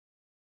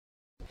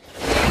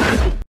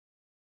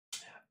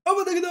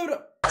What's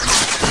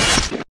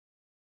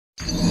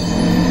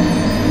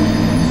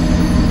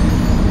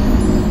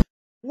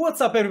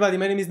up everybody,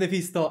 my name is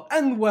Nephisto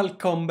and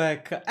welcome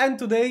back. And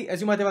today,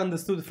 as you might have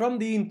understood from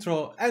the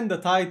intro and the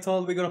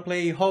title, we're gonna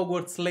play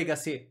Hogwarts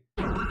Legacy.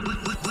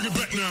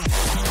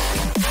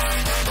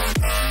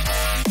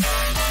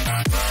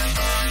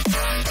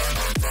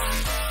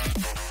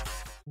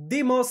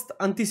 The most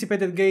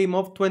anticipated game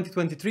of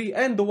 2023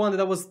 and the one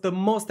that I was the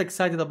most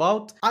excited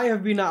about. I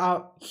have been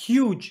a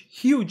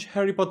huge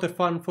Harry Potter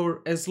fan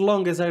for as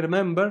long as I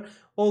remember.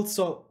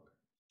 Also,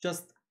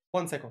 just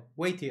 1 second,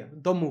 wait here,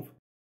 don't move.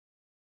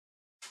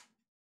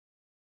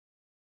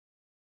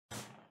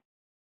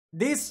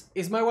 This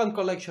is my one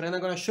collection and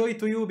I'm gonna show it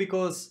to you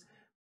because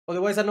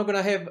otherwise I'm not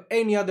gonna have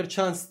any other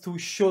chance to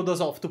show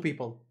those off to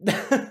people.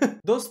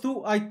 Those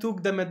two, I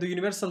took them at the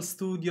Universal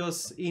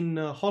Studios in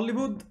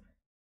Hollywood.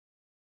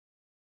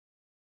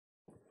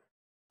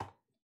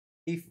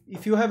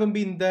 If you haven't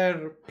been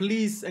there,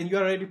 please, and you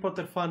are a Harry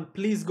Potter fan,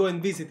 please go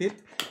and visit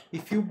it.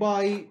 If you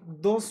buy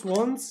those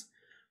ones,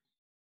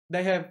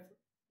 they have,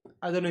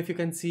 I don't know if you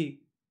can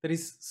see, there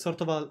is sort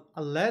of a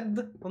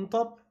LED on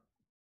top.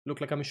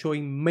 Look like I'm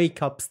showing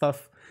makeup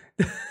stuff.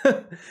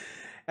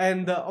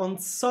 And on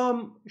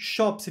some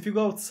shops, if you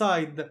go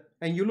outside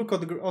and you look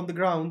on the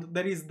ground,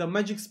 there is the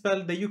magic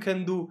spell that you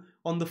can do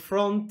on the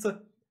front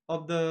of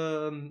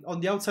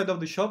on the outside of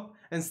the shop,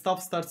 and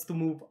stuff starts to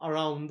move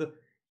around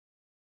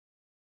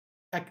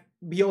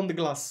beyond the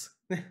glass.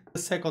 The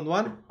second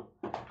one.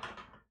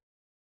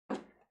 I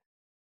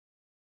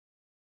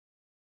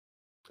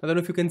don't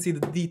know if you can see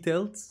the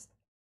details.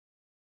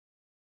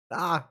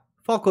 Ah,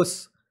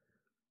 focus.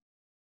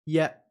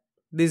 Yeah,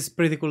 this is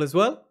pretty cool as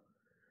well.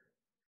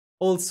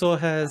 Also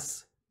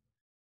has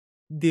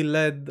the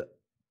LED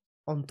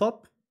on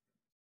top.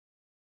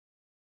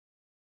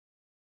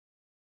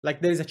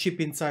 Like there is a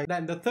chip inside.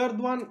 Then the third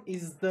one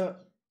is the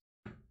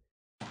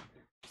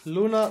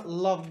Luna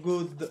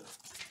Lovegood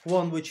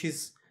one, which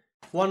is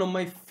one of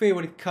my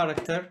favorite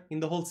characters in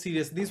the whole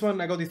series. This one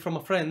I got it from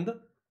a friend.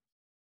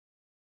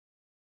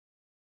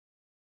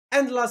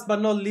 And last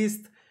but not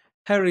least,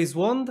 Harry's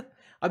wand.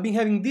 I've been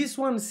having this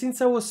one since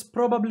I was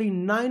probably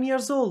 9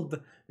 years old,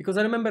 because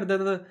I remember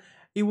that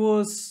it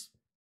was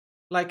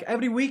like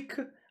every week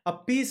a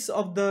piece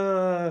of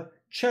the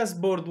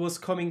chessboard was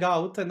coming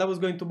out and I was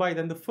going to buy it.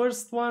 And the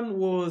first one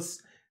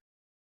was,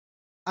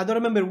 I don't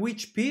remember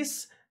which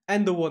piece,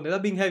 and the one. And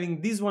I've been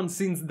having this one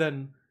since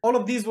then. All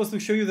of this was to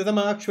show you that I'm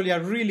actually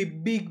a really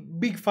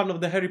big fan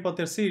of the Harry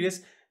Potter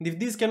series. And if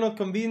this cannot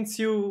convince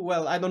you,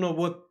 well, I don't know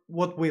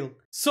what will.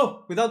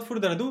 So, without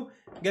further ado,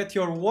 get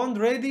your wand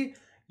ready,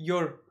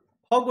 your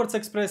Hogwarts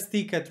Express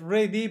ticket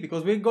ready,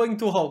 because we're going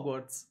to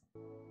Hogwarts.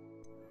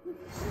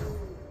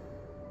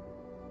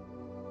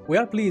 We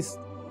are pleased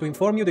to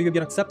inform you that you've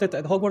been accepted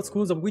at Hogwarts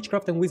Schools of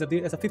Witchcraft and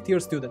Wizardry as a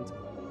 5th-year student.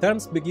 Term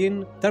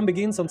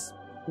begins on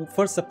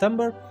 1st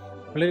September.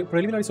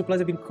 Preliminary supplies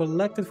have been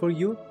collected for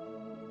you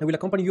and will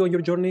accompany you on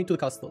your journey to the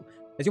castle.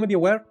 As you may be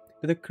aware,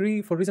 the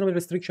decree for reasonable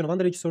restriction of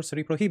underage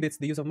sorcery prohibits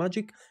the use of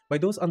magic by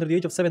those under the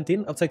age of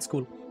 17 outside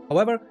school.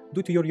 However,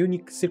 due to your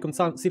unique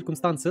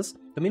circumstances,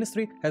 the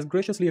Ministry has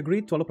graciously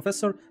agreed to allow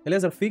Professor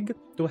Eleazar Fig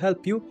to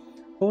help you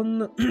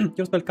on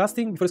your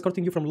spellcasting before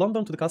escorting you from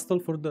London to the castle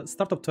for the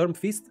start of term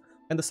feast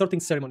and the sorting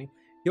ceremony.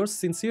 Yours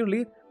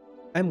sincerely,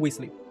 M.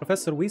 Weasley,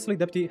 Professor Weasley,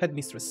 Deputy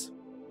Headmistress.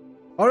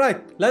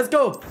 Alright, let's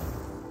go!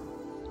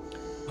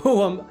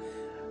 Oh,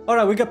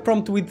 alright, we got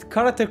prompted with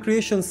character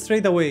creation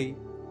straight away.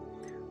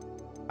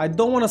 I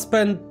don't want to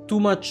spend too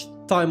much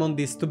time on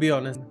this, to be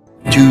honest.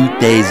 2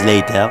 days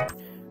later.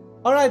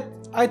 Alright,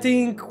 I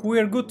think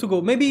we're good to go.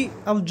 Maybe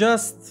I'll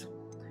just...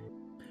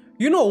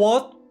 You know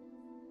what?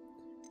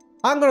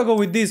 I'm gonna go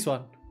with this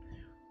one.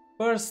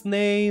 First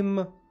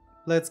name...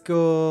 Let's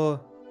go...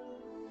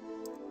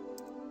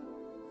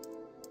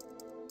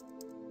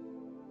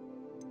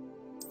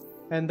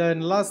 And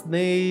then last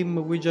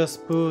name, we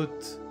just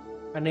put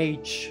an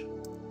H.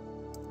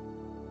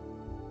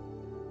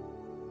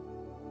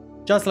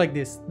 Just like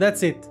this.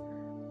 That's it.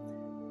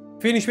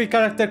 Finish with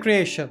character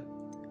creation.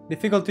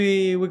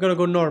 Difficulty, we're gonna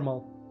go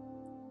normal.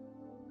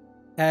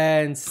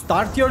 And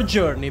start your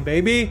journey,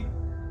 baby.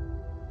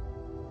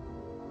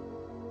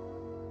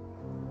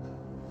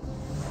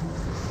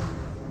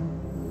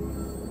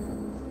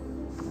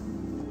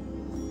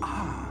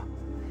 Ah,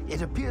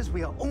 it appears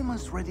we are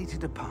almost ready to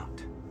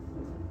depart.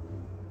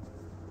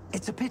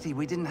 It's a pity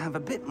we didn't have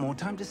a bit more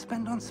time to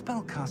spend on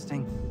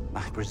spellcasting.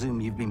 I presume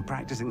you've been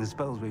practicing the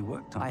spells we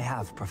worked on. I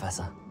have,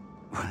 Professor.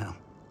 Well,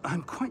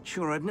 I'm quite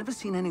sure I've never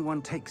seen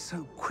anyone take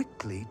so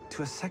quickly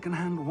to a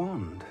second-hand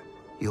wand.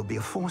 You'll be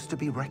a force to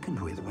be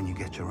reckoned with when you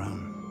get your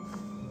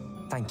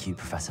own. Thank you,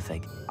 Professor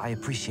Fig. I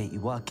appreciate you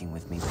working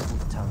with me before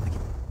the term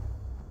begins.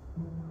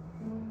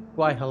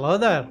 Why, hello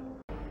there.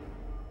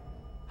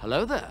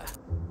 Hello there.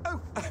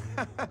 Oh,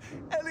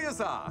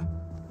 Eleazar!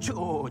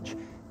 George!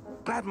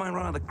 Glad my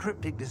rather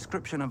cryptic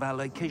description of our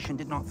location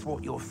did not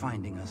thwart your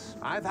finding us.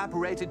 I've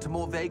apparated to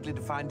more vaguely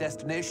defined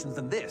destinations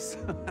than this.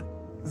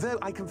 Though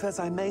I confess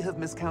I may have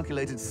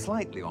miscalculated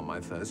slightly on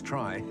my first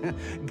try.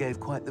 Gave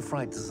quite the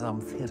fright to some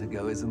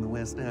theatre-goers in the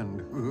West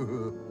End.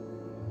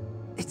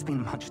 It's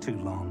been much too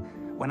long.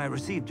 When I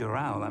received your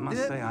owl, I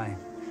must say I...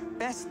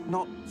 Best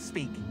not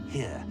speak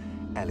here,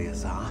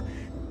 Eleazar.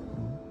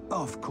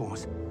 Of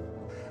course.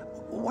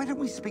 Why don't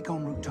we speak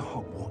en route to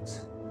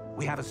Hogwarts?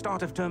 We have a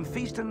start-of-term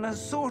feast and a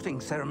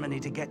sorting ceremony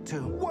to get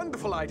to.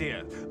 Wonderful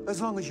idea.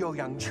 As long as your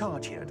young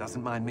charge here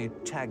doesn't mind me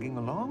tagging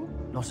along.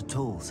 Not at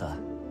all, sir.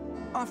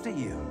 After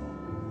you.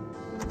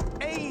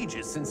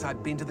 Ages since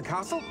I'd been to the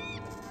castle.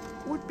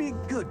 Would be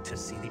good to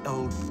see the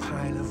old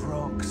pile of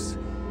rocks.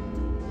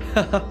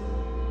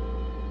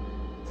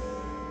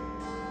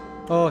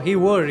 Oh, he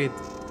worried.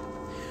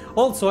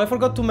 Also, I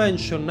forgot to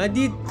mention, I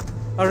did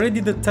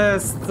already the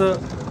test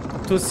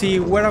to see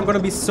where I'm gonna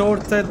be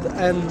sorted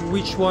and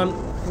which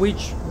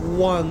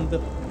wand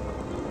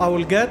I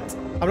will get.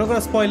 I'm not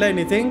gonna spoil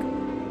anything,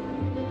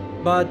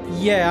 but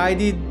yeah,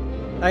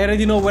 I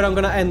already know where I'm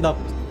gonna end up.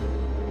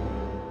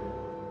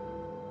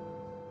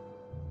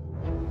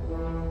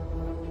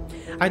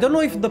 I don't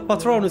know if the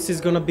Patronus is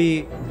gonna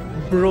be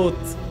brought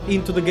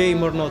into the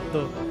game or not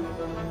though.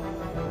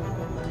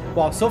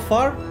 Wow, so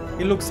far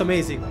it looks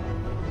amazing.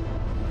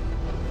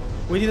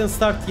 We didn't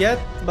start yet,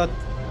 but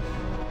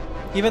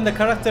even the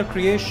character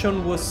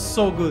creation was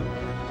so good.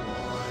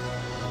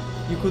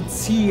 You could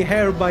see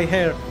hair by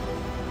hair.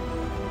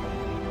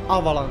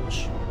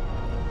 Avalanche.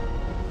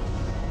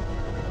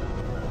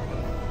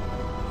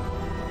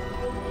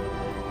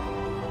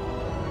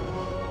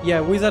 Yeah,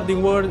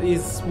 Wizarding World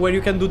is where you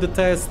can do the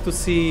test to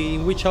see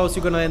in which house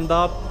you're gonna end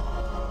up,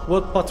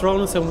 what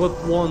Patronus and what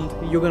wand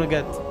you're gonna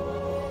get.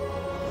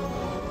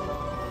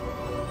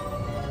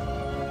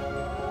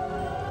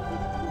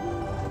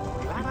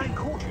 Glad I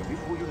caught you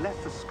before you left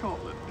for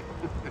Scotland.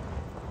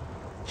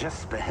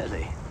 Just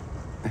barely.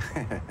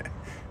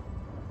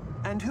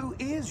 And who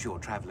is your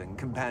traveling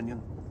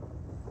companion?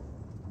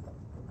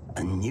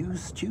 A new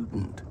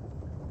student.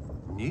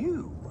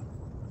 New?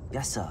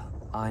 Yes, sir.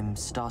 I'm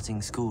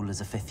starting school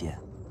as a 5th year.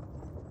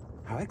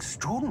 How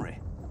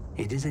extraordinary.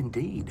 It is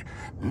indeed.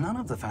 None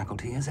of the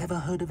faculty has ever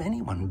heard of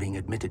anyone being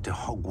admitted to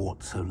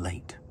Hogwarts so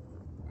late.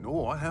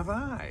 Nor have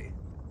I.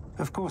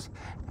 Of course,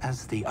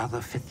 as the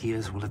other 5th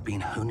years will have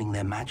been honing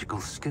their magical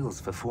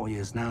skills for 4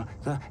 years now,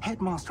 the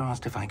headmaster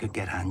asked if I could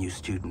get our new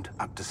student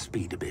up to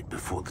speed a bit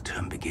before the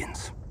term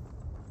begins.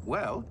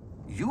 Well,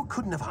 you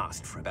couldn't have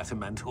asked for a better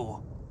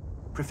mentor.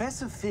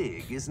 Professor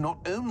Fig is not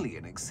only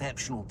an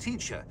exceptional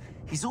teacher,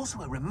 he's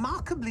also a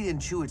remarkably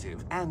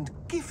intuitive and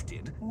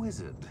gifted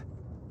wizard.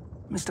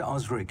 Mr.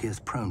 Osric is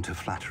prone to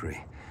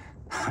flattery.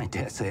 I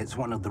dare say it's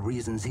one of the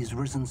reasons he's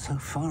risen so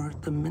far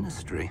at the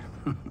Ministry.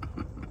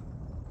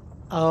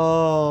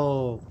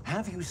 Oh.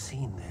 Have you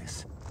seen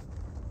this?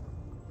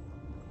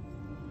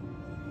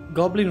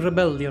 Goblin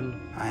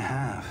Rebellion. I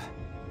have.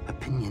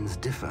 Opinions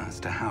differ as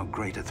to how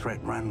great a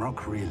threat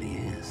Ranrock really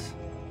is.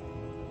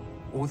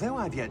 Although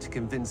I've yet to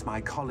convince my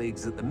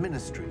colleagues at the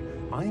Ministry,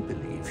 I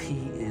believe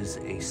he is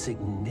a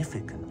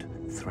significant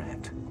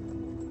threat.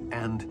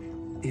 And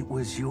it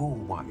was your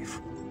wife,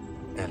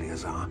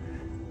 Eleazar,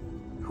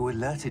 who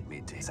alerted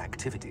me to his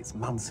activities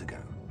months ago.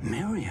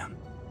 Miriam?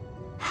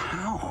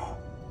 How?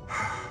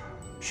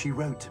 She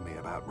wrote to me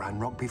about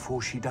Ranrock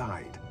before she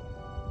died,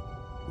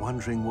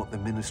 wondering what the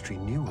Ministry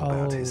knew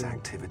about his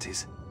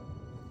activities.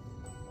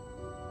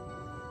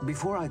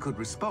 Before I could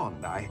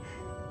respond, I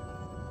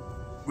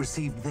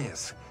received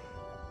this.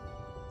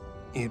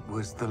 It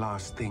was the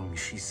last thing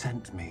she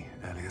sent me,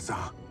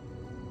 Eleazar.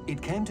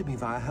 It came to me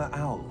via her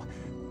owl,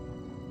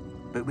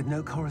 but with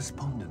no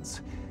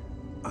correspondence.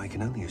 I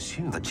can only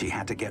assume That she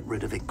had to get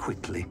rid of it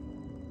quickly,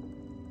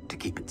 to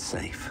keep it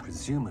safe.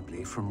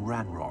 presumably from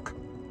Ranrock.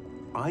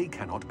 I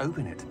cannot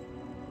open it.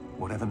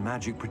 Whatever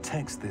magic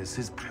protects this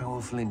is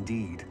powerful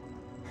indeed.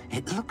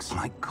 It looks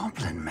like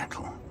goblin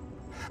metal.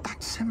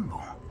 That symbol.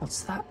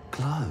 What's that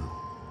glow?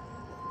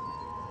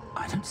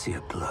 I don't see a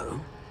glow.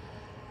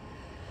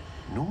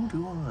 Nor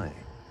do I.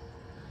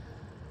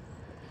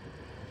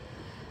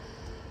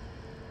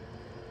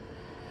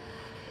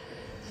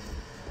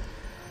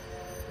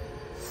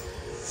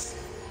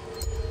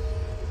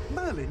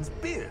 Merlin's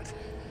beard.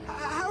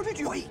 How did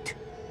you... Wait!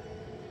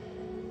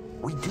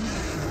 We do...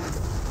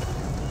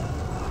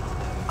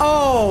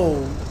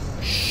 Oh,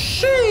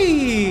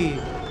 she.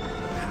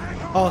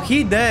 Oh,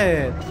 he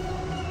dead.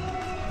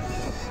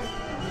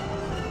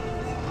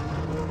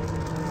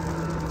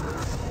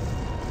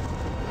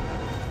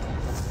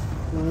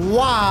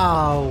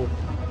 Wow.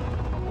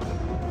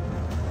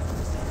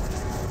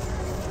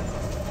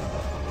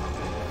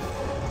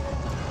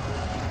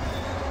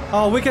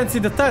 Oh, we can see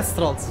the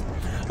testrals.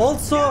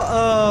 Also,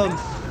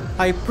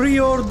 I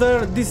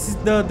pre-ordered, this is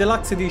the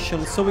deluxe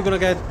edition, so we're gonna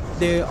get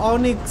the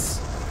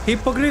Onyx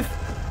Hippogriff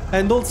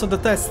and also the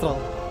Testral.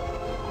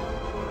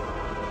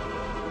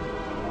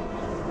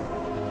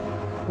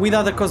 With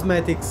other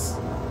cosmetics.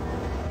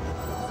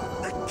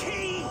 The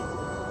key!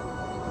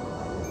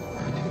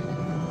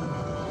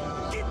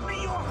 Give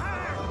me your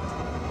hand!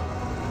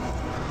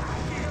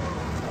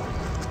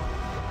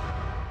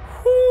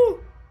 Whew.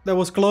 That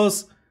was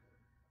close.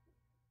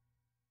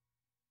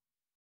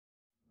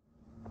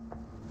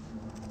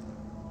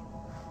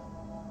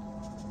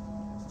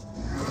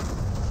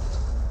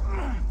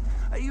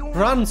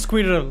 Run,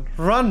 Squirrel,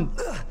 run!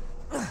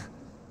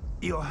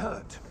 You're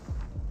hurt.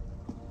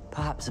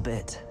 Perhaps a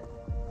bit.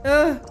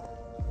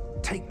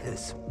 Take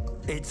this.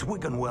 It's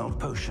Wiggenweld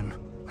potion.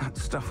 That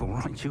stuff will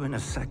right you in a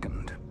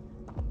second.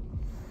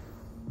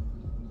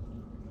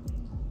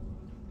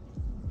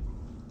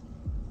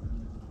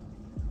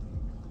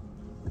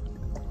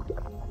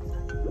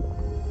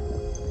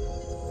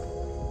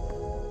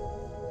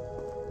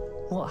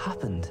 What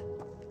happened?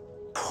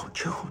 Poor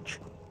George.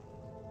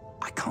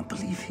 I can't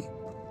believe he...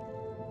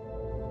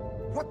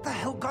 What the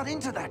hell got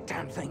into that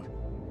damn thing?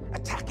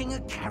 Attacking a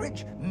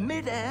carriage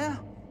mid-air?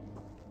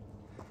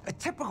 A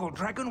typical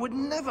dragon would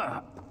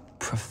never...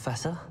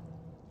 Professor?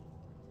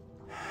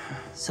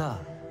 Sir,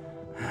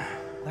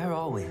 where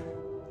are we?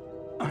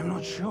 I'm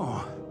not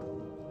sure.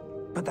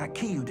 But that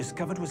key you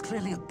discovered was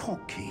clearly a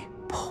port key.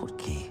 Port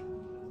key?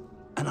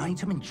 An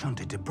item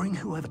enchanted to bring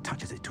whoever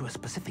touches it to a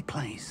specific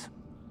place.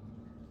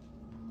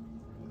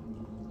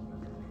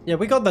 Yeah,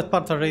 we got that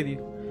part already.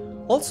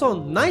 Also,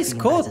 nice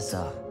Even coat. better,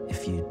 sir,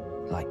 if you'd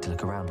like to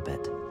look around a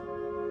bit.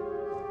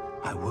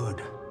 I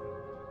would.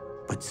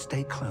 But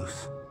stay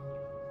close.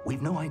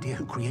 We've no idea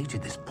who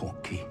created this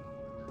port key.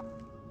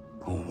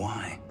 Or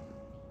why.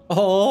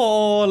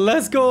 Oh,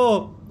 let's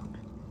go.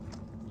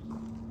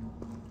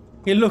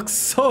 He looks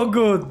so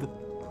good.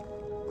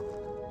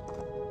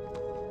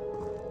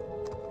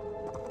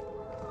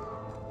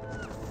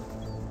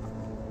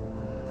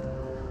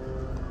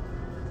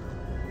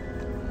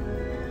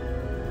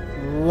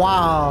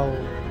 Wow.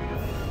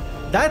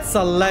 That's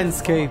a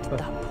landscape. How far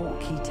did that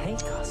port key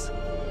take us?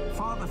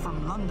 Farther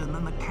from London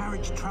than the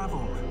carriage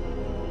travelled.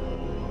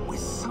 We're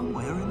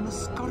somewhere in the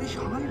Scottish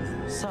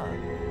Highlands.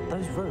 Sir,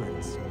 those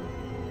ruins.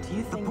 Do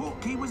you The think...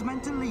 port key was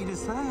meant to lead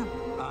us there.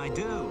 I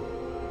do.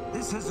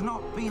 This has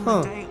not been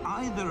the day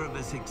either of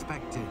us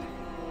expected.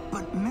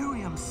 But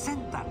Miriam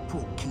sent that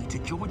port key to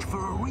George for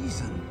a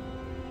reason.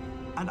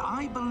 And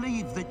I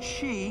believe that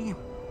she,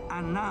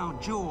 and now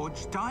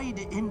George, died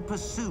in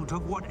pursuit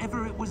of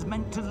whatever it was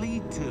meant to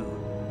lead to.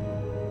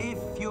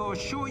 If you're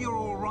sure you're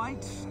all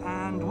right,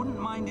 and wouldn't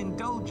mind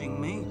indulging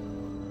me,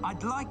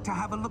 I'd like to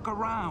have a look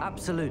around.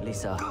 Absolutely,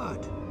 sir.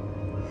 Good.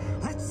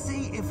 Let's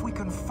see if we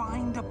can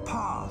find a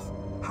path,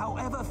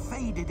 however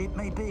faded it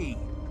may be.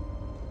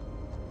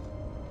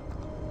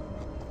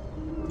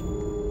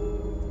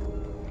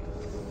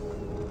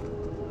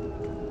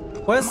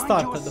 Quest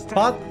started. The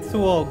path to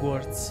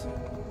Hogwarts.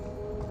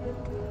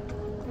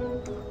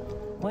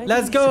 Where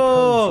Let's do you suppose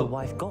go! your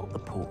wife got the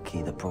port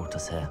key that brought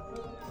us here?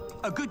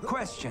 A good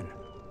question.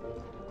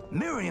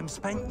 Miriam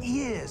spent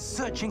years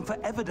searching for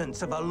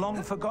evidence of a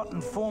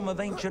long-forgotten form of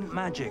ancient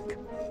magic.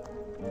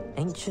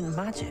 Ancient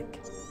magic?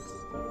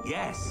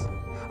 Yes,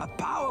 a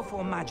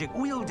powerful magic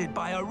wielded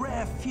by a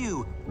rare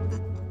few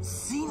that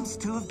seems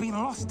to have been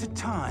lost to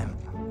time.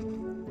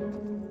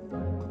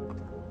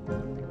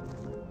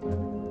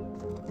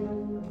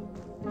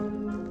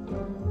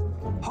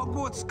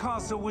 Hogwarts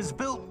Castle was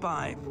built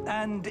by,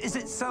 and is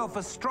itself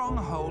a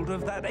stronghold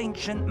of that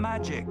ancient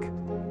magic.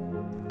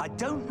 I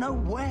don't know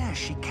where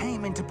she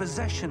came into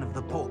possession of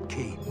the port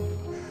key,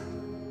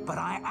 but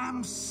I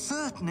am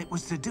certain it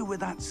was to do with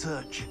that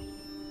search.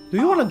 Do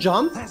you want to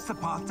jump? There's the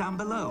path down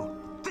below.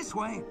 This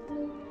way.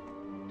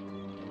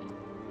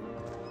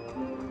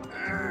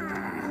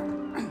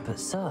 But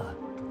sir,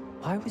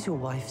 why was your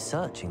wife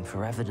searching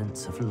for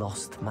evidence of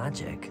lost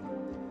magic?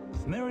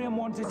 Miriam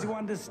wanted to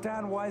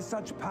understand why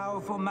such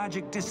powerful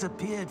magic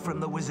disappeared from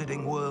the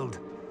wizarding world.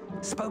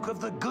 Spoke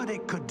of the good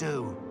it could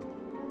do.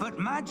 But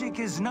magic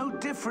is no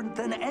different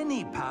than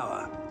any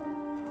power.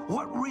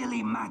 What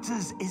really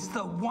matters is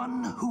the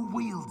one who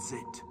wields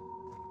it.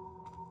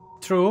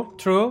 True,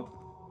 true.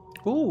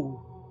 Ooh.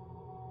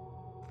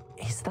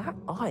 Is that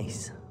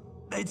ice?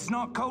 It's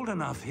not cold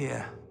enough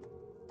here.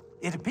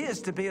 It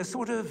appears to be a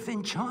sort of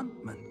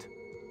enchantment.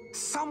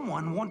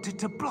 Someone wanted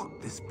to block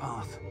this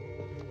path.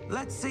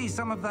 Let's see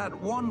some of that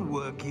wand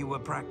work you were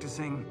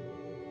practicing.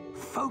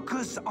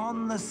 Focus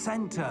on the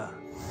center.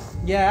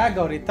 Yeah, I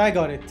got it. I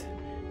got it.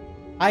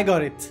 I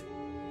got it.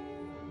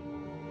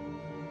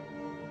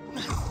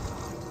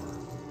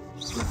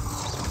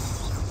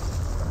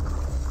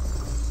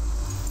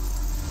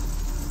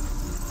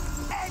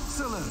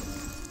 Excellent!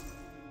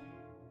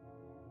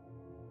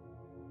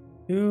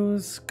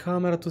 Use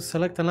camera to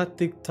select an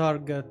active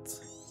target.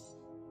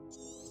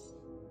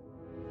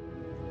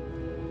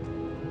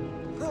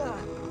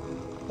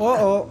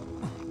 Uh-oh.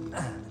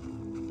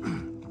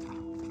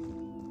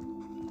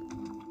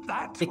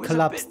 That It was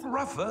collapsed. a bit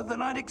rougher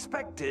than I'd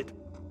expected.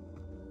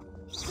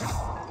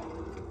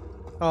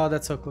 Oh,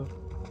 that's so cool.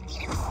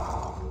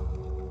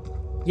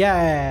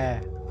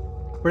 Yeah.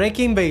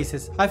 Breaking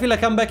bases. I feel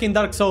like I'm back in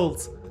Dark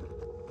Souls.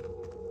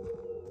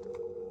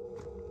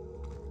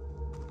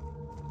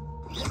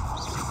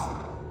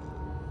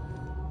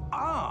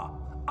 Ah,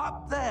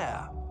 up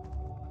there.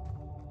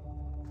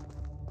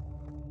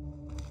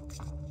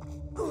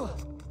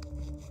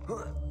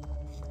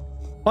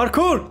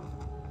 Parkour!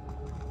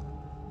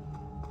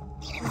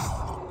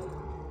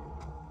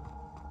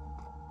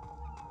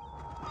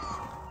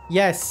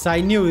 Yes,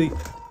 I knew it.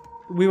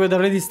 We would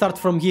already start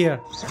from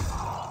here.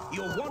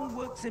 Your one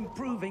work's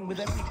improving with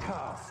every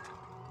cast.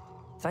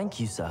 Thank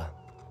you, sir.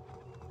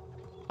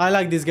 I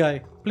like this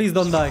guy. Please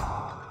don't die.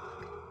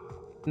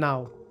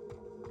 Now.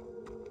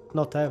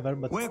 Not ever,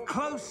 but... We're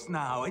close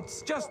now.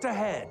 It's just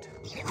ahead.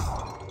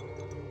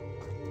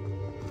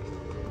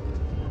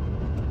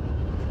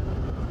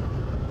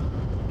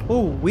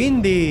 Oh,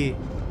 windy.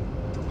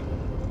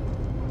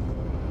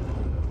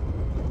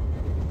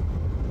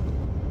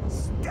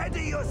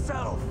 Steady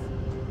yourself.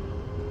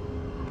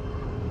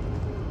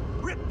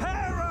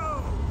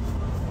 Reparo!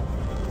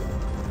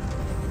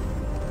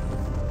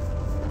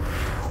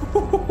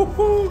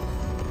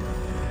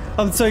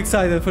 I'm so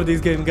excited for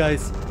this game,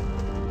 guys.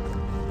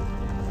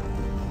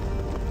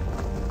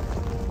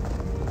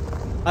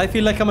 I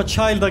feel like I'm a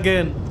child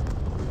again.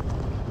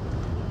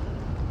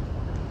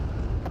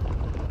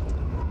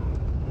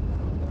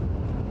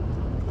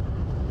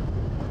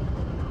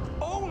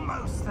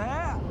 Almost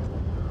there.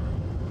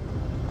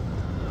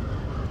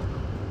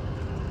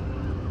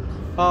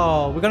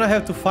 Oh, we're gonna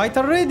have to fight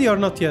already or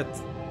not yet?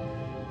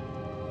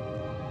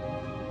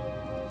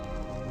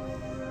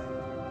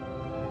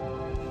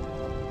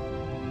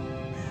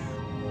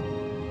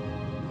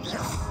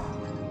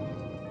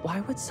 Why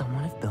would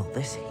someone have built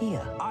this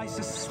here? I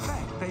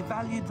suspect they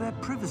valued their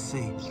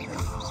privacy. He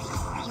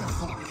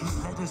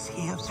led us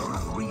here for a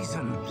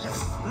reason.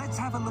 Let's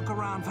have a look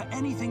around for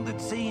anything that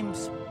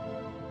seems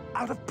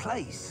out of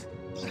place.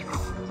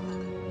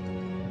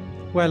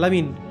 Well, I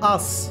mean,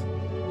 us.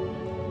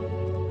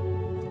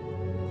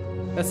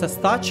 That's a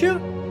statue?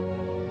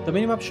 The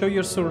minimap shows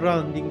your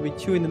surrounding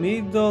with you in the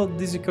middle.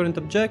 This is your current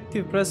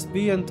objective. Press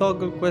B and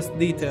toggle quest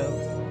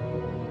details.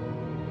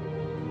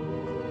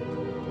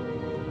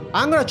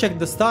 I'm gonna check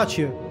the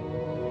statue.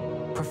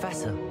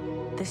 Professor,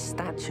 this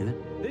statue...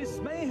 This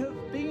may have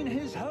been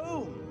his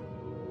home.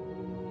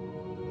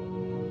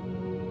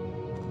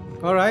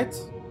 Alright.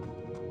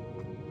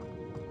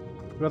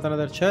 Got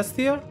another chest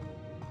here.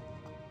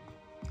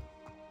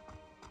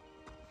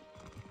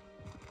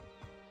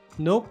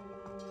 Nope.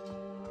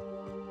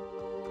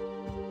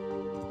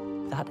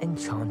 That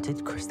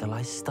enchanted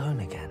crystallized stone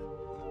again.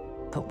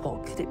 But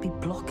what could it be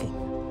blocking?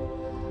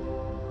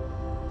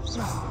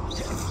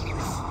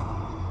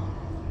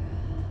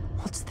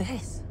 What's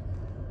this?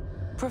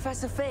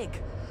 Professor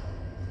Fig!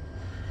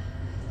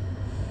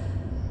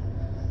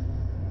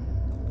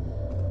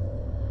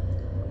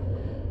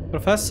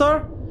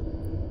 Professor?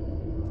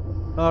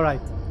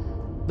 Alright.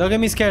 Don't get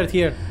me scared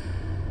here.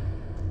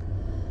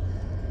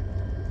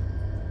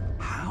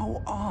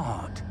 How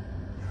odd.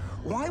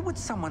 Why would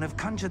someone have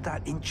conjured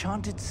that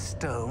enchanted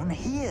stone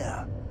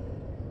here?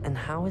 And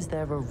how is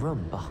there a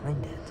room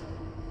behind it?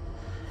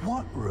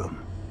 What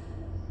room?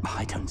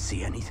 I don't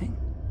see anything.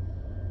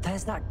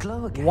 There's that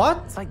glow again.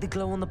 What? It's like the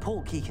glow on the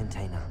port key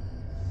container.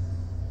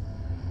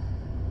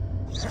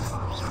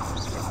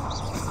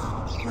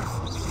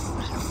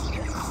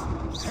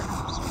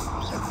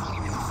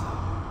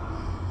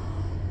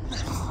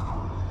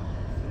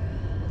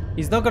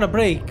 He's not gonna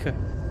break.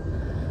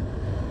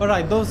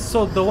 Alright,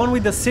 so the one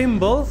with the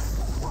symbol,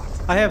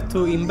 I have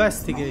to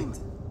investigate.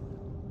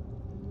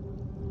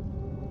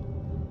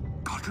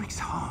 Godric's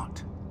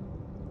heart.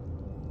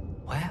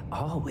 Where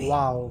are we?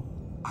 Wow.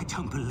 I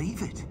don't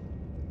believe it.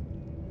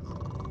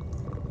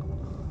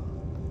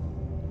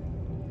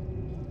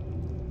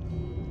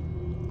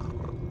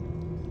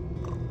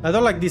 I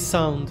don't like this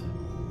sound.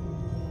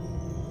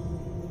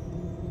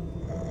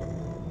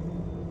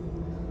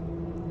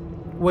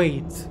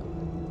 Wait.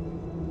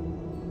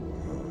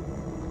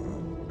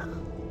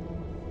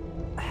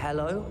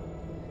 Hello?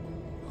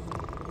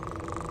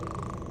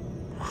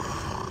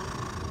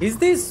 Is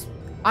this...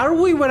 Are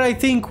we where I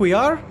think we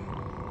are?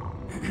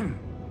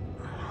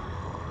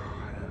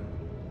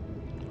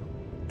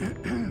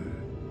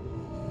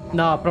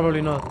 No,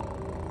 probably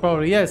not.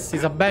 Probably yes,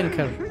 he's a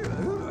banker.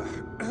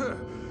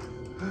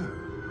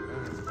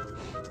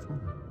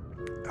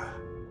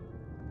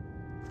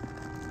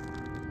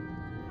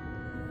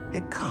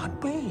 It can't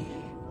be.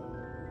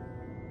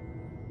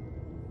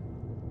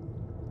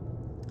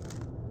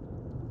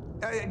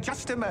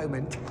 Just a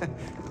moment.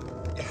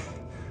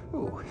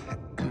 Ooh.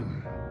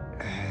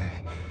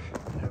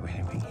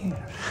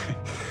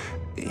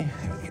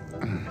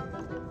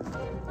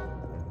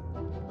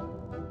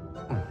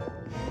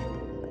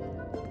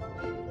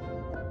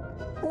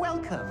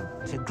 Welcome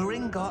to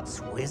Gringotts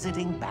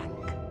Wizarding Bank.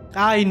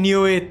 I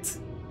knew it.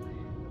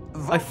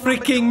 I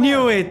freaking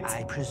knew it.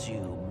 I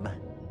presume.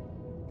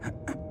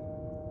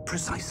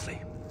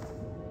 Precisely.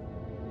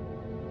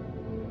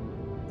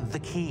 The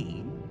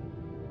key?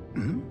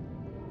 Hmm?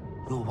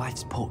 Your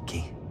wife's port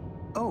key.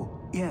 Oh,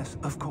 yes,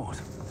 of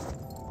course.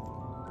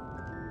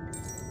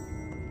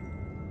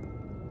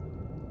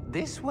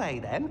 This way,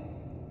 then.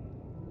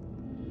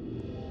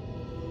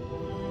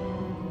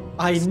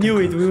 I knew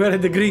it. We were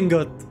at the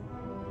Gringotts.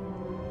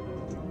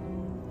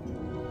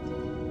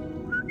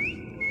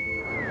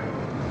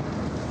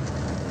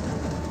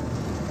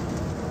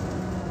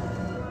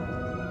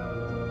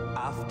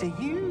 after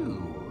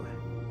you.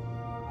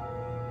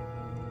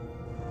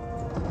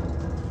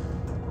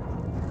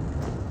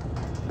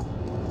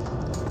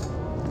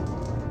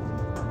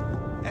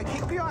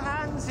 Keep your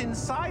hands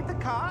inside the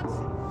cart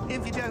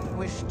if you don't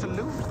wish to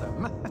lose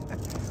them.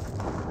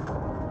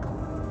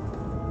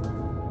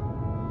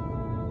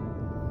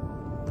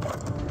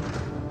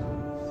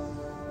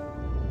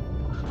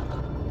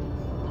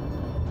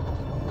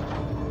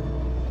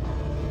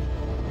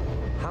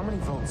 How many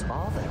vaults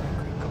are there in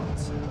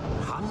Gringotts?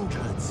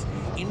 Hundreds.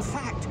 In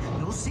fact,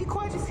 you'll see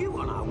quite a few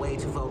on our way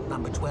to vault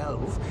number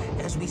 12.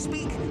 As we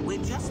speak,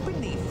 we're just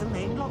beneath the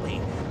main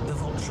lobby. The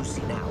vaults you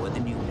see now are the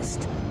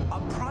newest.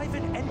 Are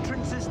private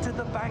entrances to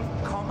the bank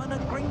common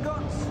at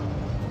Gringotts?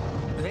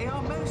 They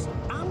are most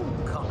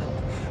uncommon.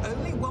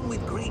 Only one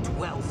with great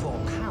wealth or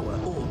power,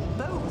 or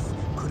both,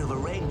 could have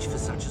arranged for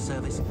such a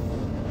service.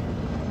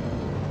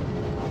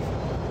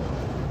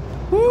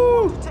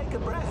 Woo! Take a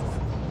breath.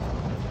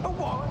 A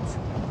what?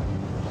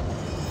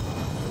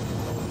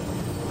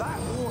 That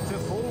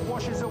waterfall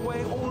washes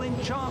away all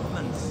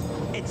enchantments.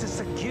 It's a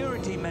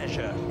security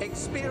measure.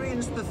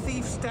 Experienced the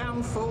thief's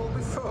downfall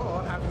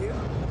before, have you?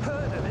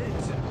 Heard of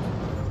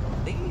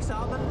it? These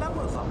are the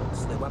lower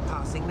vaults that we're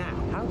passing now.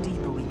 How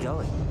deep are we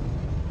going?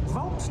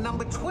 Vault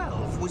number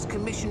 12 was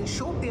commissioned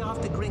shortly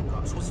after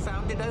Gringotts was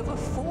founded over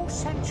 4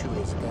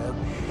 centuries ago.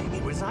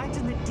 It resides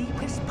in the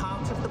deepest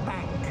part of the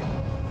bank.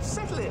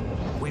 Settle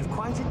in. We've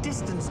quite a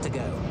distance to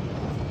go.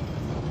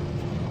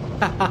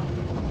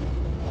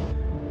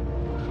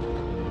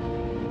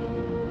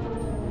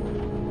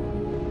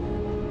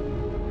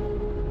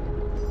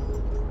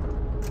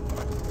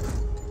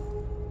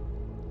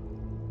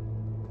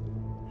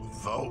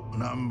 Vault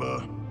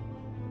number?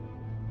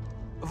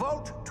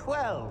 Vault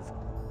 12.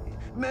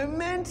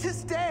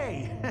 Momentous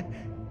day.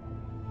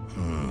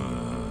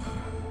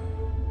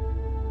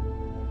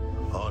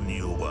 On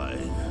your way.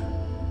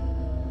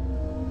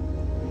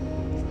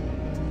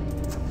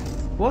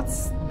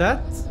 What's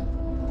that?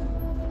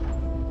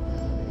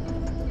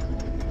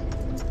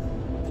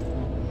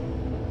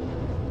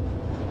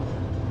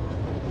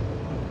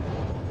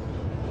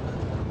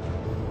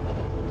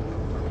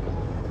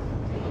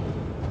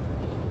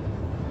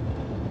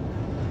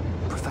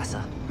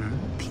 Professor,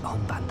 the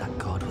armband that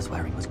guard was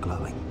wearing was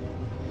glowing.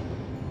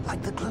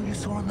 Like the glow you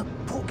saw on the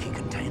porky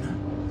container?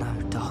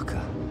 No,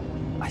 darker.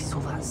 I saw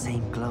that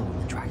same glow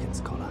on the dragon's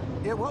collar.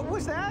 Yeah, what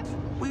was that?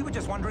 We were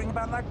just wondering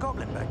about that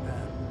goblin back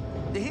there.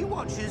 He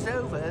watches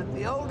over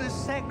the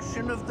oldest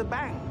section of the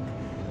bank.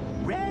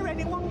 Rare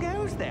anyone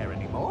goes there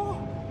anymore.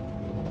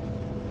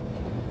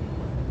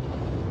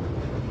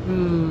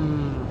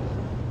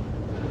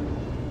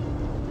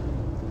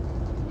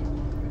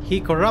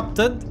 He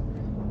corrupted.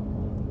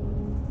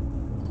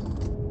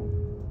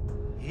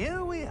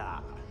 Here we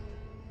are.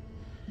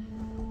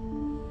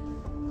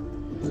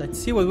 Let's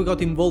see what we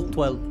got in Vault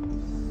 12.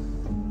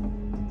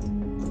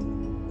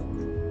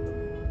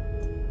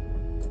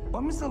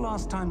 When was the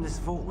last time this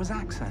vault was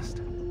accessed?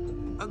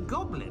 A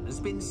goblin has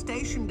been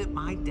stationed at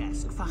my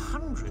desk for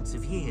hundreds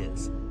of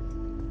years.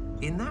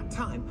 In that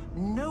time,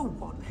 no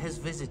one has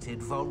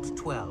visited Vault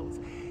 12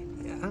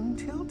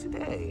 until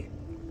today.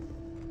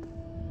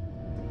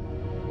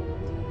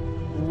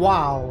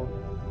 Wow.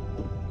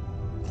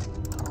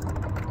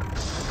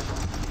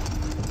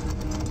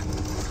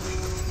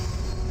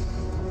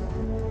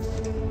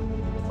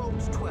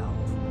 Vault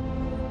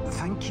 12.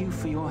 Thank you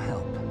for your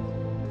help.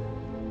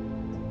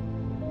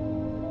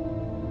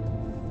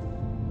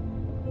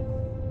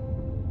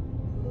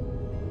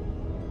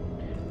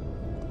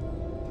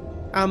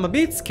 I'm a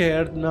bit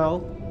scared now.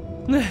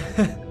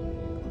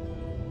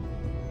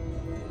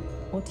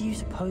 What do you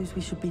suppose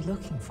we should be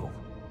looking for?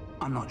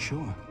 I'm not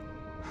sure.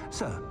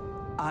 Sir,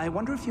 I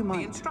wonder if you The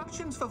might...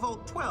 instructions for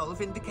Vault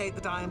 12 indicate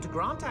that I am to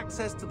grant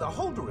access to the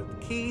holder of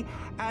the key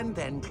and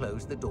then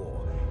close the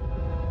door.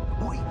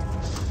 Wait.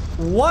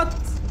 What?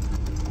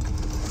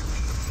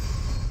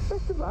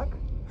 Best of luck.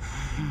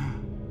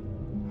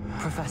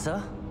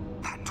 Professor?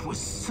 That was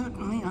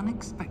certainly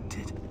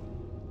unexpected.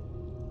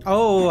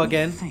 Oh, Let me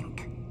again. think.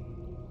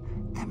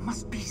 There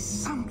must be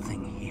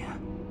something here.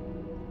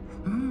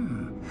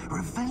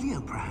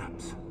 Revelio,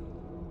 perhaps.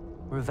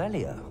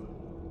 Revelio?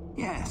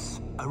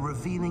 Yes, a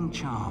revealing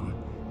charm.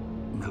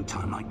 No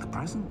time like the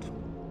present.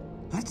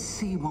 Let's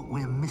see what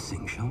we're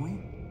missing, shall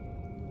we?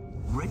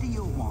 Ready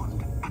your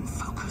wand and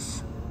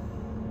focus.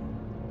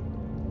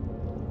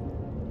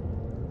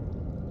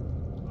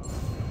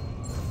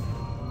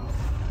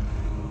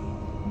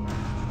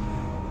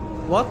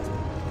 What?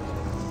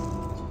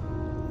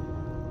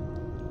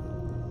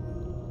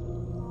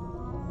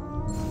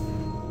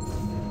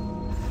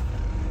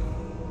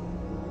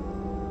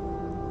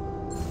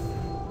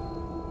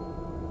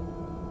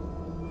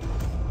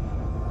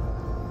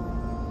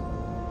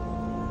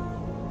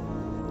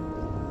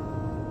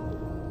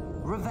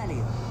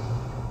 Revelio.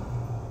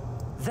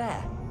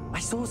 There, I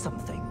saw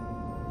something.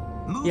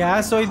 Move Yeah, I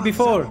a bit saw it closer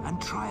before.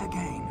 And try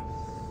again.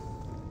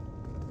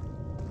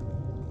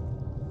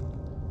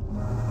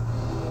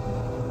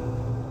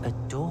 A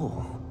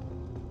door.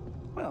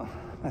 Well,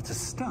 that's a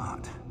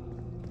start.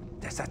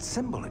 There There's that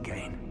symbol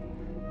again.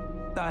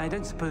 I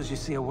don't suppose you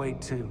see a way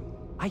to...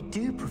 I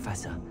do,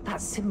 Professor. That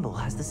symbol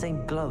has the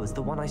same glow as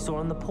the one I saw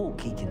on the port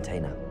key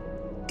container.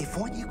 If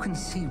what you can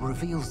see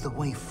reveals the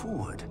way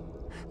forward,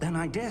 then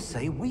I dare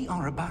say we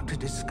are about to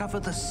discover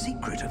the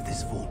secret of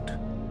this vault.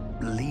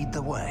 Lead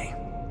the way.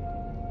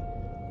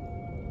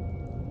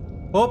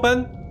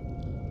 Open.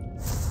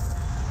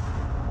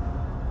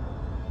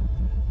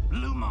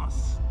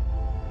 Lumos.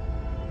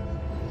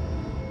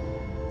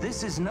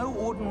 This is no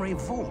ordinary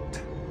vault.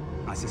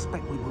 I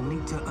suspect we will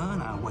need to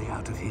earn our way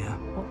out of here.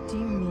 What do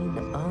you mean,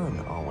 earn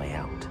our way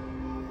out?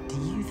 Do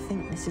you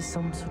think this is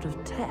some sort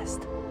of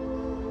test?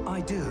 I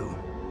do.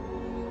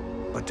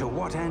 But to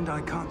what end,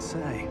 I can't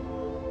say.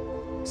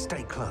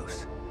 Stay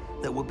close.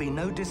 There will be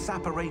no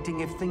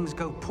disapparating if things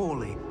go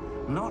poorly.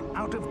 Not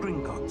out of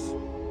Gringotts.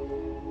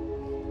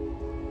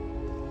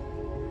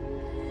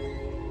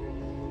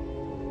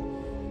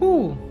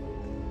 Ooh.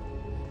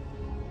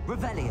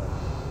 Revelio.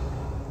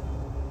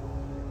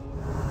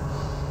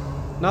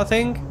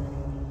 Nothing.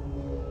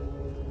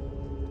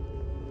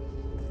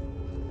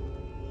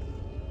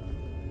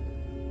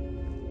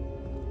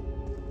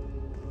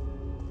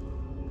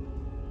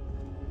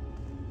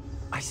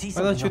 I see Why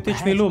something don't you up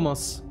teach me ahead.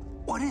 Lumos?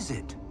 What is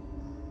it?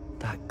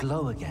 That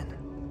glow again,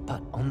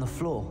 but on the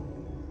floor.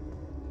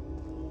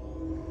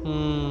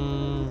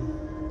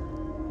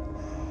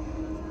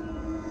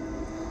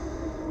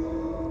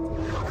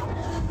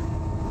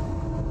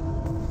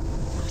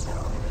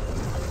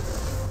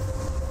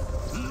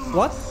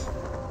 What?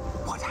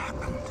 What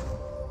happened?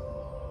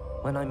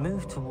 When I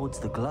moved towards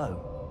the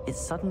glow, it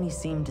suddenly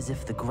seemed as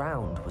if the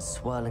ground was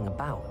swirling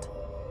about.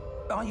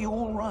 Are you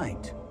all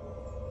right?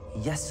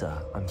 Yes, sir,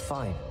 I'm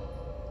fine.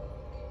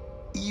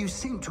 You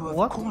seem to have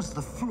What? caused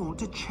the floor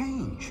to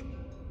change.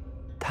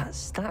 That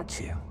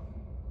statue.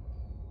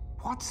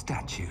 What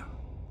statue?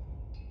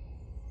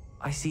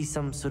 I see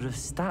some sort of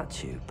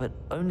statue, but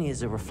only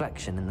as a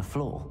reflection in the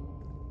floor.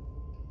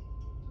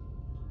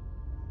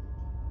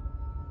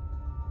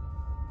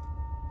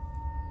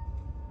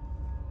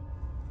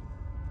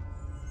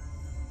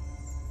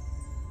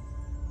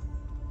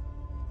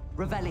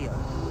 Revelio.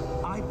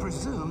 I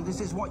presume this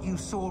is what you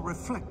saw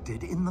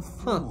reflected in the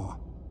floor.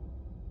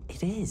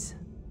 It is.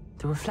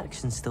 The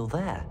reflection's still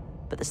there,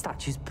 but the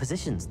statue's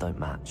positions don't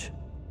match.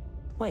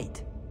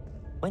 Wait.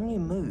 When you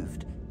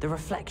moved, the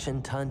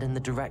reflection turned in the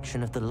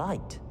direction of the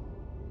light.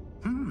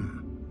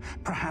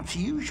 Perhaps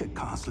you should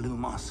cast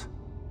Lumos.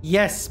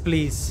 Yes,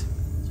 please.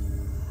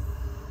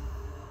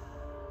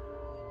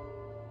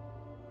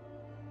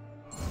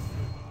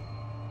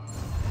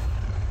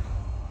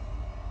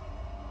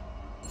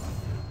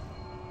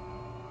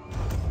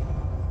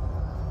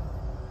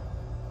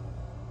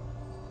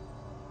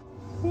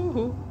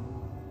 Woohoo.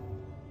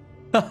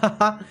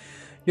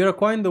 You're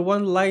acquiring the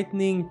one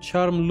lightning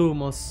charm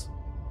Lumos.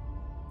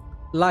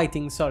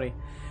 Lighting, sorry.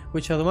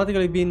 Which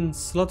automatically been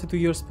slotted to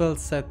your spell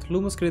set.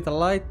 Lumos create a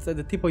light at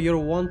the tip of your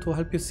wand to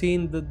help you see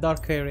in the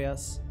dark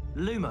areas.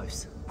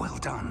 Lumos. Well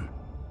done.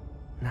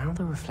 Now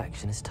the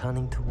reflection is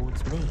turning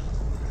towards me.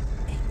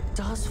 It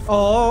does Oh,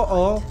 follow the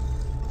oh. light.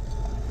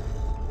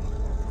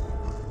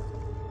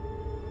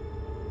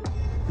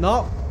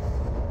 No.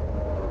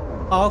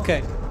 Oh,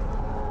 okay.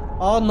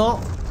 Oh no,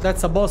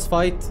 that's a boss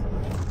fight.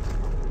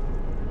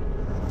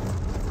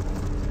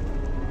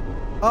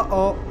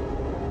 Uh-oh.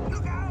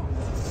 Look out!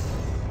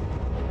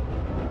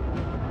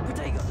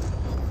 Protego.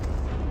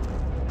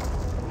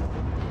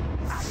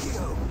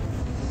 Accio!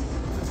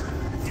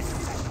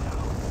 Defendo!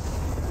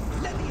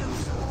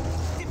 Leviosa!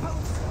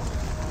 Deposa!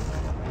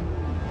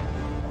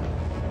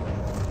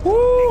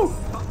 Woo!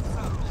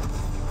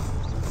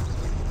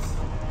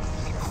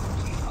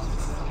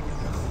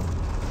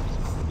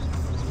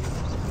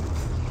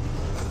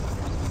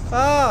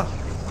 Ah!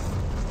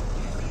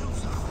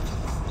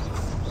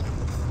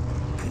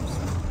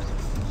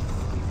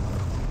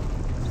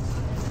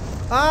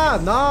 Ah,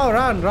 no,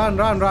 run, run,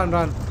 run, run,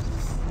 run.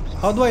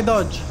 How do I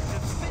dodge?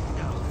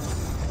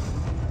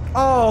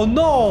 Oh,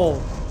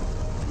 no!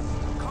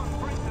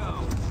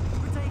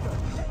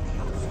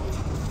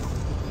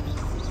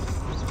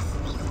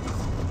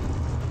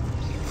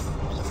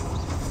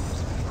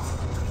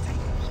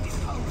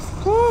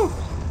 Woo!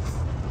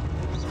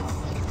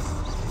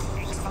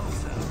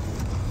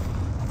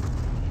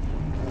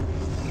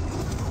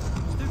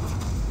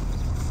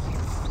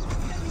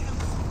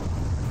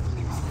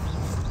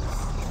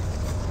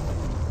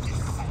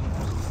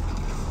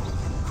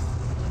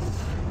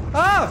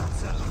 Ah!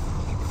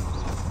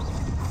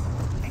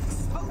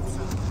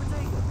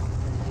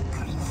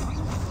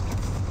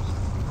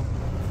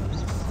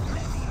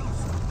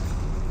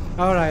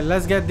 Alright,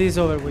 let's get this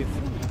over with.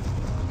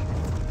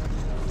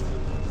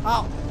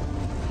 Ow!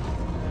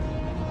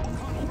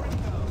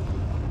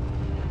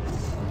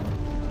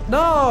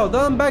 No!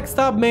 Don't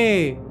backstab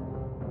me!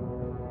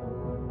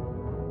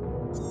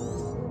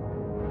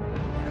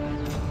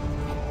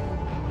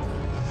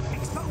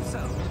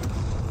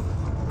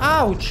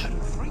 Ouch!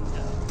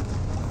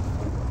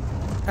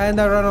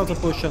 And I run out of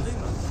potion.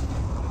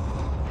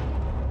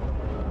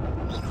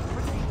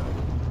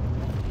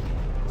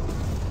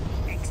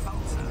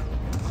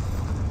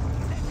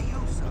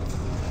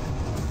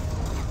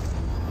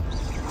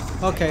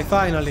 Okay,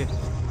 finally.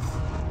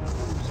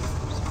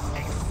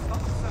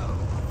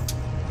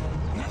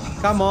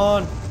 Come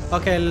on.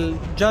 Okay,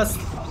 just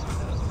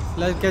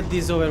let's get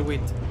this over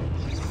with.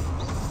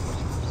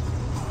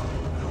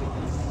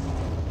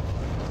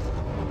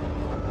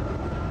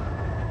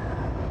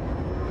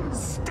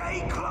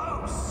 Stay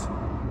close!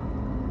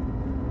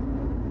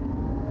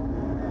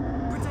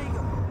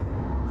 Protego!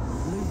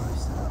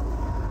 Lumos.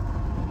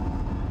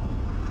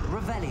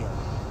 Revelio.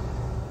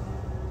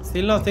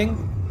 Still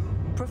nothing.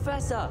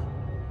 Professor!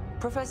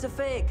 Professor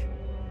Fig!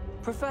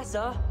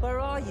 Professor, where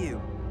are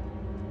you?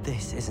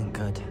 This isn't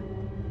good.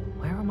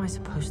 Where am I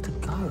supposed to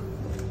go?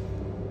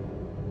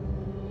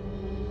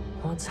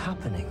 What's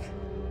happening?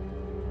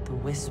 The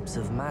wisps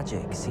of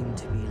magic seem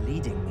to be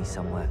leading me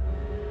somewhere.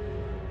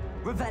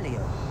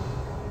 Revelio!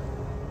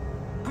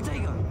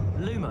 Protego!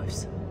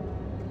 Lumos.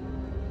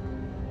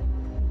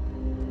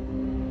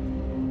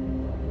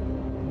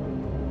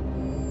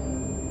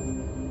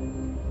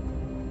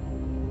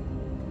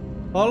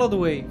 Follow the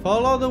way.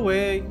 Follow the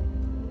way.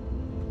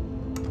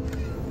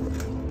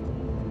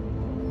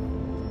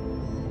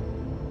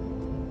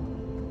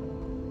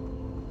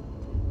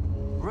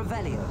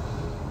 Revelio.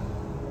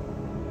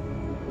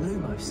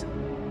 Lumos.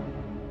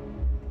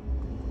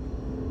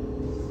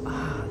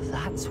 Ah,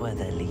 that's where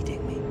they're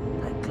leading me.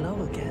 That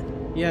glow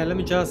again. Yeah, let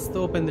me just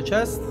open the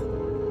chest.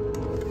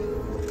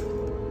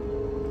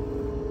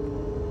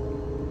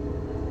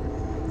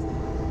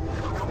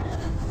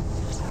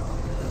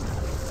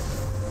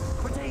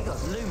 Protego.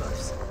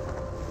 Lumos.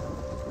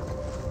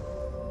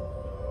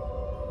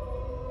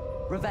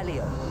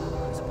 Revelio.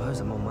 I suppose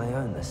I'm on my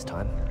own this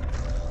time.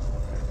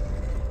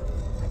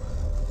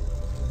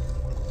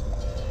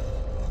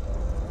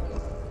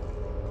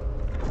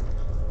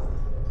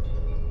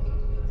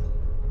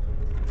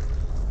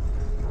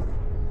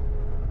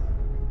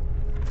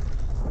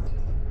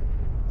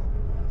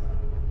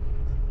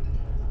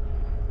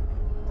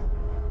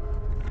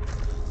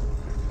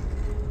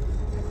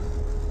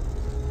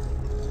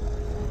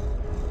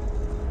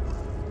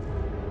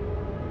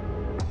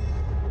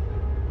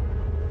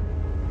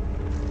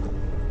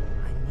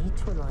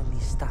 To align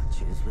these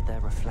statues with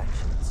their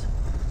reflections.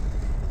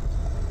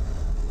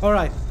 All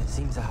right. It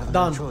seems I have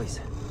Done. no choice.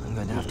 I'm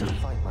going to have to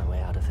fight my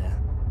way out of here.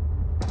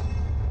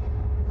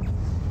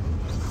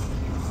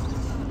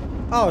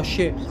 Oh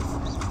shit.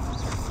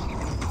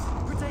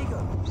 Protego.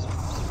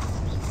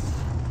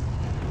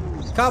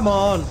 Come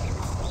on.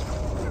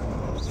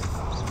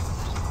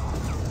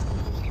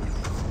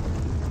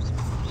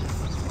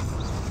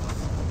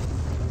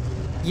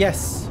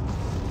 Yes.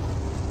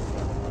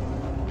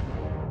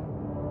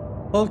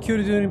 Hold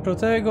Q during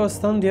Protego,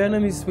 stun the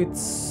enemies with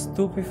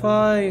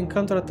Stupefy, and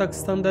counter-attack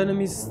stunned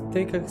enemies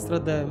take extra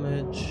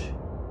damage.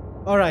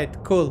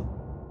 Alright, cool.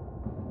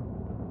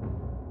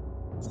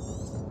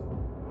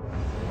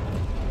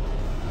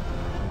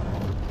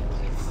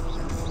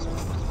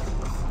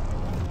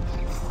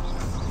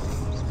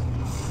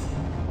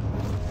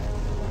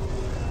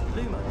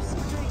 Lumos.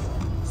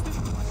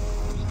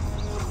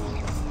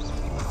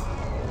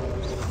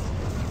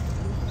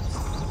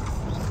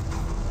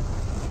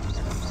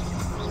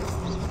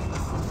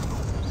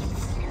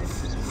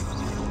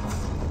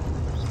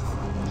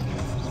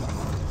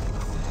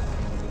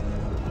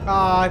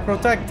 Ah, I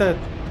protected.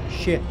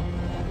 Shit.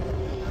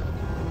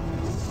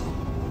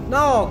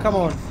 No, come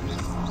on.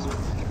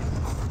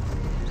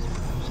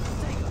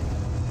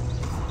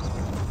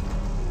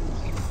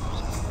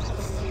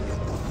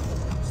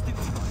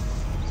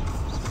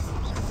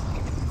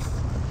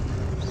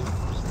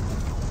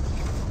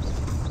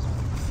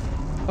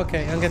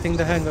 Okay, I'm getting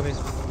the hang of it.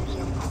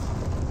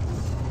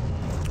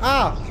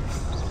 Ah!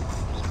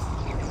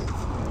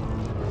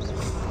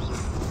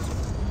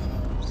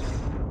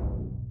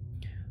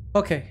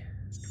 Okay.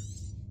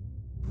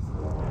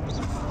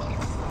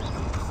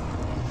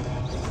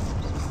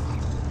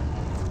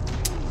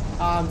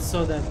 I'm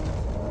so dead.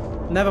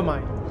 Never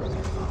mind.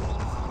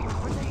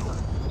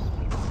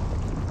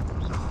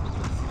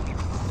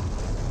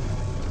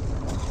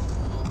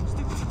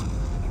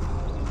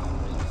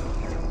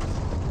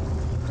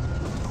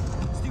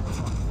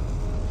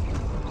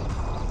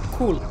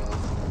 Cool.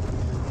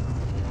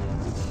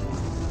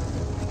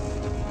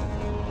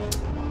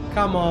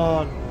 Come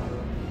on.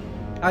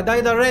 I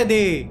died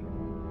already.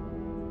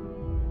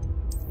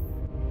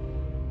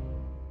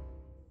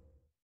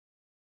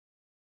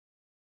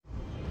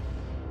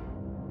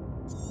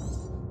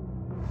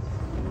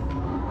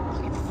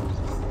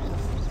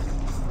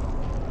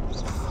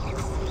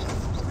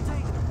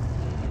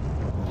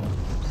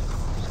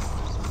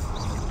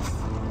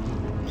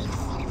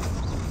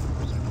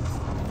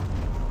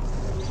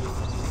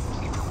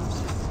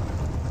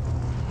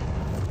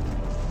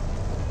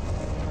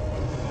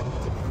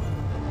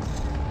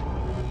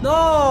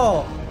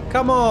 No!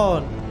 Come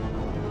on!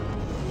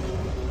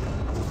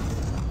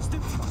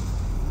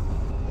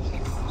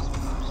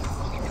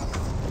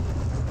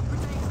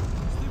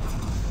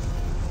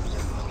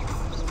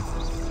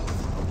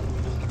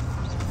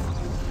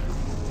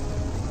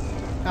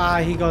 Ah,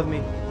 he got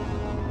me.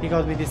 He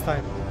got me this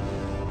time.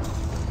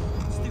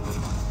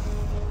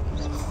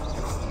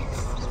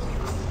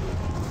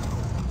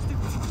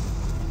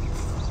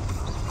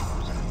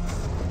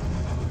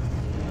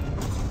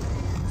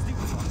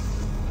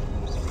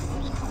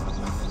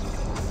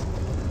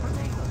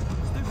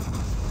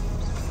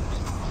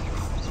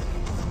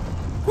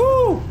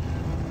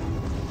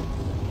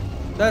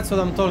 That's what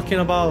I'm talking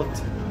about.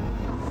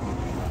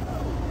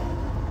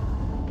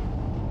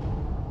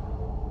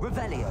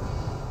 Revelio.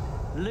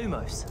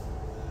 Lumos.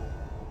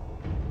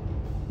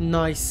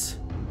 Nice.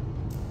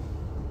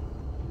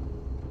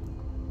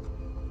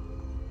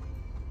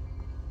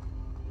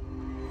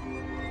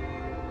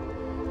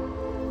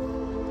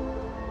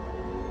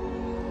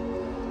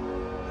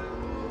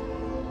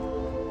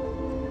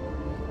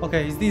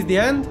 Okay, is this the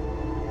end?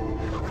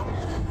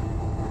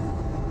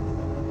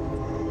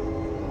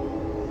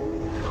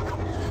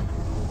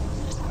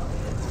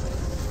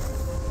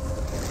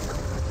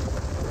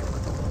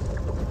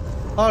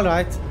 All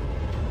right.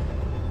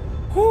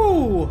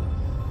 Whoo!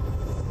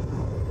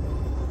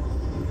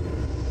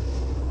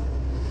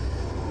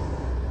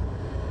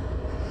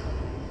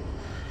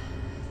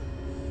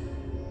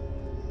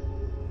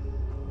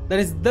 There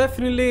is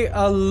definitely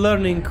a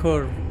learning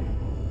curve.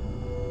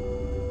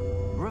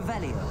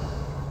 Revelio.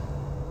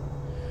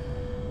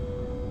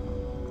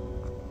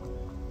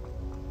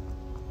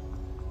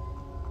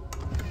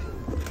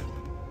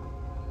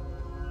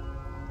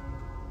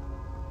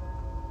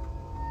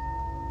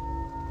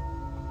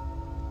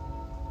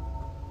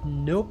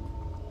 Nope.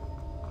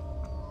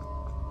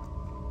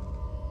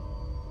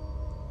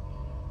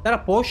 Is that a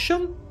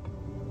potion?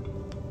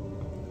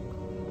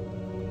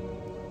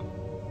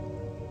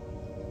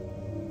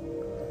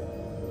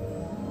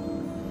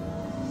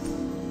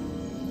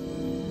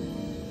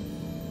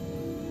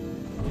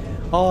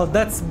 Oh,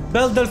 that's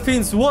Belle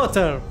Delphine's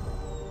water.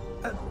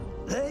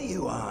 There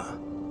you are.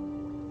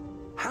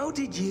 How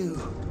did you...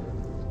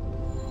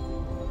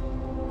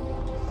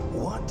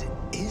 What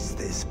is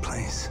this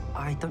place?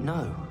 I don't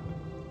know.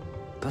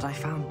 But I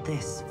found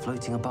this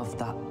floating above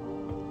that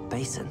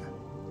basin.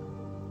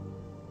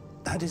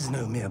 That is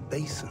no mere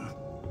basin.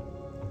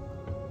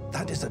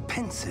 That is a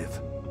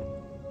pensive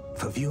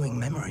for viewing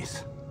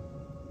memories.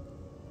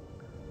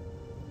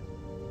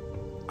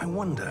 I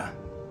wonder...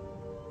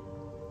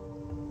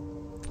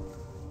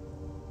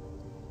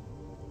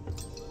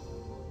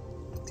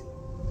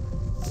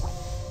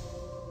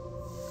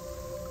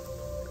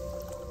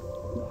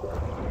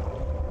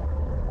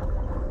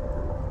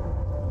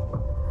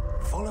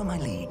 Follow my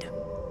lead.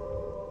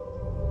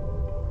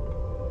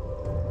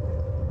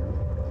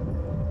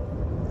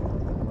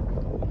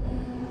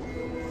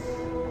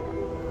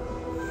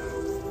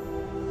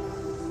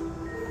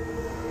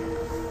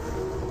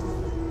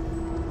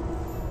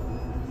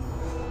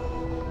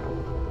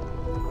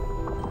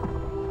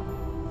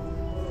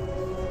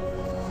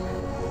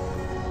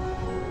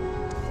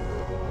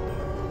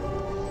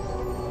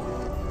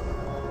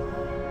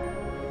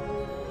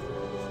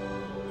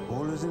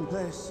 All is in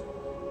place.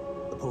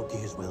 The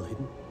portkey is well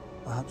hidden,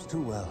 perhaps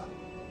too well.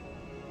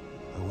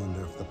 I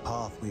wonder if the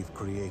path we've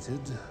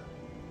created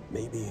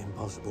may be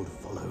impossible to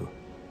follow.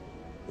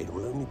 It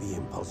will only be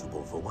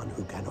impossible for one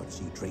who cannot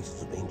see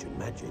traces of ancient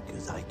magic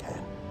as I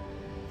can.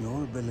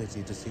 Your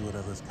ability to see what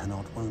others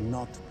cannot will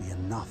not be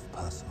enough,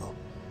 Percival.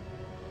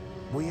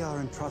 We are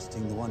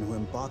entrusting the one who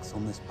embarks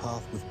on this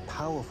path with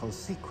powerful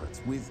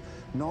secrets, with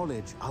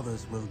knowledge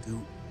others will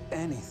do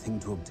anything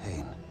to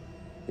obtain.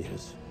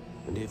 Yes,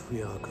 and if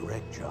we are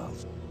correct,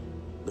 Charles,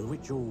 the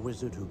witch or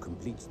wizard who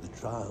completes the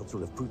trials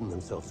will have proven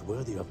themselves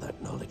worthy of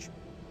that knowledge,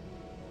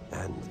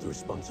 and the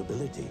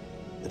responsibility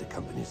that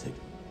accompanies it.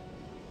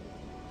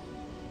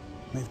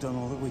 We've done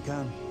all that we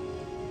can.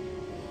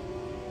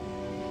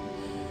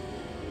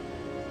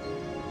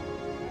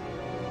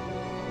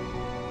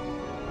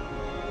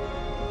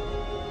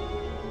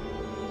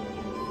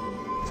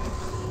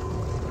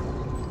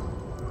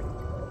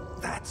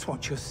 That's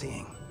what you're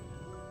seeing.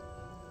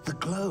 The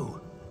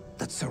glow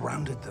that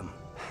surrounded them.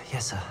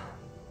 Yes, sir.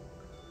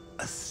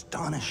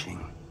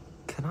 Astonishing.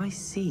 Can I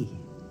see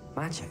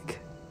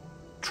magic?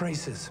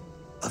 Traces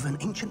of an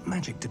ancient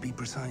magic, to be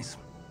precise.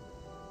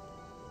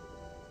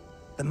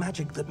 The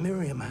magic that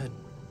Miriam had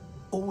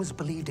always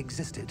believed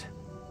existed,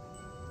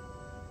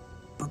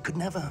 but could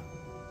never.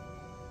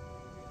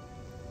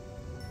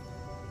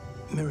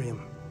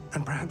 Miriam,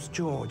 and perhaps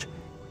George,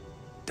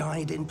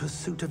 died in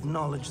pursuit of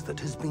knowledge that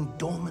has been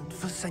dormant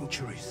for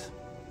centuries.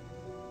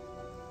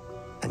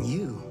 And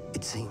you,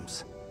 it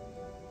seems,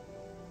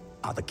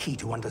 are the key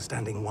to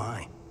understanding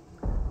why.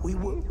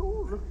 It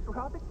all looks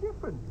rather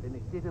different than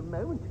it did a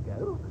moment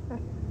ago.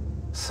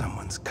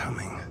 Someone's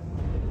coming.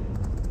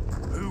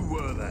 Who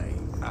were they?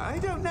 I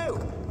don't know.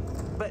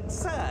 But,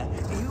 sir,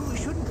 you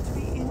shouldn't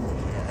be in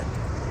here.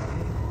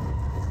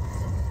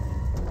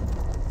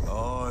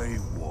 I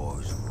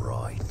was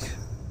right.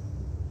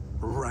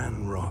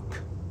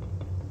 Ranrock.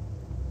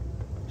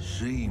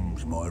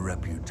 Seems my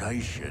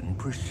reputation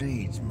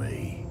precedes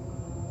me.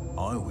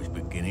 I was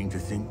beginning to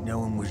think no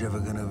one was ever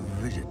going to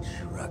visit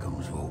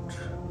Rackham's vault.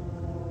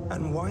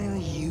 And why are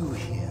you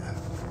here?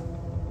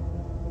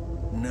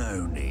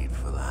 No need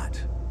for that.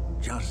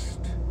 Just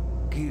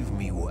give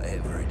me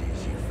whatever it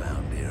is you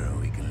found here and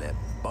we can let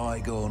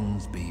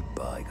bygones be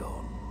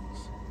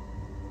bygones.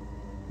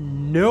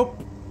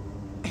 Nope.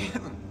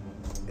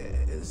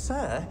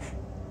 Sir,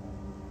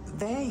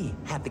 they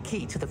had the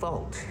key to the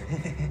vault.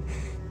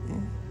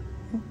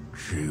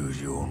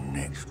 Choose your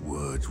next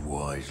words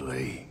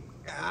wisely.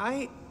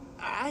 I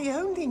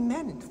only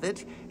meant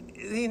that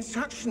the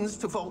instructions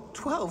to Vault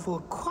 12 were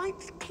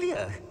quite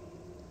clear.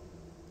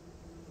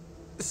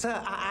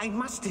 Sir, I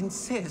must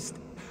insist.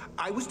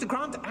 I was to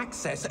grant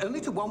access only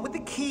to one with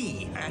the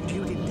key, and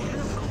you didn't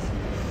have.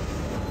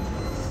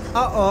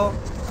 Uh-oh.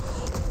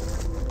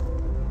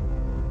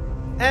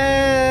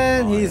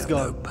 And he's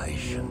gone. No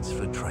patience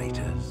for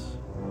traitors.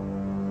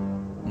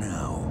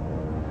 Now,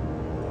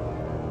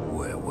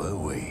 where were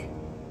we?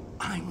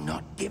 I'm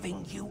not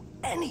giving you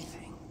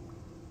anything.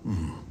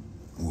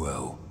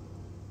 Well,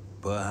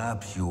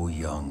 perhaps your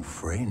young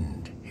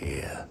friend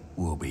here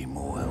will be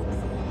more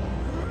helpful.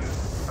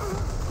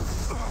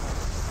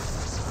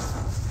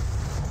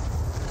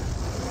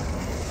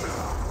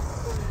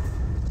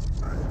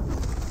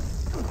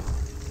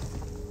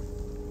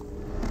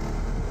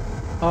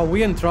 Oh,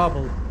 we in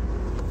trouble.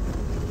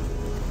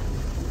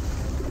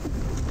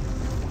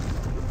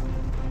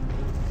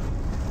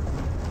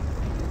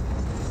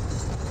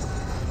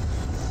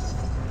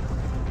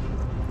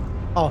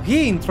 Oh,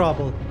 he in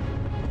trouble.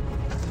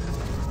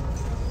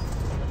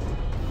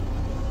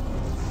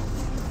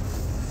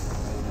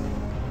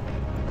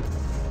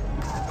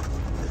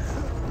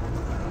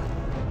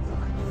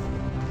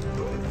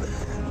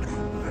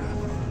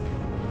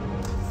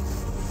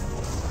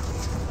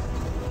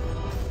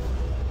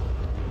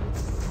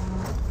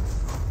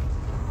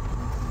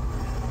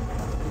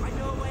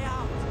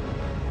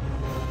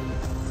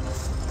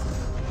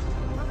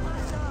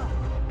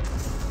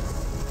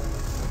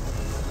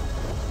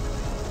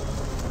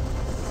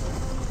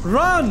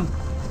 Run!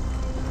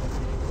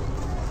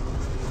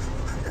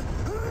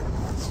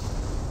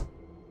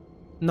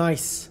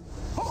 Nice.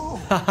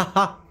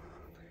 Are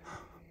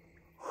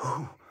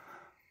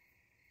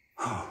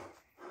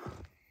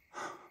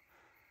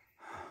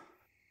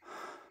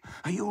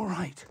you all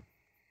right?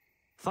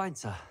 Fine,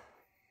 sir.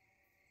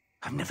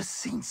 I've never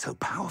seen so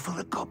powerful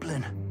a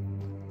goblin.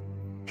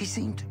 He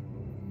seemed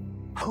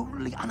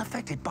wholly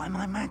unaffected by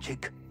my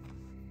magic.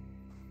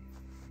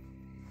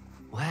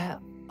 Where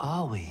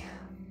are we?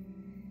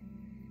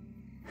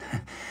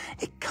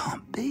 It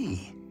can't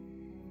be.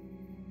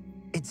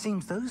 It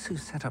seems those who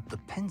set up the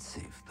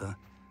pensive, the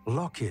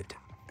locket,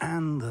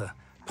 and the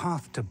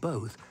path to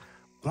both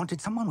wanted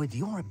someone with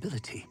your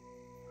ability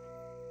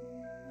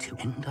to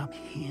end up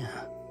here.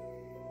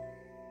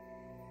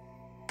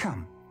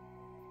 Come.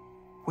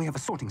 We have a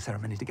sorting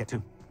ceremony to get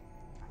to.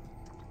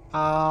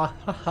 Ha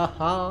ha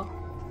ha.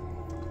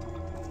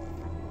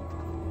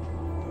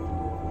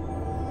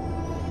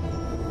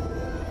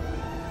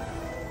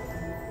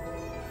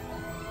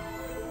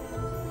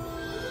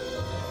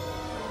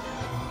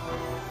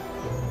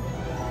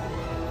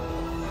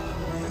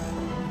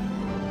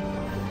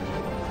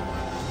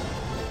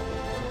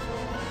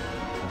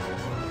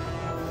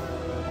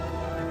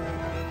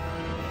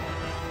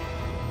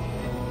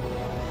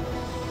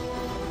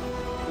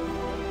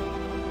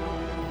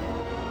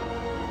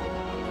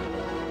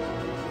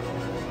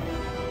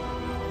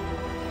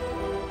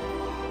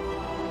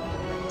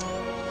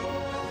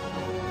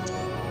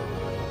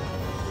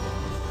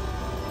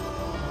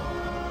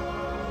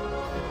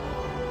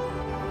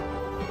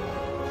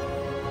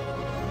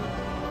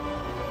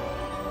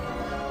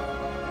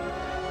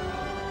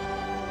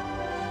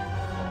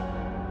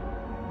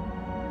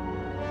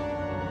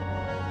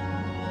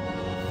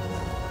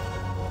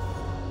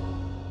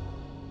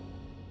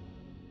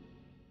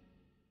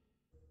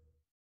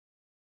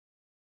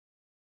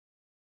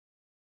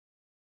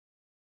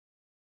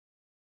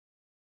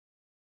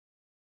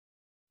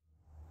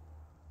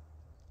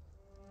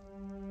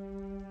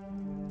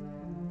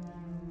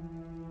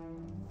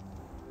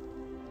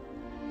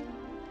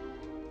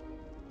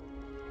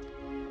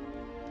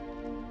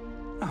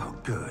 Oh,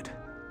 good.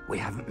 We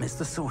haven't missed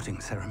the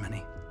sorting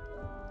ceremony.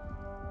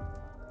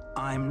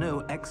 I'm no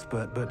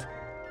expert, but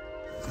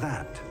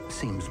that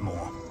seems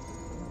more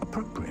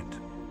appropriate.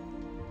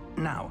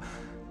 Now,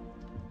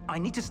 I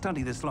need to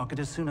study this locket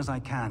as soon as I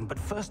can, but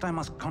first I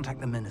must contact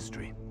the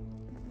Ministry.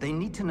 They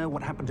need to know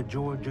what happened to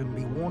George and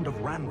be warned of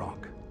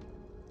Ranrock.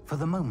 For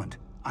the moment,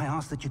 I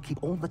ask that you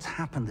keep all that's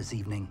happened this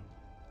evening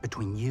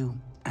between you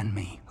and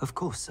me. Of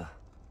course, sir.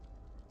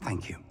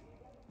 Thank you.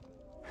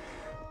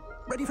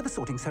 Ready for the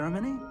sorting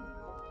ceremony?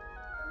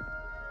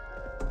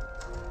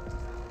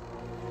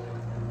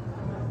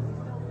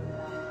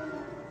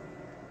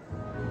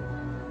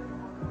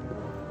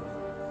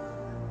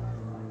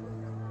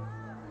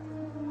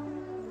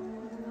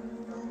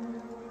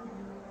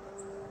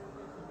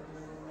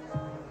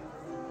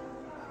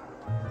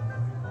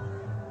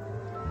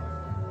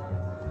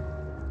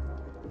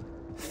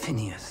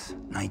 Phineas,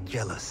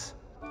 Nigellus,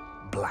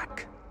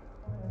 Black.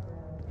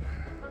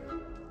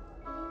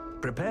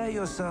 Prepare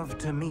yourself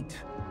to meet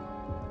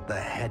the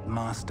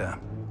headmaster.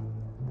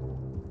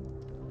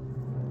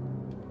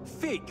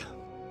 Fig,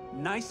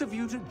 nice of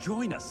you to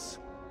join us.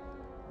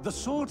 The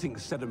sorting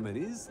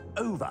ceremony's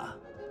over.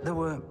 There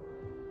were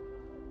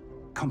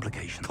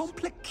complications.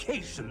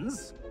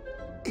 Complications?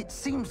 It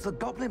seems the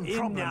goblin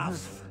problem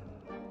Enough.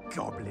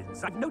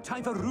 goblins. I've no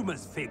time for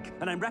rumors, Fig,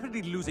 and I'm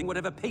rapidly losing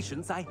whatever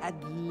patience I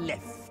had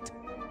left.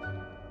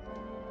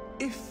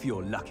 If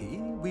you're lucky,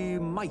 we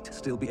might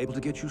still be able to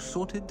get you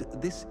sorted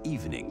this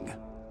evening.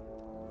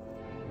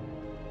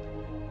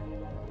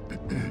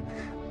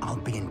 I'll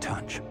be in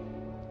touch.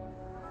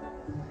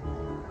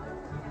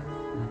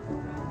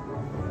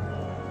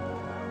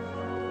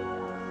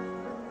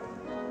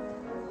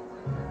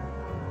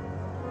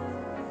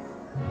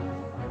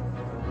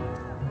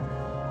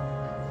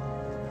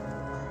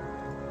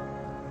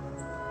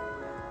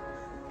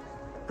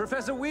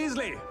 Professor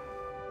Weasley,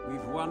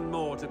 we've one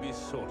more to be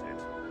sorted.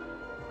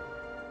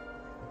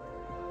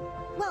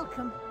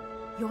 Welcome.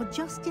 You're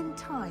just in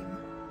time.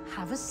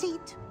 Have a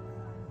seat.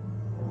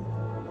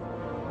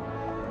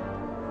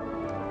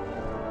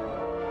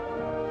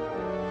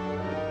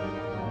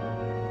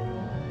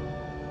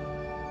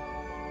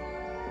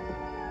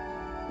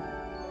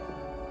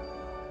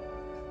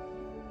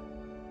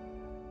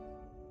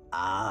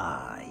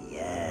 Ah,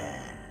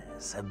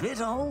 yes. A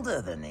bit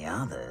older than the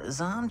others,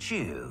 aren't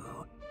you?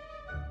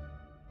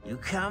 You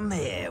come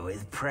here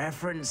with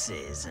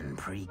preferences and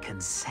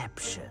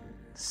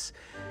preconceptions.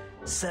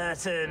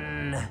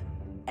 Certain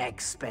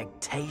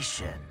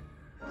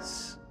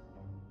expectations.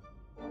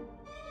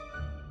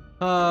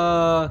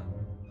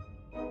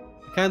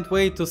 Can't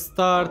wait to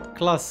start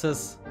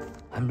classes.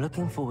 I'm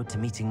looking forward to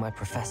meeting my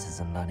professors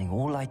and learning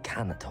all I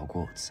can at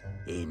Hogwarts.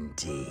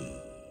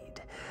 Indeed.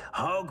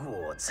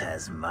 Hogwarts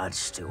has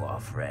much to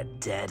offer a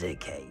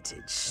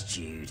dedicated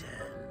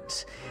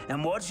student.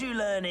 And what you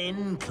learn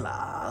in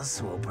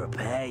class will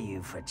prepare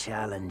you for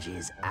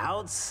challenges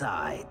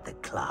outside the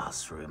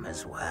classroom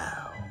as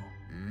well.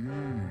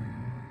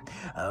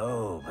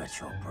 Oh, but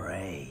you're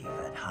brave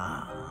at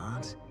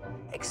heart,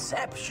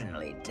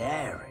 exceptionally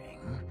daring,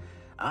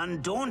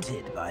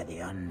 undaunted by the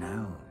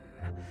unknown,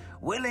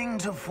 willing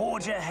to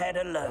forge ahead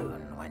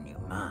alone when you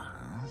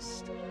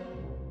must.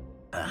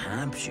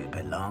 Perhaps you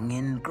belong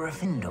in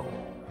Gryffindor.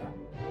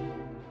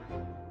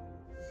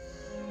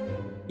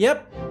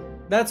 Yep,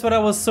 that's what I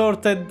was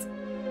sorted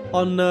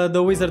on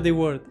the Wizardy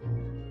World.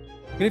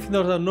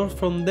 Gryffindors are known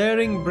from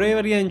daring,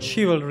 bravery and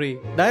chivalry.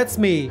 That's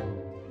me.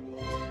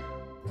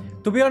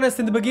 To be honest,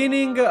 in the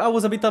beginning I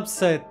was a bit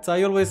upset.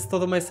 I always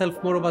thought of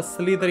myself more of a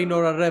Slytherin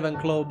or a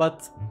Ravenclaw,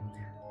 but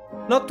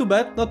not too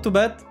bad, not too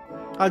bad.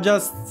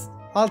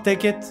 I'll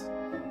take it.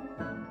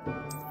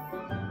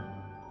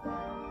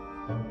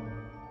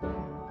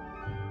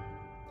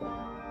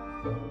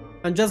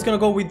 I'm just gonna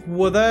go with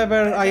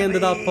whatever I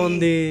ended up on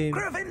the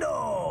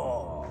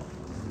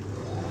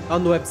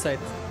website.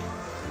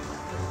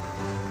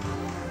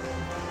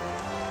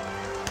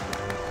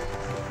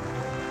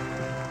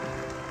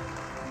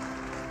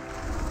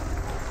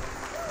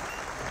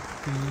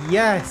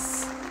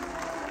 Yes.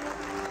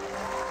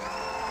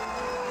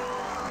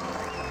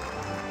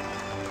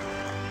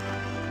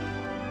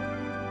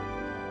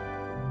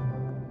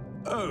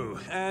 Oh,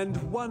 and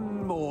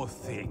one more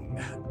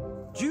thing.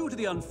 Due to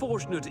the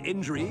unfortunate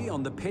injury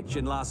on the pitch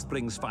in last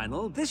spring's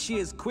final, this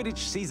year's Quidditch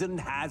season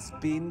has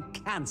been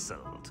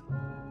cancelled.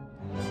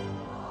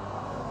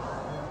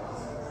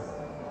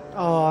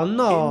 Oh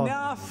no.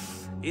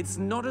 Enough! It's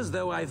not as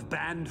though I've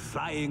banned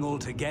flying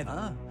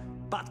altogether,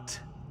 but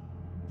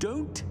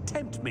don't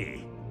tempt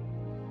me.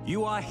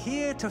 You are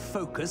here to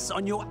focus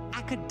on your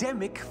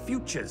academic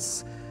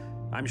futures.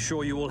 I'm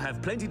sure you will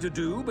have plenty to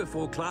do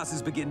before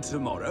classes begin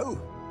tomorrow.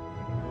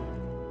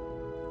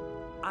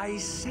 I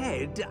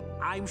said,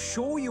 I'm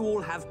sure you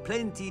all have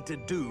plenty to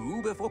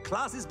do before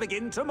classes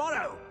begin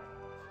tomorrow.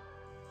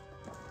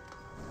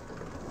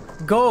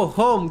 Go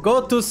home,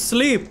 go to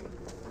sleep.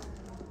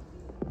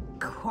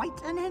 Quite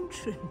an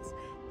entrance.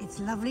 It's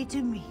lovely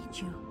to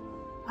meet you.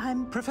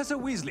 I'm... Professor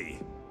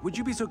Weasley, would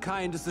you be so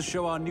kind as to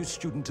show our new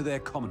student to their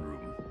common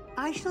room?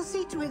 I shall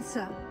see to it,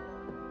 sir.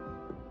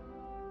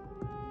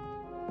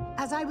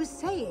 As I was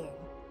saying,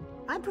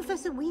 I'm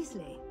Professor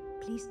Weasley.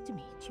 Pleased to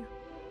meet you.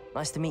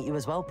 Nice to meet you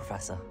as well,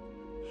 Professor.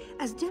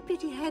 As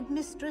Deputy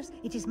Headmistress,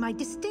 it is my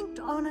distinct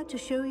honor to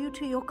show you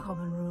to your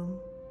common room.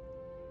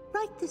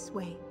 Right this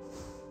way.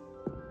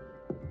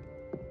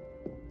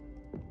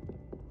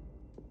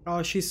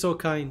 Oh, she's so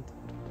kind.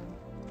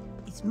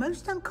 It's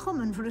most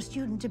uncommon for a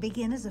student to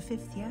begin as a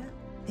 5th year.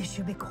 This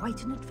should be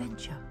quite an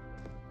adventure.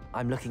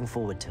 I'm looking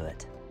forward to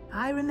it.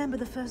 I remember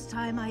the first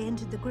time I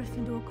entered the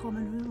Gryffindor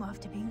common room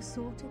after being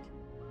sorted.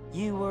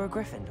 You were a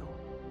Gryffindor?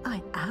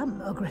 I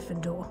am a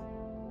Gryffindor.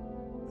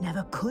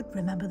 Never could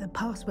remember the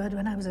password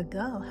when I was a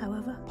girl,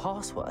 however.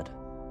 Password?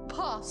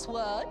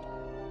 Password?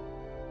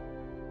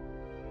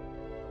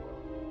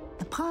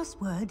 The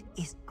password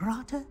is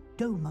Grata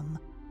Domum.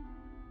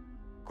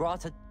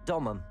 Grata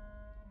Domum.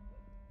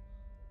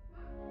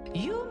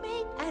 You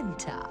may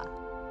enter.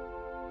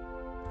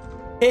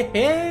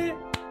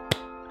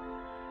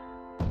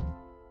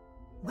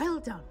 Well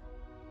done.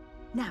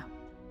 Now,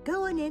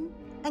 go on in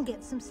and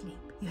get some sleep.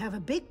 You have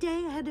a big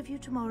day ahead of you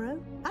tomorrow.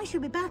 I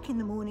shall be back in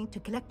the morning to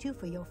collect you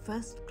for your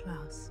first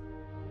class.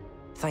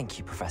 Thank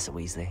you, Professor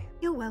Weasley.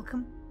 You're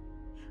welcome.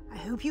 I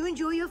hope you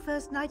enjoy your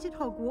first night at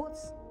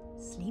Hogwarts.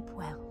 Sleep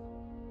well.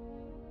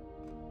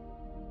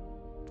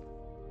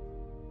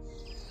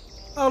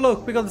 Oh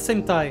look, we got the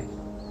same tie.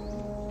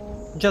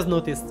 Just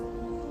noticed.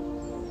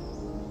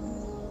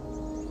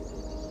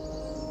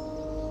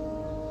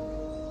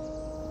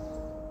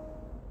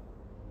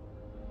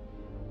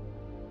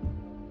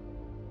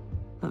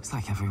 Looks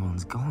like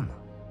everyone's gone.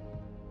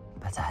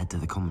 Better head to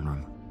the common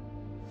room.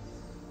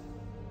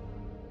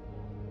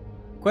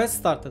 Quest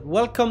started.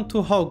 Welcome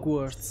to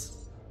Hogwarts.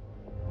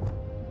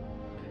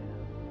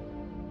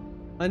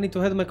 I need to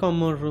head to my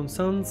common room.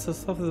 Sounds as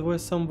soft as the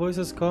voice, some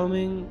voices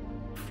coming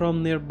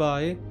from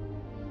nearby.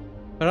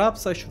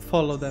 Perhaps I should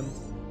follow them.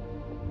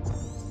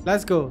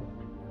 Let's go.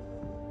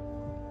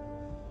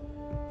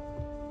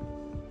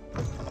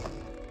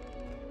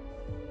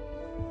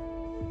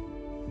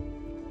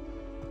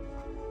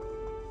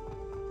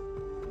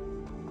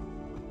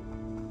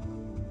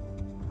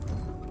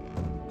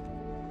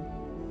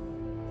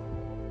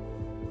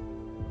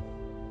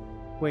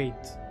 Wait.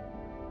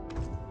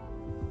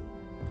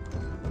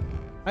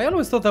 I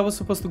always thought I was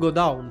supposed to go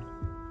down.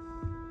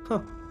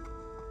 Huh.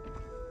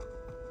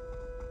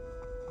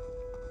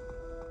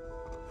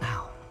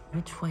 Now,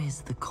 which way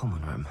is the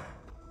common room?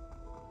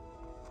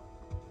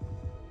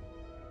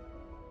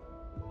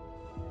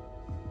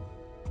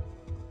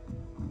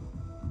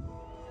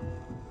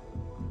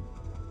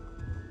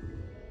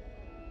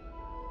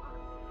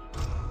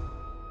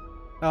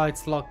 Ah,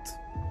 it's locked.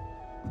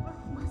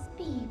 Must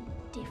be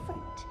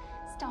different,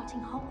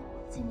 starting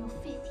Hogwarts in your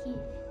 5th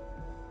year.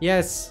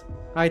 Yes,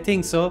 I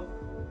think so.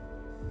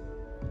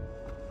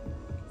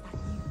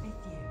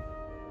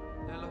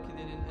 They're lucky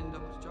they didn't end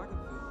up as dragon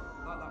food,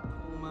 like that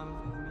poor man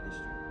from the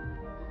ministry.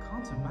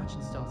 Can't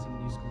imagine starting a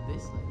new school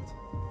this late.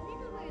 Leave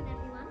a room,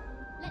 everyone.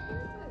 Let him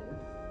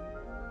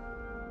through.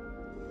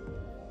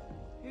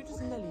 Who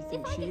does Nelly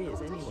think she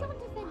is, anyway?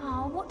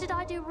 Oh, what did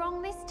I do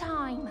wrong this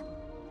time?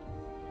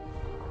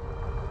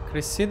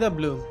 Cressida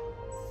Bloom.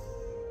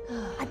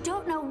 I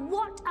don't know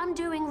what I'm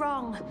doing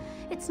wrong.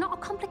 It's not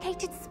a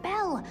complicated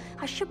spell.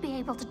 I should be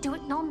able to do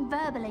it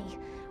non-verbally.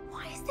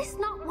 Why is this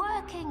not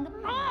working?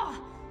 Ah!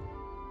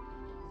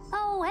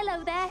 Oh,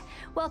 hello there.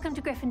 Welcome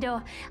to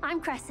Gryffindor.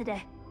 I'm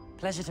Cressida.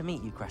 Pleasure to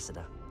meet you,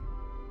 Cressida.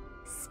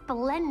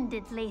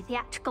 Splendidly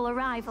theatrical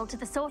arrival to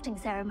the sorting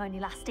ceremony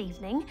last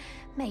evening.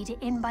 Made it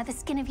in by the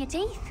skin of your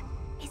teeth.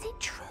 Is it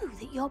true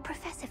that you're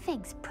Professor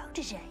Fig's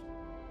protege?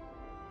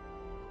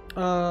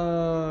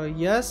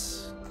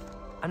 Yes.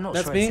 I'm not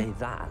That's sure me. I'd say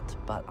that,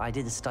 but I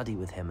did study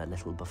with him a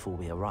little before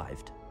we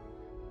arrived.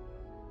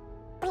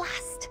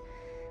 Blast!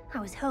 I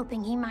was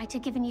hoping he might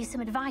have given you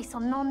some advice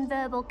on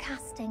non-verbal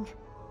casting.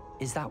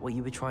 Is that what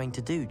you were trying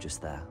to do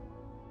just there?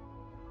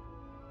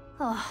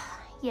 Oh,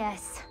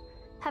 yes.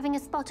 Having a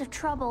spot of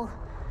trouble.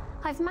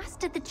 I've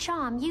mastered the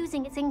charm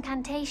using its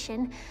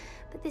incantation,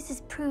 but this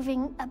is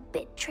proving a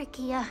bit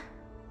trickier.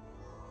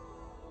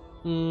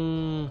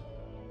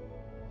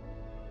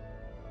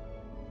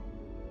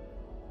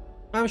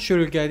 I'm sure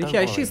you'll get it. Don't Yeah,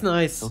 worry. she's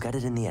nice. You'll get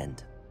it in the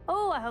end.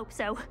 Oh, I hope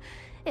so.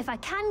 If I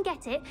can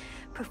get it,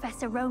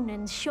 Professor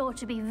Ronan's sure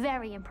to be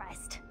very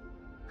impressed.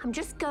 I'm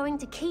just going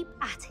to keep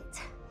at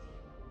it.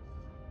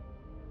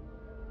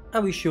 I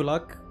wish you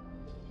luck.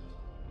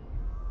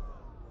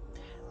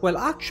 Well,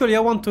 actually, I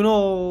want to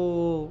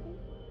know...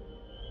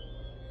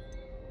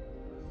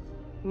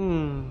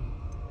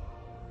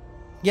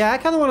 Yeah, I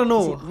kind of want to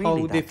know Is it really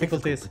how that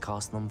difficult it difficult is. to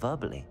cast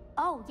non-verbally?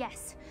 Oh,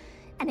 yes.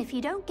 And if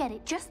you don't get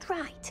it just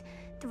right,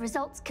 the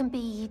results can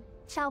be,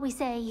 shall we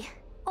say,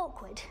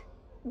 awkward.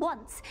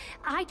 Once,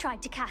 I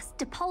tried to cast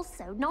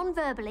Depulso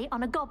non-verbally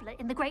on a goblet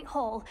in the Great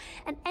Hall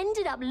and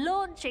ended up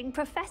launching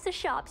Professor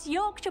Sharp's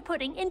Yorkshire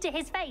pudding into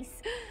his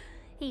face.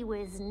 He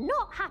was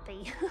not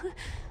happy.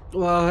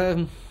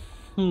 Well,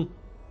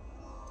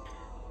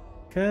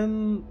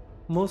 Can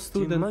most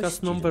Do students most cast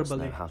students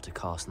non-verbally? know how to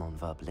cast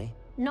non-verbally?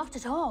 Not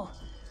at all.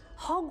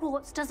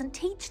 Hogwarts doesn't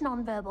teach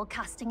non-verbal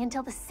casting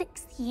until the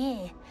 6th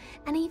year.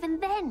 And even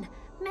then,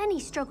 many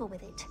struggle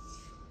with it.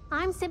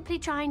 I'm simply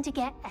trying to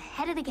get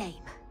ahead of the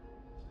game.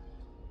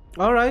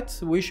 Alright,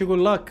 wish you good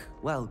luck.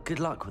 Well, good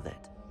luck with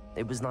it.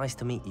 It was nice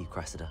to meet you,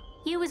 Cressida.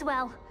 You as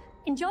well.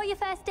 Enjoy your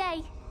first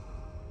day.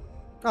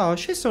 Oh,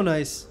 she's so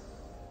nice.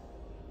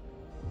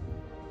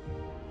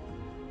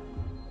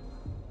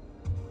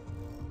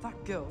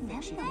 That girl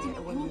thinks she can get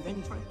away with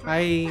anything.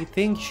 I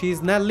think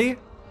she's Nelly.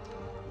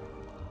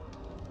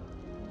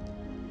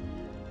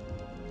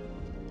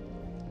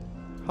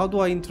 How do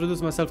I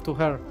introduce myself to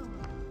her?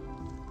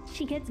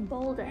 She gets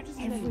bolder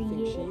every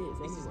year.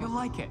 You'll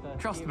like it,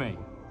 trust me.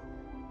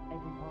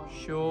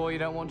 Sure you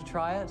don't want to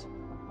try it?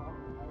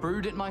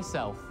 Brewed it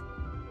myself.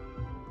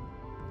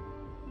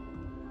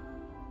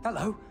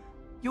 Hello,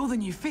 you're the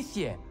new 5th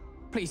year.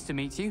 Pleased to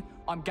meet you.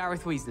 I'm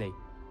Gareth Weasley.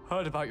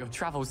 Heard about your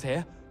travels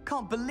here.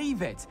 Can't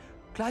believe it.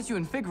 Glad you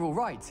and Fig are all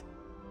right.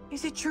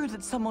 Is it true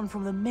that someone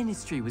from the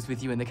Ministry was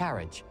with you in the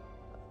carriage?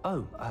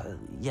 Oh,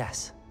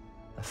 yes.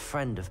 A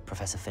friend of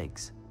Professor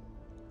Fig's.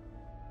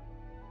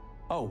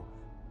 Oh,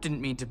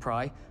 didn't mean to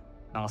pry.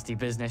 Nasty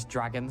business,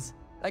 dragons.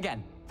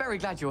 Again, very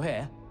glad you're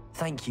here.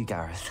 Thank you,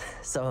 Gareth.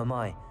 So am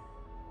I.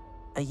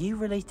 Are you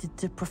related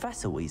to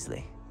Professor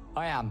Weasley?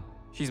 I am.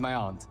 She's my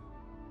aunt.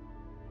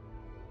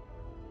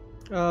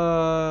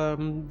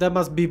 That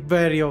must be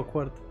very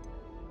awkward.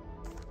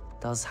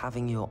 Does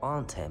having your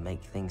aunt here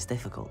make things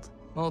difficult?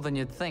 More than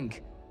you'd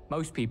think.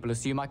 Most people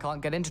assume I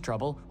can't get into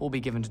trouble or be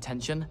given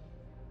detention.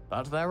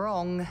 But they're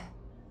wrong.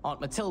 Aunt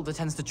Matilda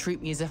tends to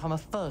treat me as if I'm a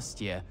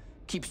first year,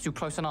 keeps too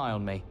close an eye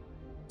on me.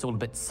 It's all a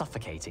bit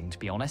suffocating, to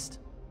be honest.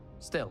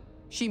 Still,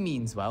 she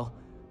means well,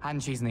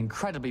 and she's an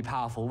incredibly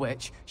powerful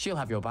witch. She'll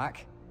have your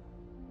back.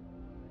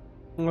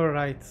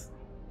 Alright.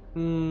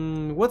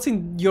 What's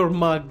in your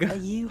mug? Are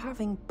you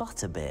having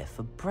butterbeer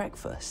for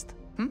breakfast?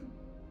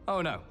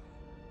 Oh no.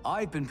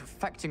 I've been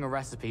perfecting a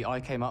recipe I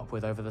came up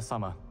with over the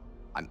summer.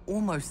 I'm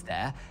almost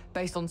there,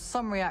 based on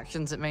some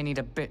reactions that may need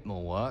a bit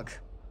more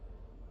work.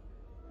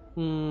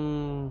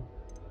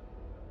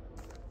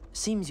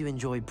 Seems you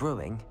enjoy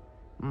brewing.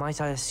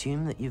 Might I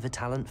assume that you've a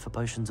talent for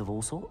potions of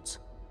all sorts?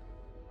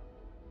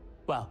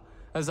 Well,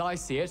 as I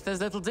see it, there's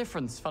little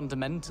difference,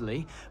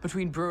 fundamentally,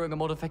 between brewing a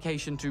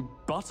modification to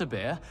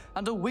butterbeer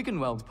and a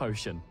Wiggenweld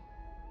potion.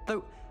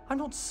 Though, I'm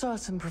not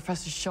certain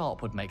Professor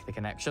Sharp would make the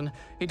connection.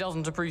 He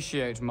doesn't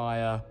appreciate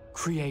my,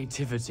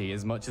 creativity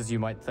as much as you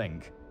might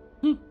think.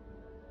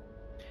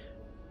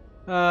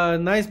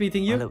 Nice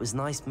meeting you. Well, it was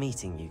nice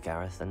meeting you,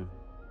 Gareth, and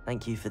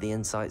thank you for the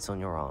insights on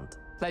your aunt.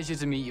 Pleasure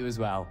to meet you as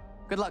well.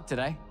 Good luck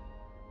today.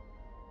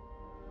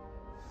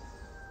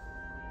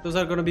 Those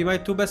are gonna be my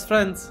two best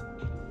friends.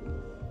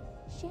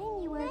 Shame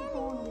you weren't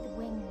born with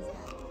wings.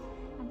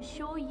 I'm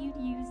sure you'd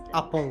use them.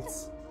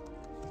 Apples.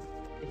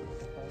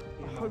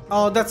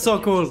 Oh, that's so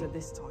cool.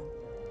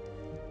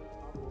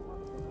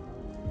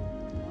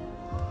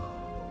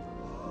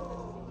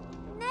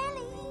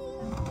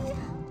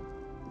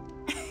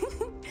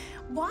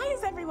 Why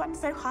is everyone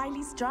so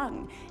highly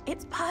strung?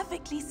 It's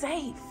perfectly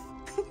safe.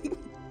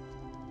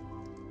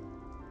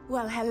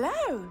 Well,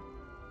 hello.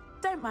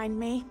 Don't mind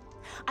me.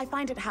 I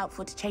find it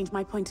helpful to change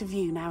my point of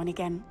view now and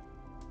again.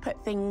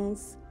 Put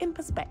things in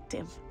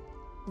perspective.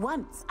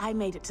 Once I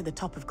made it to the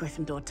top of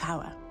Gryffindor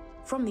Tower,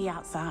 from the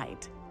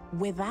outside,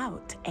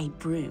 without a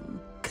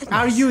broom. Goodness.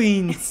 Are you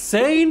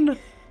insane?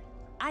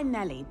 I'm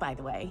Nellie, by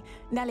the way.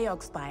 Nellie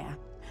Ogspire.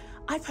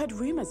 I've heard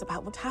rumors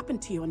about what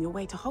happened to you on your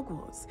way to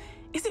Hogwarts.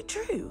 Is it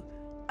true?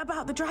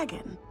 About the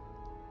dragon?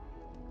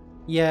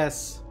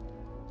 Yes.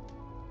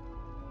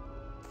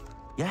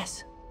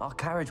 Yes, our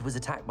carriage was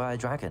attacked by a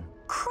dragon.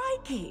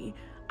 Crikey!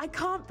 I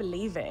can't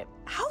believe it.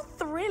 How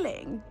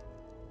thrilling!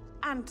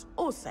 And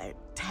also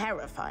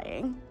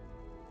terrifying.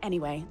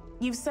 Anyway,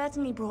 you've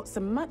certainly brought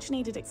some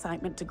much-needed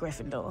excitement to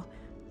Gryffindor.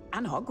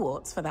 And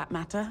Hogwarts, for that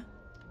matter.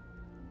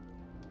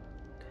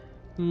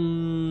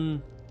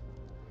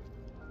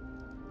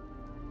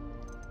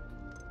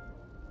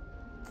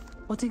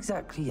 What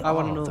exactly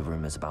are the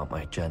rumors about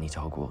my journey to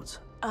Hogwarts?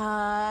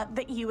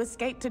 That you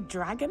escaped a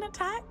dragon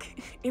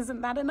attack?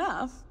 Isn't that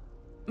enough?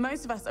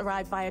 Most of us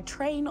arrive via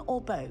train or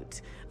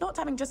boat, not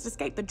having just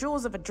escaped the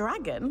jaws of a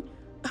dragon.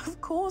 Of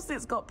course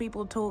it's got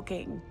people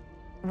talking.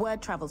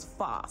 Word travels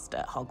fast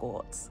at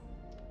Hogwarts.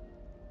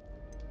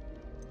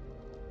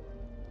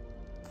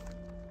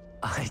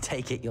 I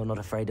take it you're not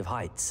afraid of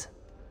heights?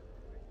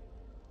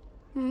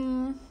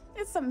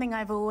 It's something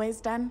I've always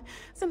done,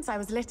 since I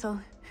was little.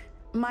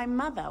 My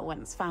mother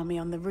once found me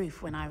on the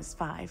roof when I was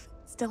 5.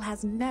 Still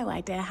has no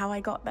idea how I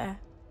got there.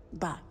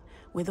 But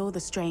with all the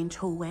strange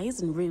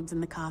hallways and rooms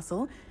in the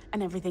castle,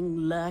 and everything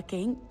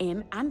lurking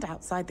in and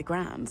outside the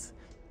grounds,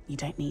 you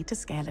don't need to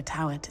scale a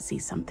tower to see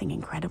something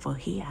incredible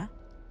here.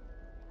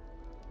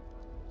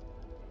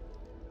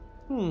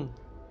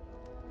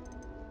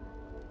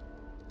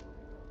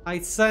 I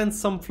sense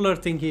some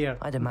flirting here.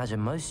 I'd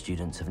imagine most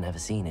students have never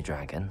seen a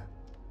dragon.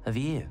 Have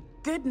you?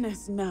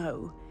 Goodness,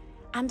 no.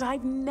 And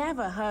I've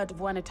never heard of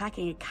one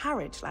attacking a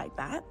carriage like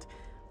that.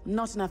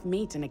 Not enough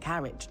meat in a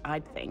carriage,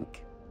 I'd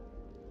think.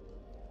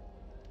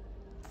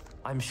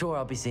 I'm sure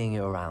I'll be seeing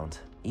you around,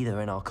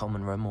 either in our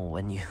common room or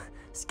when you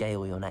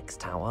scale your next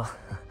tower.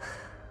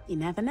 You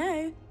never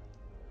know.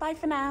 Bye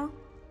for now.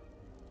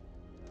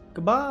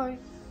 Goodbye.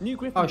 New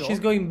Gryffindor. Oh, she's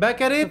going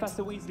back at it?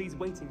 Professor Weasley's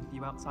waiting for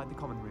you outside the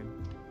common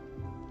room.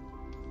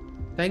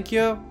 Thank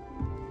you.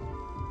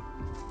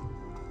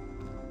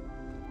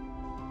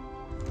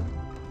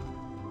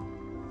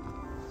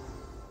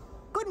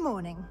 Good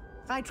morning.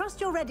 I trust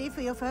you're ready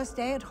for your first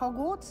day at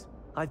Hogwarts?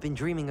 I've been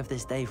dreaming of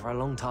this day for a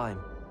long time.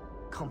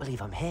 Can't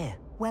believe I'm here.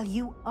 Well,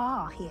 you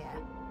are here.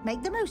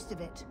 Make the most of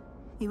it.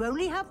 You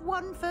only have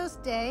one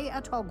first day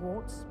at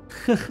Hogwarts.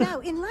 Now,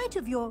 in light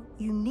of your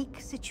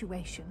unique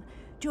situation,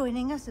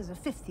 joining us as a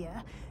 5th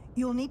year,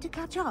 you'll need to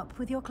catch up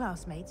with your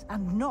classmates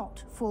and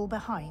not fall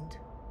behind.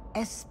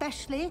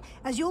 Especially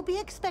as you'll be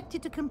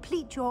expected to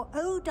complete your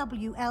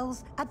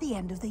OWLs at the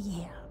end of the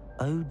year.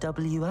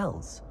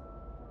 OWLs?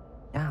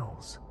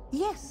 Owls?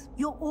 Yes,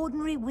 your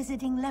ordinary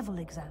wizarding level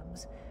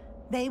exams.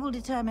 They will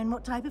determine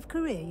what type of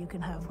career you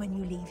can have when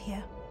you leave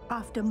here.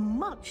 After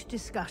much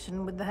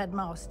discussion with the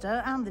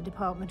headmaster and the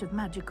Department of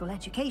Magical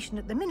Education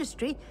at the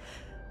Ministry,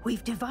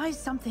 we've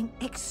devised something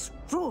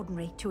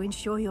extraordinary to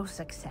ensure your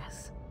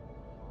success.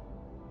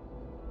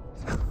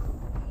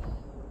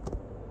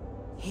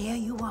 Here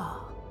you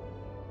are.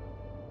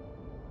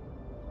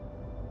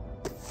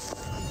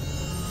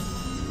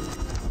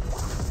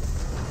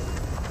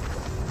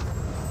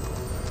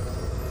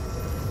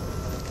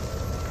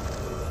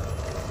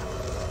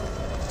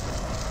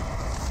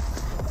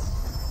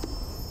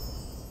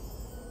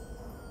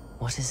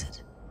 What is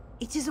it?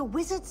 It is a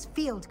wizard's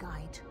field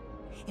guide.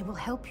 It will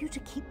help you to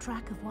keep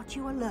track of what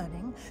you are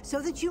learning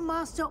so that you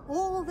master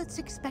all that's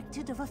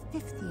expected of a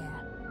 5th year.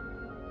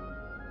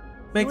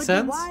 Makes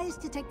sense. It would sense. be wise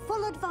to take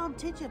full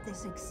advantage of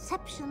this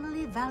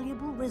exceptionally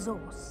valuable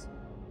resource.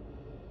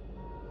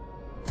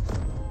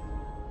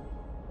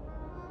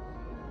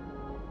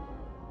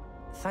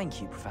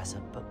 Thank you,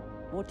 Professor, but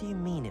what do you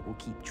mean it will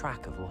keep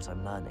track of what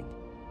I'm learning?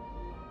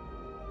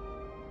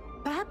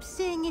 Perhaps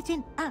seeing it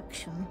in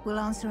action will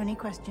answer any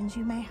questions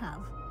you may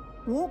have.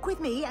 Walk with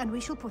me and we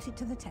shall put it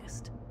to the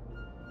test.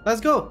 Let's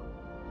go.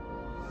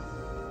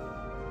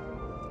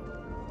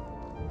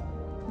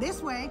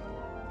 This way.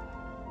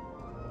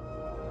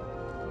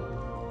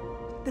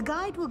 The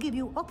guide will give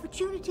you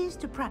opportunities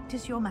to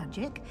practice your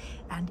magic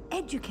and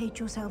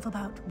educate yourself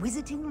about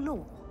wizarding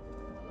lore.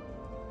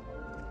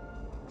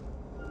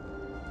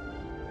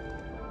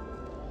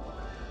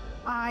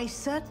 I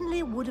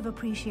certainly would have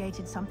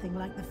appreciated something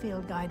like the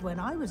field guide when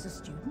I was a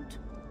student.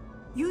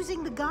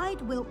 Using the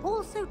guide will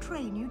also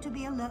train you to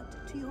be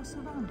alert to your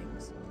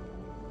surroundings.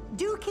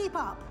 Do keep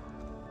up!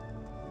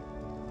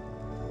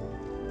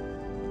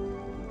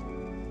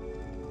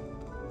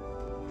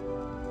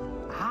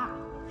 Ah,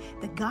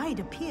 the guide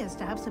appears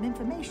to have some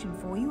information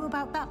for you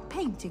about that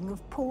painting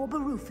of poor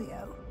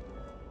Barufio.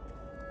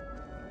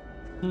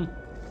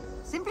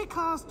 Simply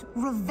cast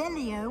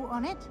Revelio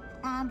on it,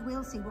 and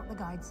we'll see what the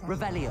guide says.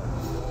 Revelio.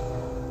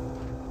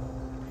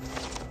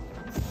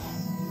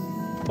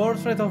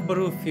 Portrait of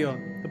Barufio.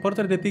 The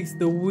portrait depicts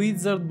the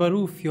wizard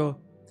Barufio,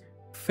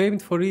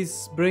 famed for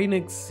his brain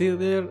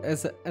elixir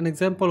as an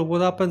example of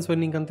what happens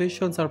when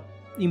incantations are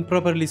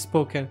improperly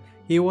spoken.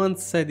 He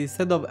once said S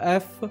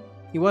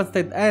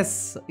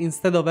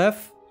instead of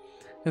F,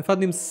 and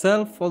found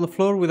himself on the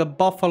floor with a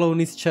buffalo on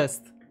his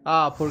chest.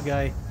 Ah, poor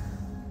guy.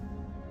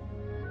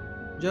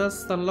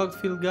 Just unlocked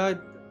field guide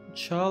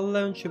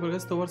challenge. You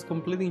progress towards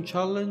completing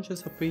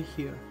challenges appear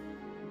here.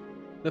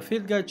 The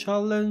field guide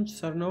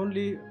challenges are the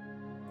only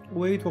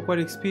way to acquire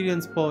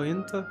experience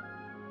point.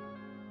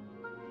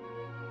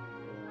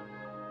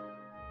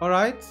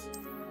 Alright.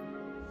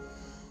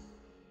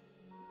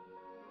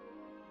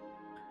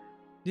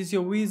 This is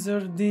your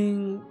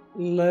wizarding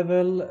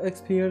level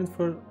experience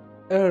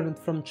earned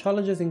from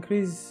challenges.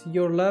 Increase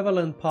your level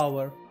and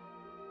power.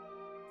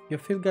 Your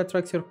field guide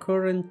tracks your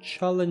current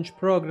challenge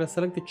progress.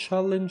 Select the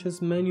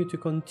challenges menu to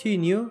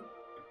continue.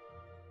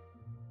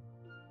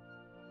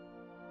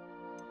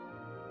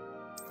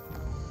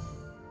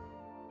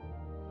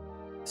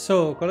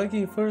 So,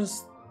 collecting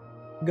first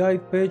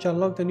guide page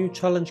unlocked a new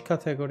challenge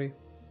category.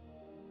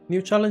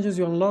 New challenges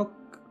you unlock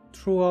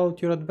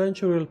throughout your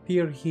adventure will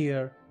appear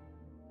here.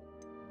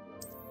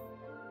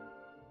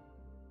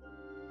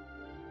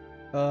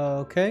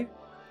 Okay.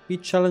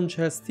 Each challenge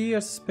has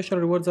tiers. Special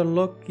rewards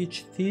unlock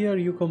each tier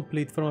you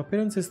complete, from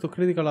appearances to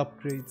critical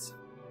upgrades.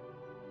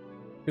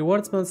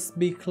 Rewards must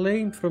be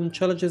claimed from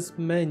challenges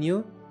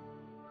menu.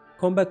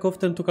 Come back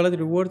often to collect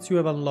rewards you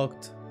have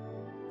unlocked.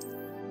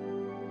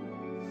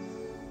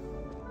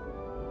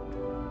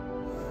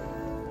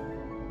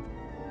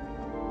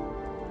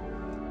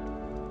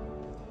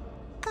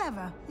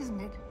 Clever, isn't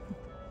it?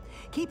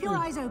 Keep your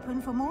eyes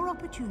open for more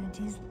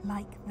opportunities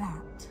like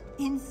that,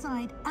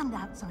 inside and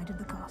outside of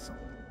the castle.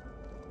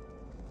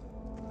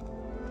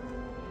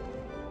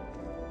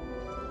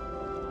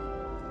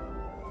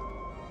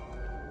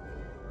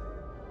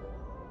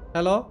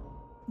 Hello?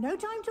 No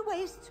time to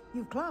waste.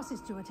 You've classes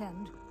to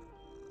attend.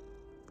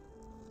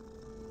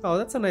 Oh,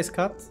 that's a nice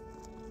cut.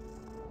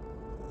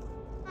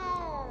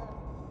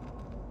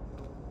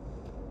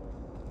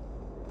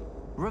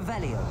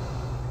 Revelio.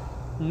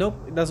 Nope,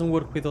 it doesn't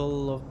work with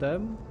all of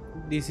them.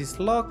 This is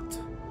locked.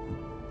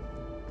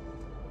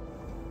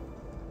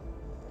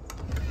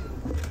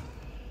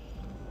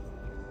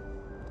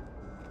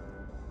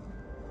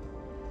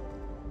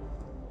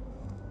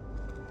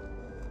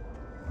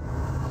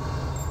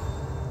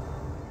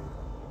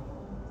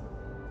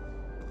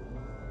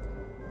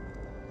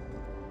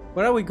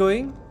 Where are we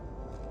going?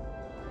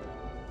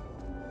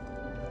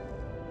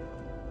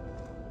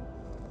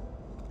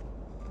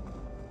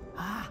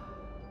 Ah,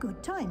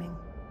 good timing.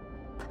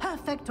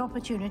 Perfect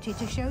opportunity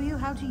to show you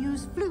how to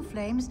use flue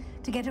flames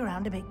to get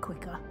around a bit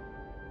quicker.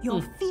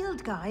 Your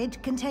field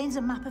guide contains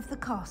a map of the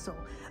castle.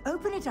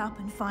 Open it up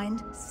and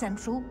find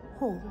Central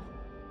Hall.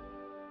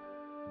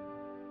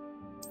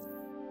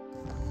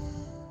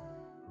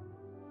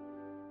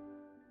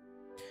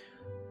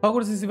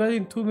 Hogwarts is divided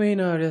in two main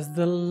areas.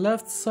 The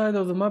left side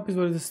of the map is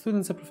where the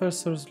students and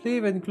professors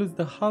live and includes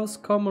the house,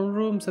 common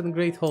rooms and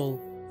Great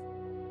Hall.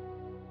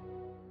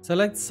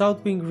 Select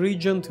South Wing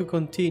region to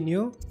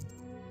continue.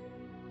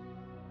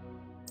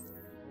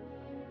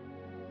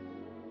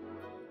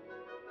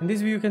 In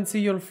this view you can see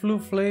your flue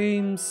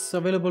flames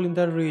available in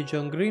that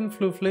region. Green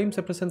flue flames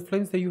represent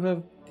flames that you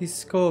have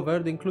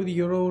discovered, including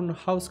your own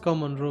house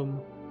common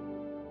room.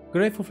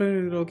 Grey flue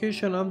flame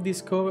location of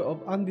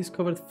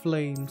undiscovered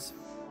flames.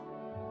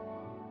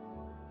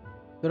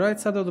 The right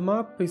side of the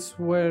map is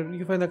where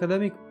you find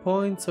academic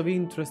points of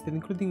interest,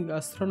 including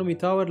Astronomy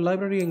Tower,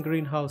 Library and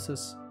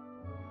greenhouses.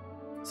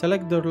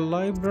 Select the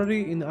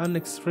library in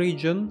Annex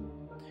region.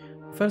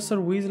 Professor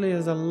Weasley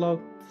has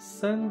unlocked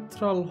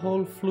Central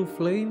Hall Flu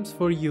Flames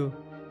for you.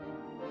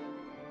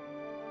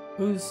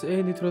 Use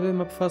any to the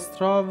map fast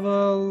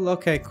travel.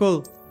 Okay,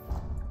 cool.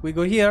 We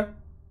go here.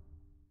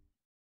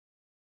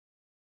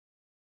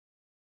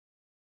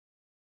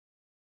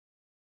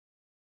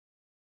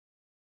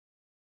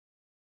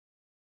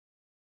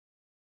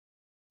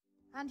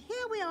 And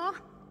here we are.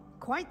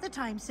 Quite the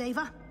time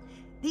saver.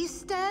 These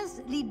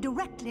stairs lead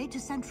directly to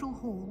Central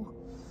Hall.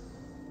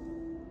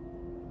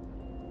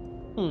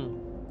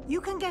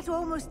 You can get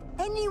almost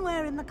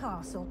anywhere in the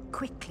castle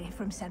quickly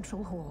from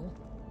Central Hall.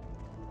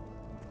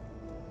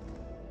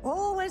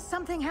 Always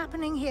something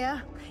happening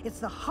here. It's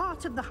the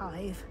heart of the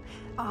hive.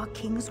 Our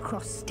King's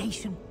Cross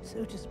station,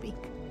 so to speak.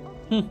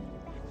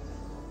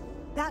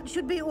 That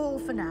should be all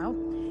for now.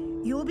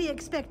 You'll be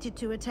expected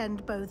to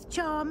attend both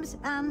Charms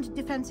and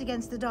Defense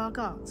Against the Dark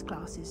Arts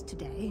classes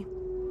today.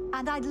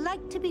 And I'd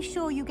like to be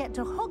sure you get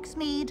to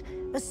Hogsmeade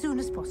as soon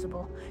as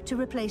possible to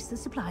replace the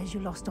supplies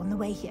you lost on the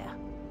way here.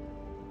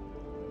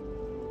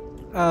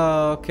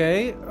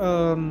 Okay.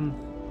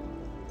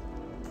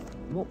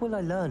 What will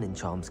I learn in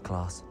Charms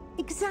class?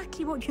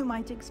 Exactly what you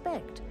might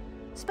expect.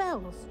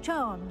 Spells,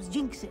 charms,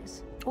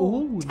 jinxes.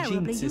 Ooh,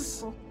 terribly jinxes.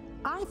 useful.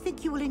 I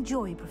think you will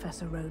enjoy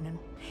Professor Ronan.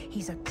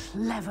 He's a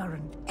clever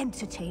and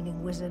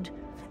entertaining wizard,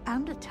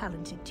 and a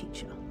talented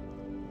teacher.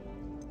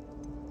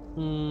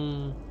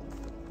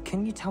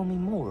 Can you tell me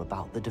more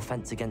about the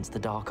Defense Against the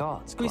Dark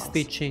Arts class? Who's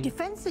teaching?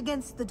 Defense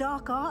Against the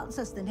Dark Arts,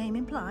 as the name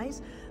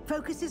implies,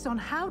 focuses on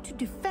how to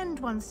defend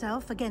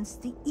oneself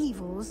against the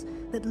evils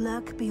that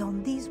lurk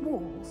beyond these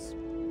walls.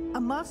 A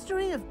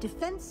mastery of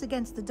Defense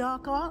Against the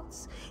Dark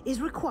Arts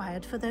is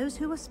required for those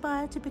who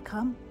aspire to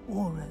become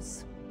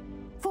Aurors.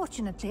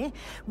 Fortunately,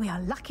 we are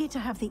lucky to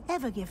have the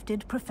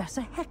ever-gifted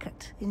Professor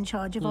Hecat in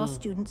charge of our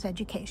students'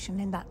 education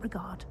in that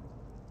regard.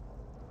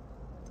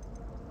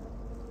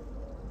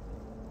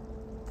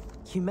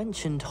 You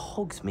mentioned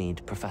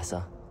Hogsmeade,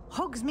 Professor.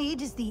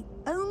 Hogsmeade is the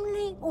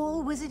only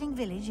all-wizarding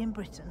village in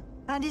Britain,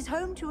 and is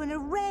home to an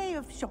array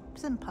of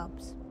shops and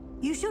pubs.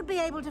 You should be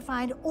able to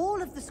find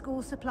all of the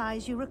school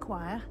supplies you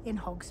require in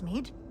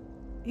Hogsmeade.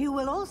 You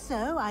will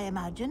also, I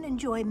imagine,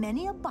 enjoy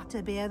many a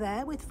butterbeer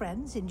there with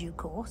friends in due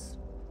course.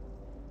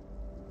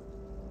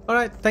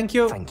 Alright, thank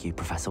you. Thank you,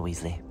 Professor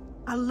Weasley.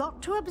 A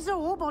lot to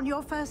absorb on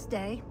your first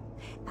day,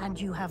 and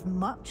you have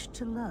much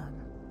to learn.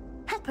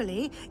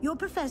 Happily, your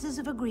professors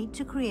have agreed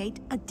to create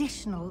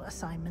additional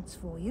assignments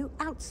for you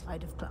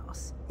outside of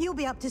class. You'll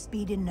be up to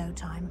speed in no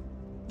time.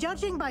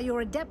 Judging by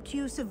your adept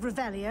use of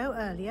Revelio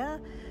earlier,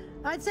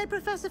 I'd say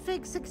Professor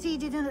Fig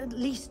succeeded in at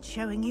least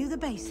showing you the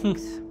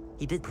basics.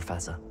 He did,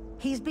 Professor.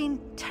 He's been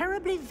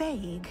terribly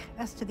vague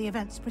as to the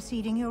events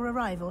preceding your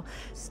arrival,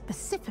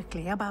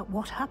 specifically about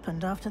what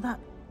happened after that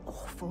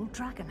awful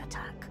dragon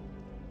attack.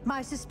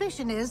 My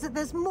suspicion is that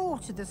there's more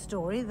to the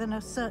story than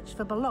a search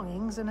for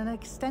belongings and an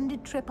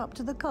extended trip up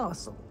to the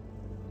castle.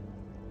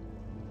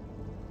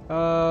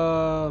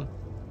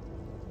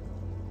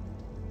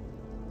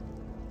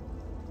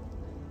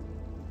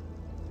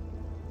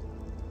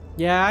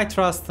 Yeah, I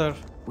trust her.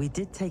 We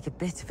did take a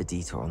bit of a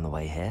detour on the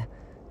way here.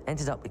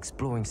 Ended up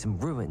exploring some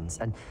ruins,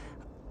 and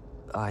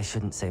I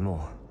shouldn't say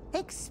more.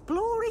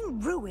 Exploring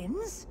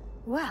ruins?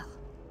 Well,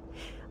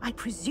 I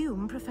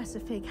presume Professor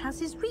Fig has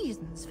his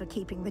reasons for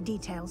keeping the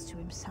details to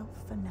himself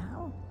for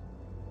now.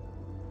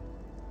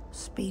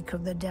 Speak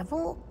of the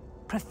devil,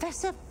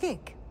 Professor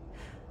Fig.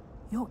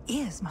 Your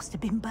ears must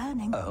have been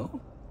burning. Oh?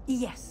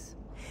 Yes.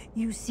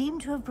 You seem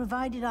to have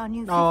provided our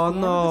new fifth Oh,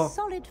 year no. with a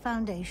solid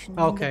foundation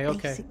Okay, in the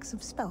okay. basics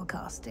of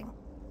spellcasting.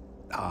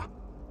 Ah,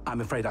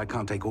 I'm afraid I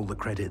can't take all the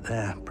credit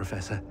there,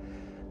 Professor.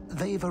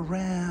 They've a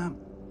rare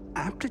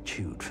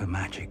aptitude for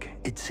magic,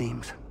 it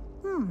seems.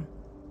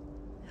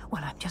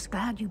 Well, I'm just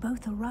glad you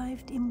both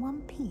arrived in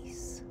one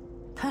piece.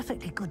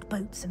 Perfectly good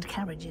boats and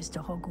carriages to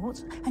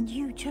Hogwarts, and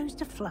you chose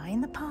to fly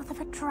in the path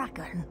of a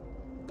dragon.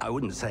 I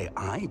wouldn't say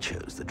I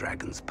chose the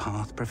dragon's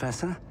path,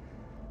 Professor.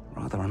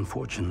 Rather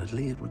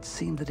unfortunately, it would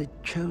seem that it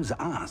chose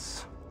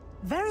us.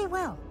 Very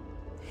well.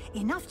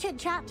 Enough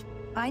chit-chat.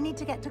 I need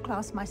to get to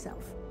class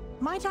myself.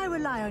 Might I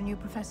rely on you,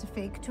 Professor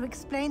Fig, to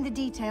explain the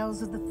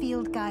details of the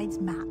field guide's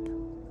map?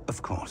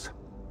 Of course.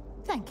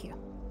 Thank you.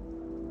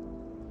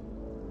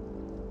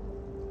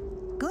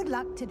 Good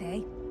luck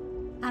today.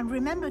 And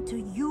remember to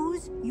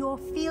use your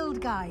field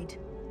guide.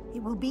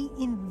 It will be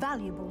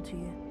invaluable to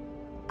you.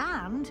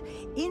 And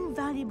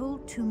invaluable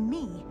to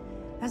me,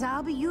 as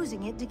I'll be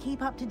using it to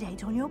keep up to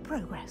date on your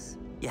progress.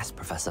 Yes,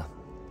 Professor.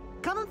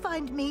 Come and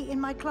find me in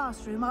my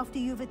classroom after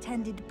you've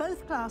attended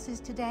both classes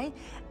today,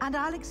 and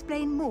I'll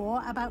explain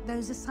more about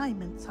those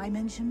assignments I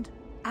mentioned.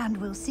 And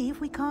we'll see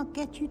if we can't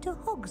get you to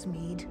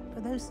Hogsmeade for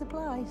those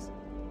supplies.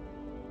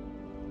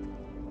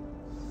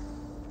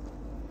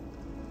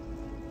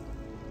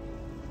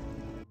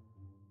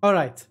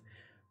 Alright.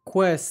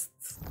 Quest.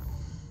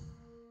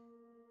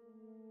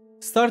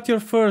 Start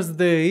your first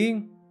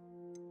day.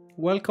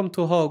 Welcome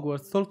to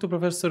Hogwarts. Talk to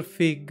Professor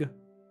Fig.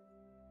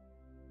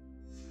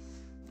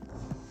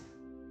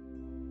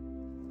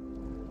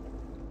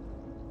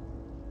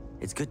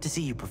 It's good to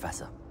see you,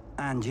 Professor.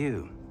 And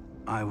you.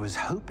 I was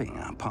hoping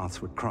our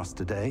paths would cross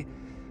today,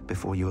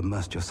 before you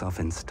immersed yourself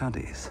in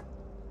studies.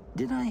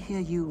 Did I hear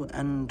you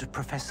and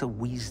Professor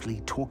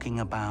Weasley talking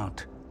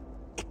about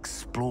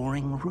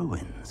exploring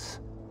ruins?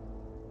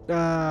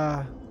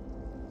 Yeah,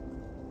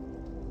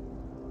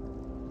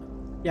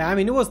 I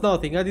mean, it was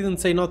nothing. I didn't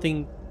say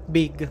nothing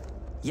big.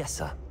 Yes,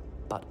 sir.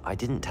 But I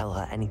didn't tell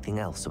her anything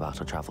else about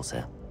our travels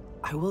here.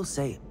 I will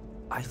say,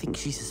 I think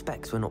she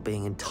suspects we're not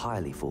being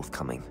entirely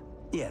forthcoming.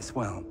 Yes,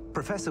 well,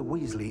 Professor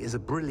Weasley is a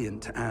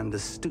brilliant and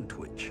astute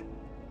witch.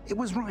 It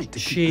was right to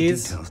keep She the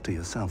is. details to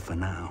yourself for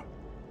now.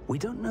 We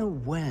don't know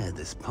where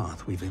this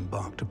path we've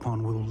embarked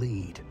upon will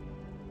lead.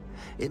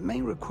 It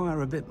may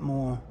require a bit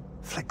more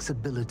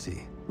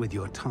flexibility with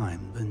your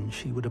time than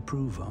she would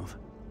approve of.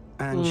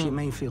 And she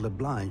may feel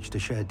obliged to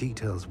share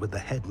details with the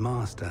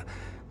headmaster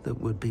that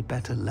would be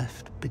better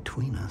left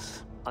between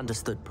us.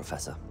 Understood,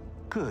 Professor.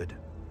 Good.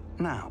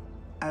 Now,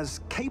 as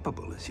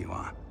capable as you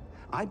are,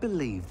 I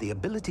believe the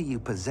ability you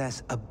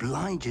possess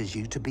obliges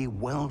you to be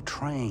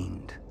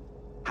well-trained.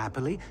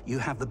 Happily, you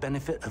have the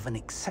benefit of an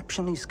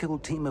exceptionally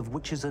skilled team of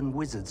witches and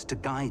wizards to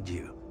guide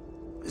you.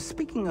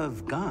 Speaking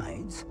of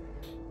guides,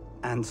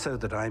 and so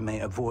that I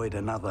may avoid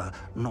another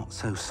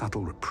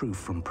not-so-subtle reproof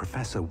from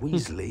Professor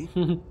Weasley,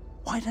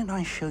 why don't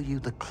I show you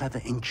the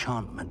clever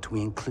enchantment we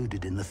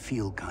included in the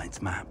field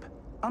guide's map?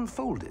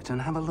 Unfold it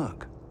and have a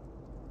look.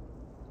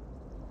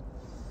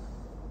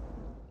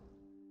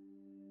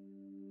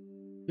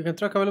 You can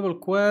track available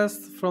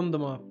quests from the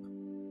map.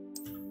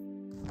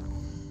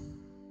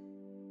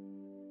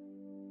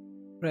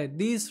 Right,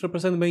 these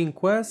represent main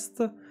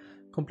quest.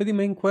 Completing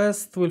main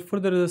quest will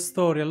further the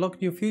story,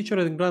 unlock new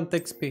features and grant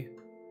XP.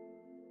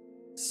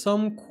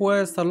 Some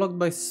quests are locked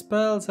by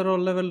spells and or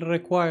level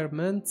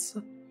requirements.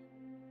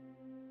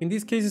 In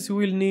these cases, you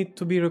will need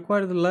to be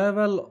required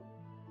level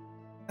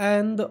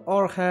and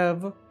or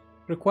have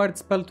required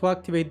spell to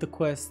activate the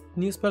quest.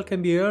 New spell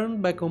can be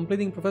earned by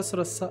completing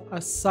professor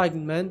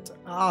assignment.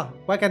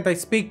 Why can't I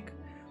speak?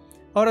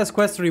 Or as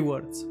quest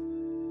rewards.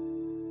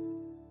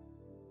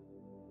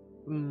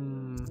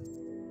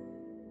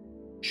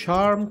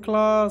 Charm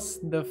class,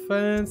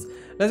 defense.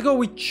 Let's go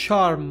with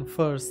charm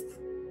first.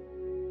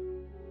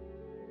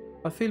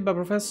 Fulfilled by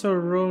Professor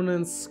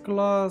Ronen's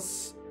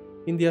class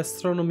in the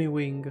astronomy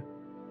wing.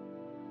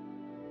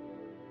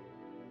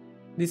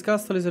 This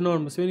castle is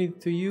enormous. We need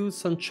to use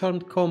some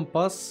charmed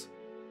compass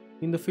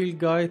in the field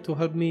guide to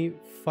help me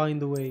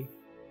find the way.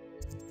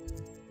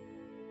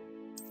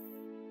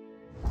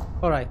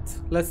 Alright,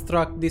 let's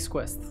track this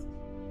quest.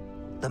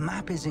 The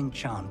map is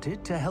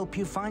enchanted to help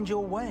you find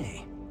your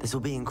way. This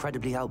will be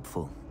incredibly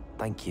helpful.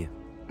 Thank you.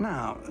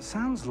 Now,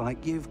 sounds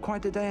like you've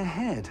quite a day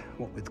ahead,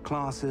 what with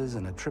classes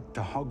and a trip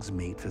to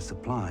Hogsmeade for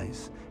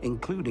supplies,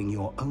 including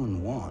your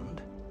own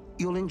wand.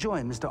 You'll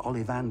enjoy Mr.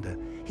 Ollivander.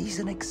 He's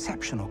an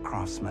exceptional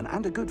craftsman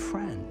and a good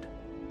friend.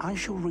 I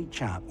shall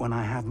reach out when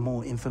I have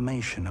more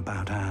information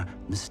about our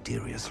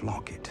mysterious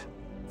locket.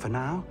 For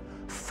now,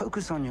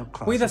 focus on your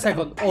classes. Wait a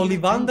second,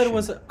 Ollivander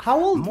was... How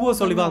old was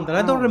Ollivander?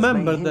 I don't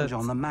remember that.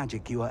 On the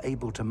magic you are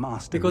able to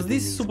master because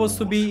this is supposed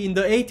to be in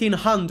the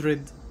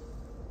 1800s.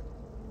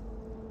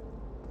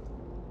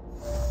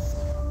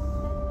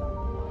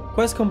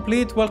 Quest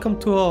complete, welcome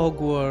to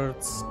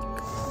Hogwarts.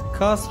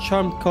 Cast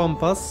Charmed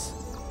Compass.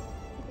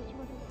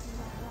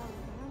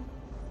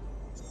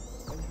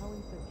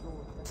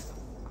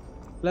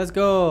 Let's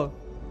go.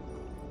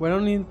 We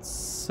don't need to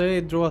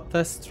say draw a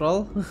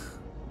testral.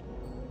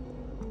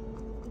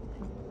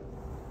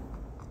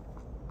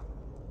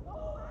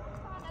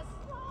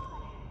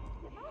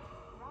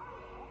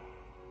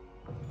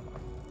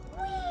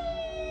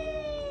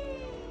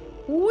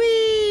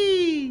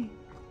 Whee!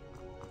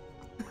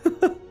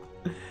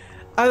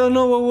 I don't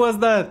know what was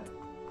that.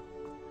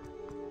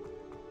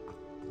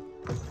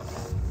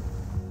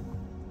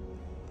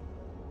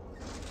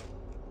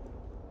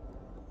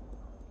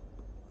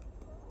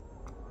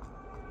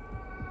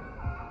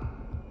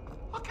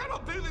 I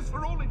cannot do this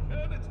for all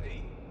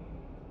eternity.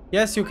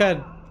 Yes, you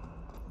can.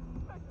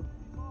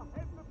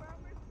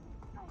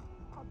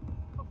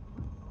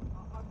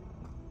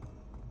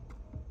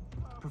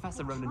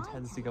 Professor Ronan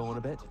tends to go on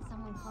a bit.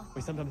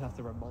 We sometimes have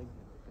to remind him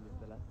to finish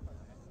the lesson.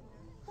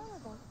 Some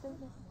of us don't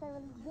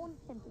necessarily want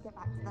him to get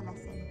back to the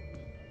lesson.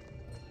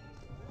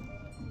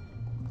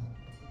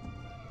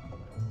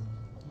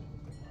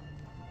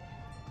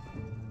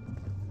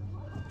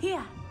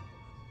 Here.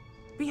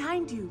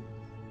 Behind you.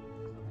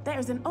 There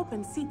is an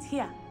open seat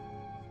here.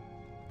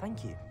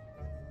 Thank you.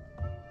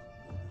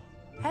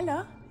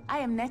 Hello, I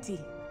am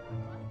Nettie.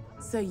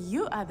 So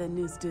you are the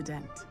new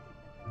student.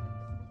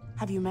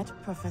 Have you met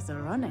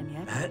Professor Ronan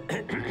yet?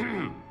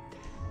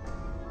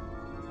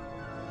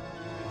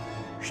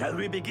 Shall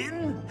we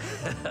begin?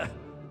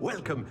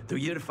 Welcome to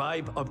Year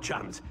 5 of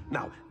Charms.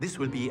 Now, this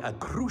will be a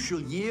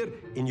crucial year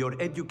in your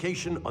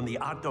education on the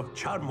art of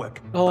charm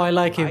work. Oh, I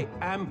like him.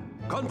 I am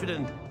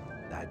confident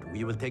that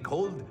we will take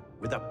hold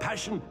with the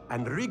passion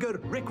and rigor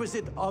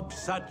requisite of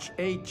such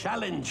a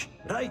challenge.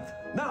 Right,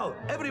 now,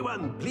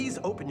 everyone, please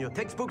open your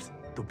textbooks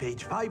to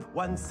page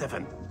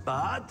 517.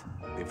 But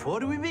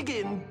before we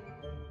begin,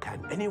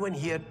 can anyone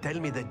here tell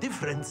me the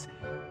difference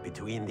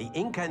between the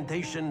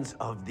incantations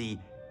of the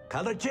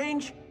color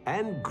change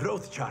and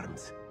growth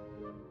charms?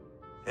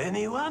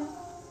 Anyone?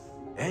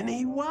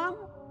 Anyone?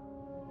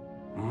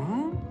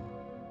 Hmm?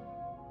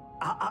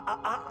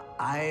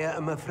 I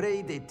am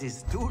afraid it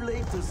is too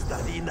late to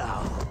study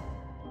now.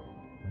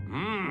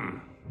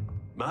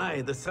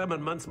 My, the summer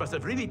months must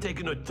have really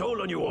taken a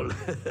toll on you all.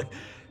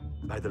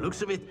 By the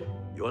looks of it,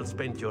 you all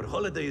spent your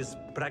holidays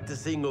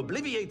practicing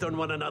Obliviate on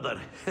one another.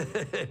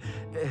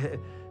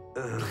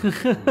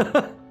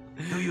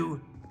 Do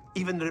you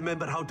even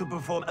remember how to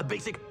perform a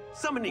basic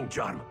summoning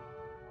charm?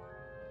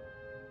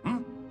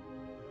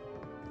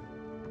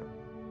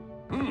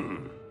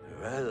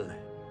 Well,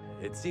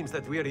 it seems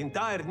that we are in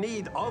dire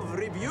need of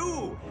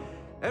review.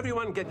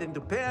 Everyone get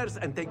into pairs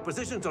and take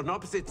positions on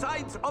opposite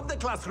sides of the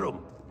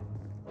classroom.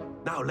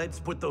 Now let's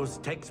put those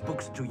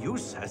textbooks to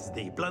use as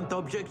the blunt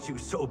objects you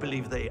so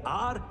believe they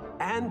are,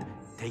 and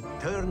take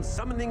turns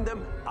summoning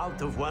them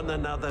out of one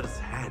another's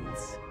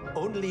hands.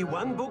 Only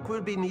one book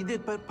will be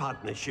needed per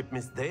partnership,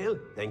 Miss Dale.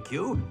 Thank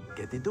you.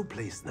 Get into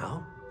place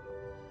now.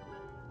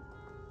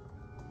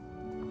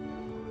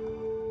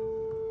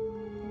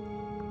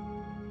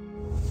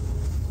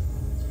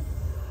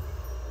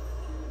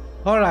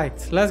 All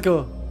right, let's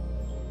go.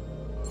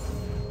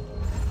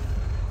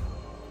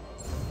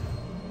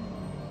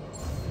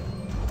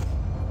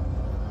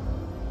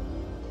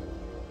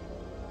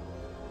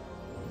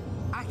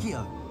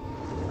 Akio.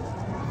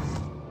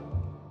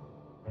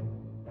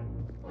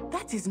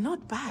 That is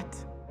not bad.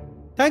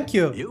 Thank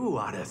you. You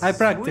are a I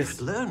practice.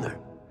 swift learner.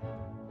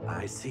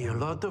 I see a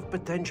lot of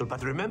potential,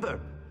 but remember,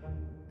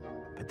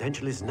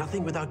 potential is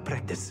nothing without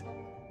practice.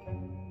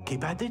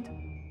 Keep at it.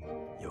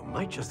 You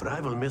might just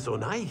rival Miss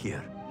Onai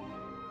here.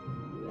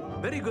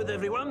 Very good,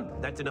 everyone.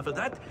 That's enough of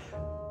that.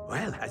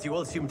 Well, as you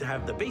all seem to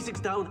have the basics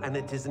down, and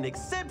it is an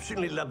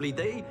exceptionally lovely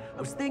day, I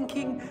was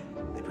thinking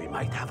that we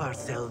might have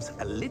ourselves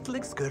a little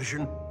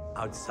excursion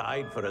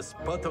outside for a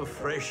spot of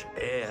fresh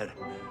air.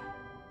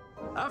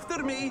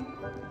 After me.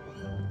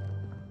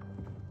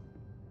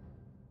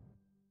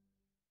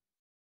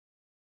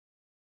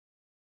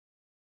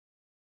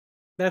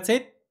 That's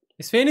it?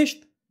 It's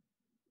finished?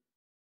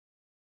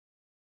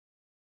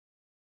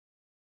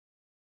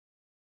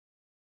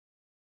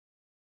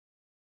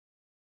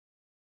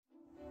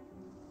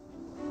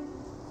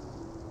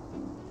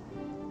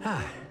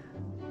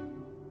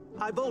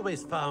 I've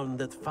always found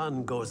that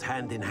fun goes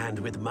hand in hand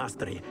with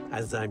mastery,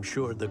 as I'm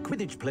sure the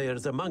Quidditch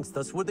players amongst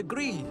us would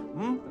agree.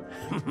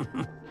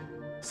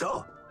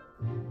 So,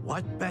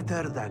 what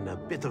better than a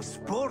bit of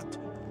sport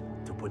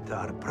to put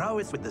our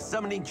prowess with the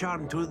summoning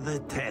charm to the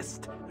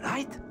test,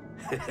 right?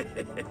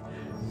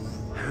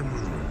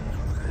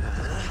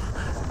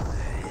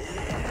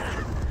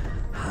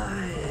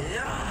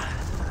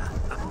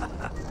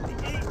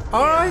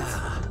 All right.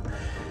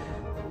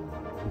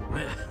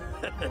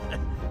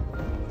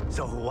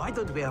 So why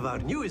don't we have our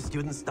newest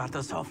student start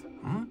us off?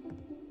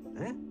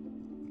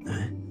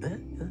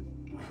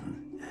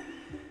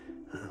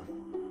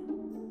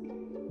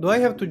 Do I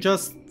have to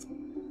just...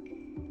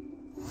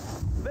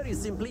 Very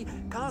simply,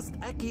 cast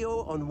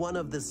Accio on one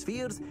of the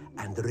spheres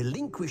and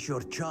relinquish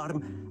your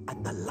charm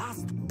at the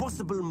last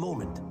possible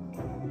moment.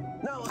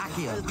 Now,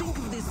 Accio, think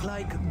of this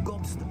like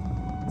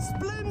gobstone.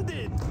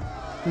 Splendid!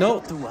 No.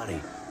 Not to worry.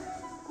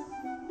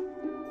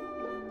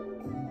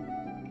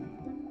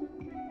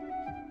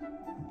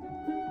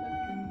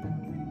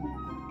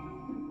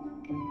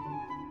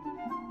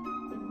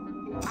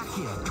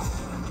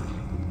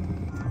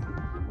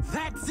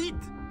 That's it!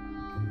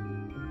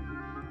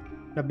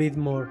 A bit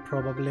more,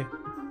 probably.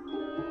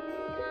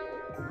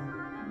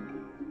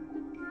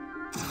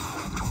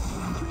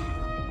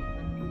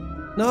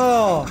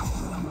 No!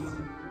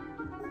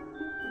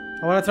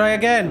 I wanna try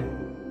again.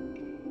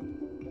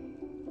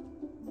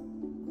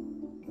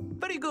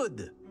 Very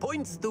good.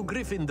 Points to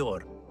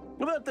Gryffindor.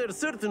 But there's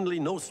certainly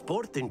no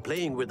sport in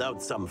playing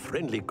without some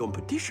friendly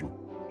competition.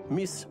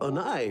 Miss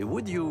Onai,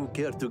 would you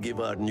care to give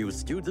our new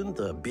student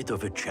a bit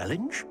of a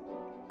challenge?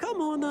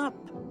 Come on up.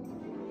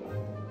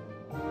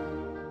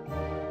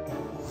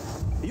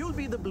 You'll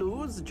be the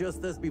blues,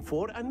 just as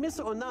before, and Miss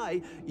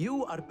Onai,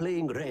 you are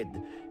playing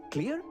red.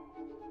 Clear?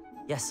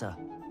 Yes, sir.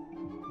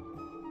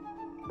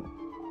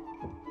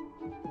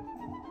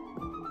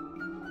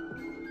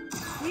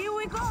 Here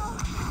we go!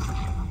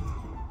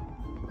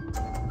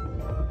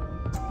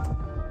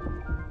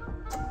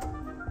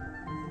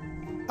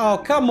 Oh,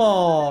 come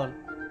on!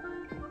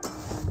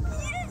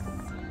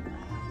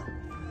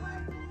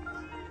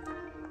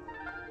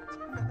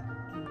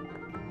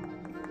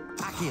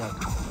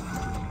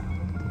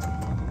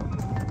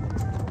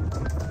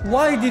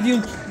 Why did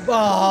you...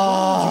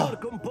 Ah! Your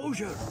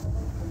composure.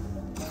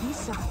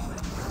 Lisa.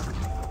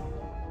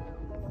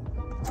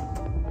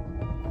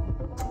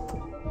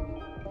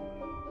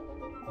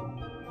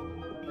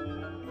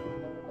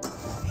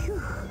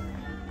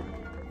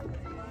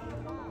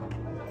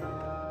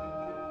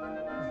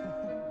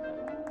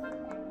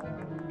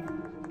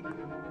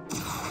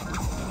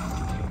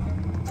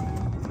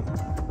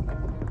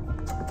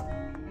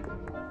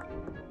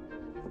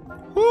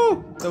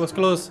 That was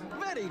close.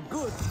 Very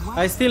good.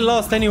 I still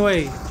lost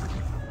anyway.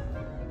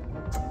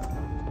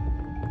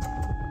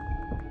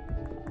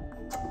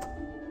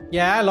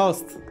 Yeah, I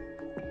lost.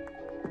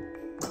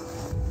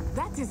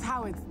 That is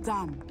how it's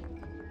done.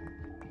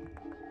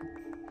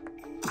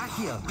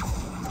 Accio.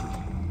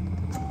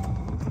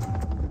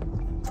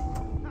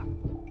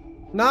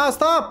 No,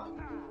 stop!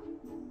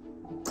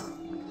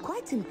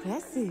 Quite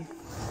impressive.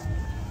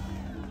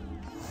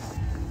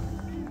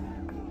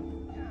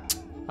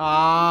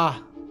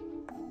 Ah.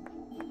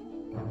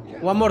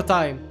 One more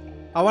time.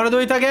 I want to do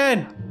it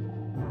again.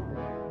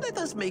 Let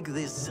us make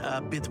this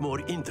a bit more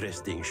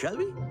interesting, shall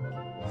we?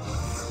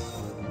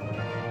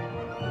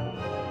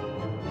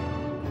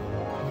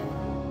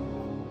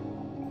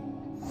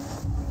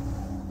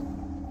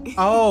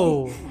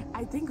 Oh.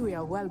 I think we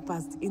are well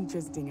past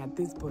interesting at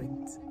this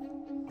point.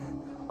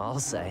 I'll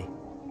say.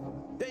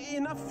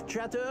 Enough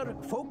chatter.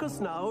 Focus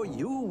now.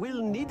 You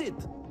will need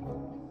it.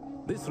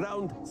 This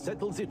round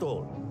settles it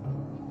all.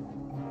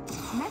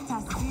 Let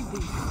us see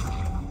this.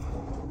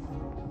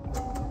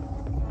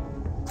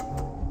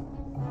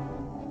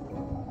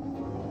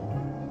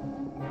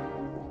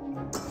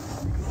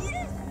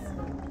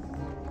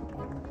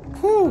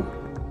 Whew.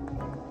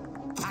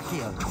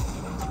 Accio.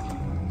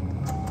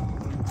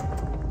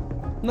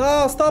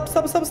 No, stop,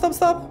 stop, stop, stop,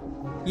 stop.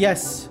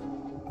 Yes.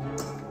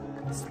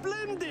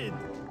 Splendid.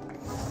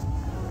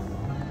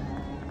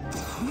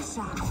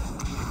 Misha.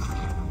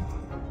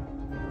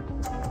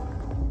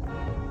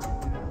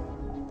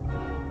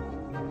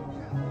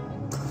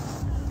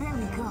 There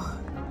we go.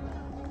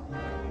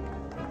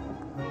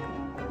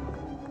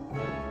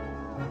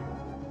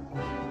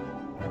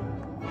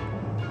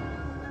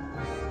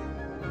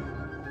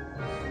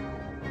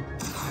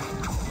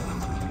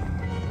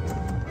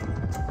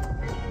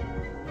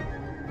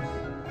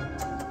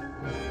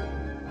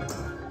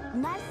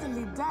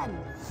 Nicely done.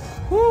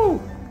 Woo.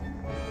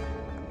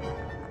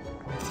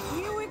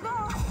 Here we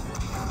go.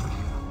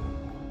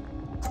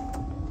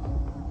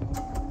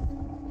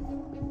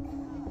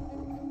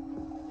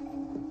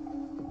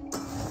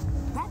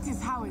 That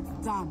is how it's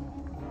done.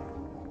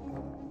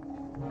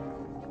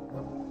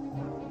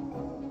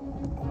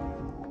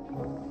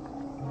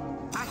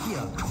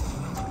 Accio.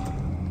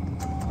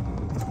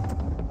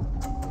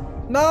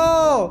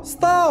 No,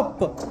 stop.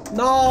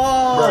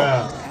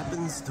 No.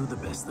 Happens to the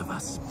best of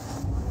us.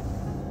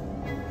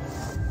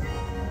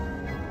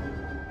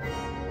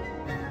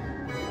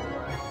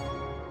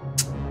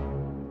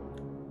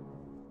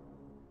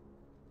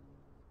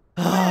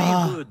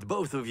 Very good,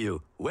 both of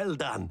you. Well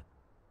done.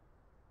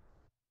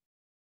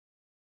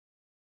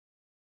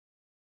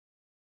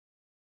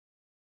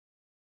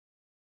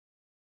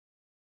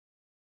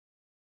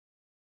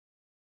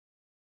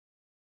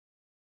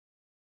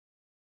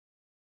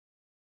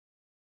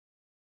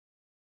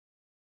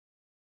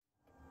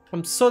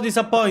 I'm so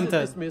disappointed.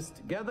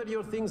 Dismissed. Gather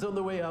your things on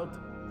the way out.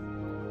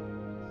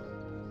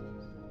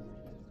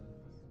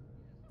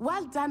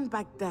 Well done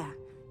back there.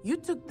 You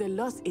took the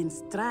loss in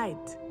stride.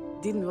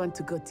 Didn't want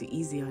to go too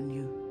easy on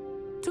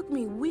you. Took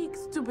me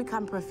weeks to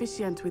become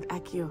proficient with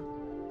Accio.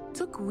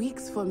 Took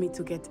weeks for me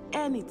to get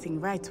anything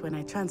right when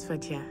I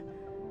transferred here.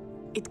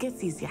 It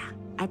gets easier,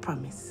 I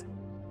promise.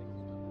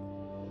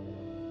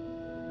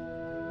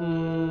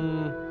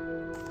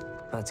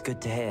 That's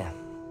good to hear.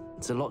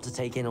 It's a lot to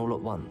take in all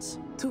at once.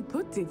 To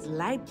put it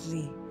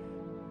lightly,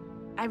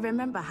 I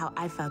remember how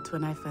I felt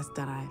when I first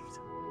arrived.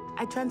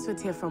 I transferred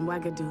here from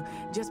Wagadu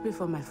just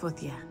before my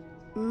 4th year.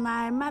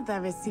 My mother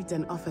received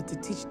an offer to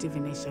teach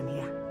divination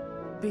here.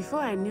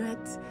 Before I knew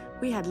it,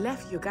 we had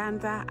left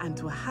Uganda and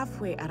were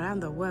halfway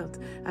around the world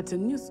at a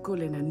new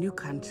school in a new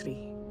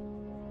country.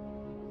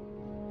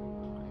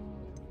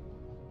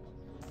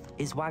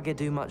 Is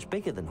Wagadu much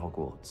bigger than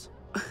Hogwarts?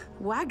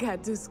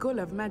 Wagadu School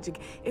of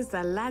Magic is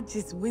the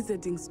largest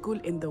wizarding school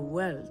in the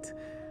world.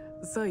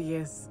 So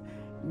yes,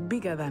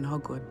 bigger than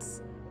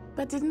Hogwarts.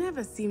 But it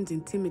never seemed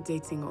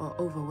intimidating or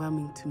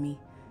overwhelming to me.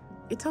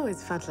 It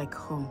always felt like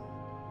home.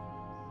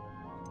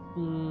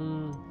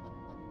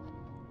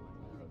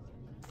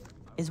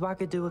 Is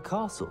Wagadu a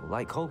castle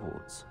like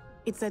Hogwarts?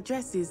 Its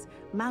address is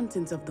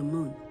Mountains of the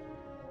Moon.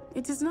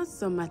 It is not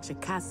so much a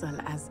castle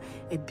as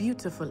a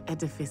beautiful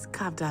edifice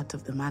carved out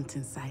of the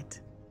mountainside.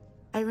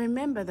 I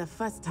remember the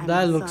first time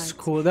That I looks saw it,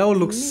 cool. That would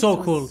look the so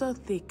mist cool. was so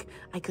thick,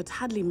 I could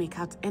hardly make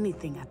out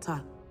anything at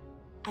all.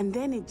 And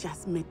then it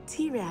just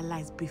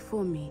materialized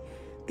before me,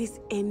 this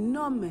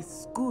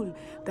enormous school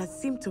that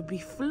seemed to be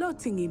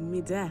floating in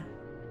midair.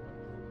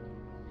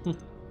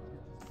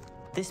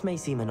 This may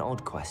seem an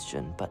odd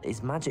question, but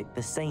is magic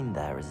the same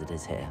there as it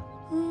is here?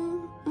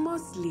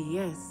 Mostly,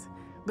 yes.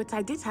 But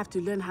I did have to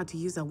learn how to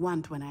use a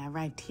wand when I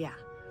arrived here.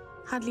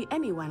 Hardly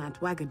anyone at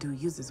Wagadu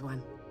uses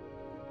one.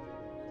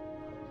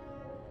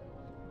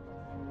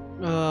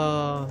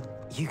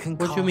 You can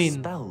what cast do you mean?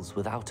 spells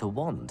without a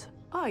wand.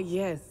 Oh,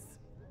 yes.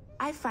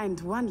 I find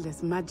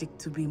wandless magic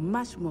to be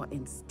much more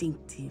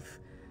instinctive.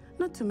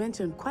 Not to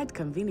mention quite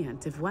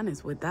convenient if one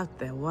is without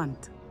their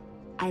wand.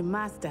 I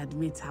must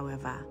admit,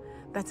 however,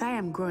 that I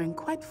am growing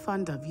quite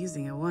fond of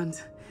using a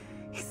wand.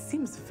 It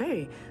seems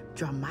very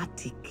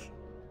dramatic.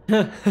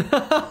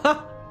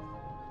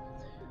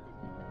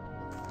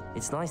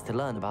 It's nice to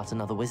learn about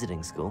another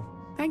wizarding school.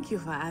 Thank you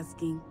for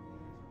asking.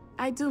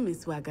 I do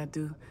miss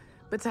Wagadu,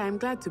 but I am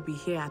glad to be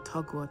here at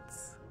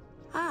Hogwarts.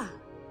 Ah,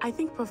 I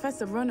think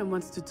Professor Ronan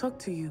wants to talk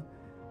to you.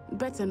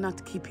 Better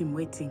not keep him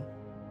waiting.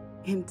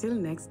 Until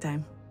next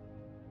time.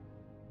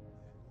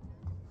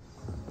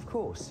 Of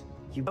course.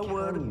 A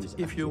word,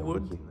 if you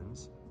would.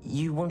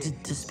 You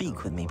wanted to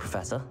speak with me,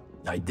 Professor?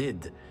 I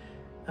did.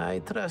 I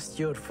trust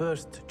your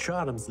first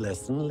charms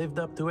lesson lived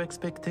up to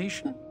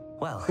expectation?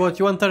 Well, what,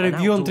 you want a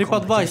review on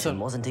TripAdvisor?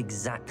 Wasn't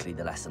exactly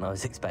the lesson I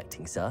was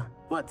expecting, sir.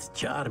 What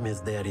charm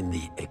is there in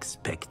the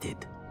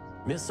expected?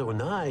 Miss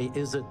Onai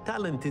is a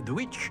talented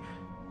witch.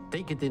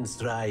 Take it in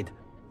stride.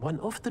 One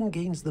often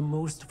gains the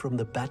most from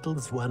the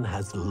battles one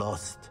has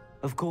lost.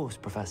 Of course,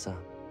 Professor.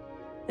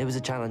 It was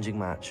a challenging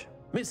match.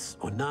 Miss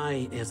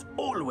Onai is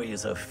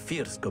always a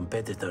fierce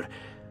competitor,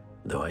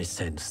 though I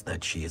sense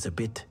that she is a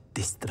bit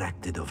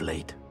distracted of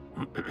late.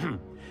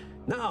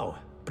 Now,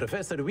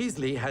 Professor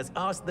Weasley has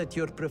asked that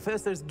your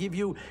professors give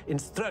you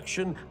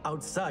instruction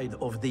outside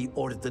of the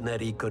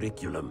ordinary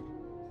curriculum.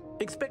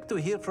 Expect to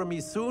hear from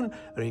me soon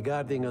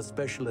regarding a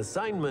special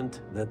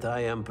assignment that I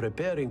am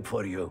preparing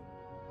for you.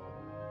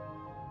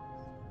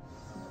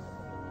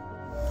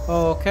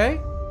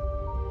 Okay.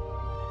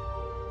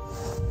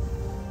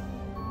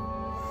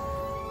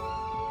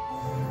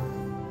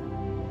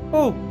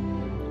 Oh!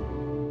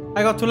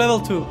 I got to level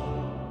 2.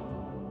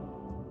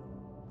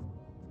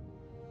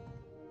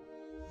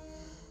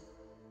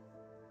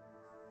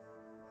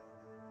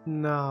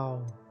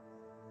 Now.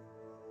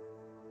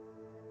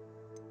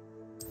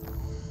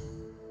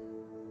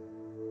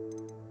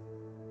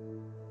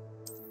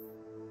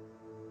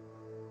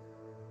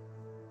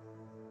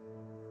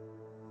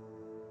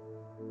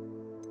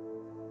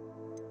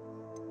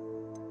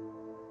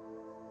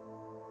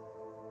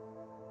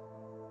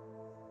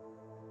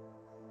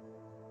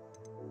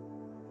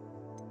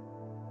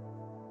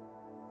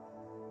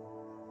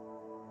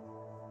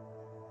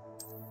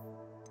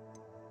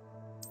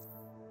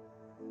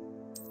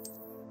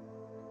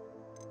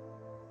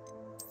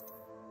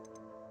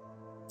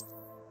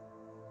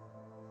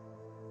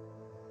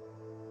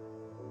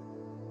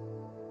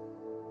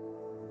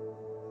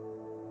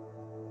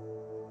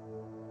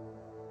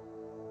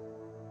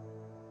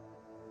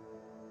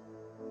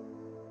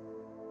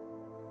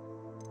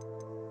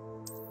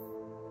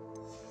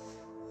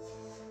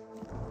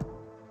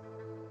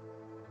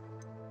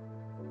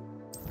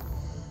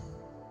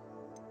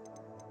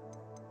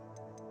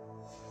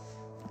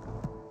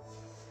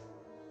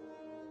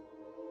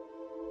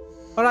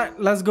 Alright,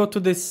 let's go to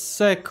the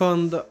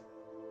second.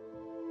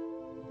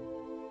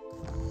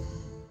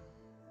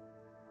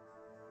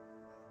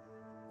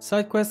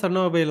 Side quests are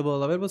now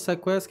available. Available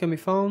side quests can be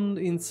found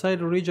inside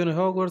the region of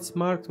Hogwarts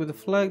marked with a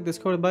flag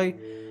discovered by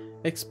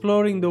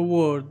exploring the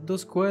world.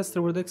 Those quests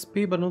reward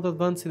XP but not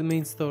advance in the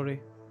main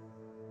story.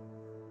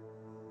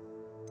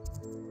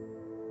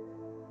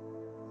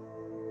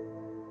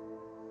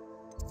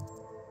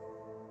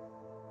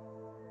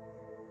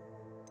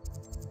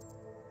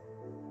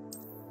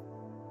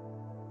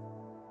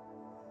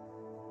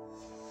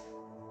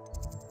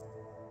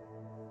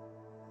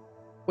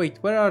 Wait,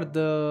 where are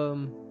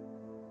the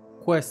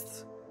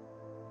quests?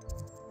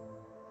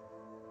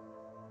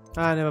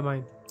 Ah, never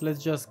mind.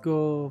 Let's just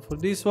go for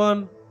this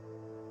one.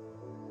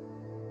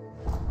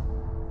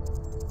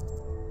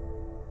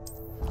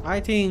 I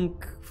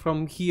think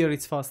from here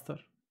it's faster.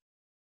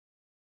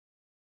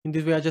 In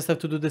this way I just have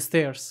to do the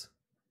stairs.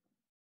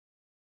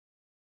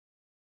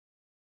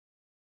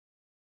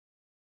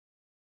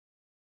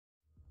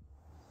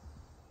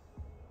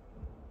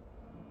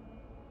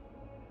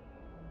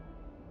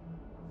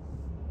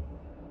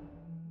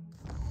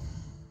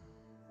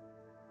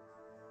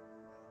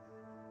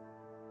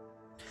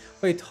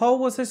 Wait, how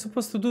was I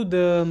supposed to do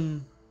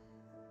the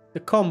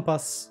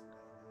compass?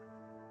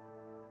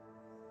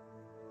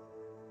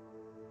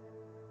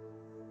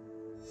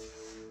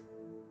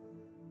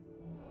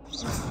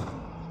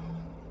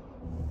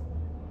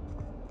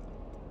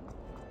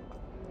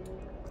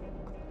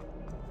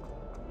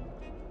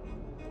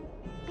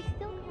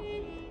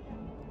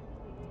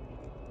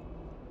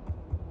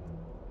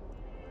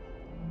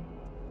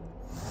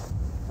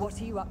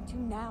 What are you up to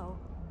now?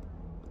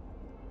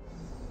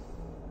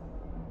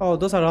 Oh,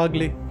 those are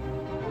ugly.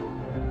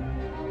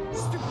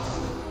 Is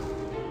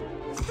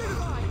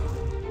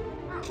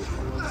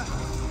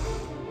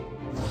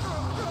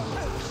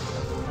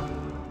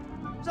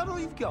that all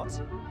you've got?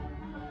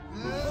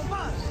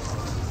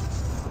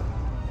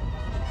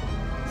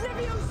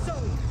 Levioso!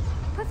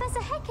 Professor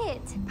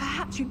Hecat!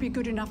 Perhaps you'd be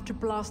good enough to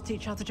blast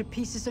each other to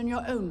pieces on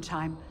your own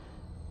time.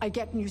 I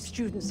get new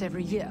students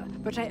every year,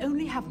 but I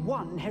only have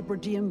one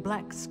Hebridean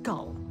black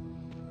skull.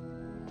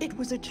 It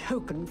was a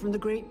token from the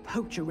Great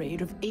Poacher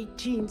Raid of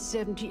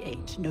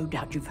 1878. No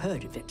doubt you've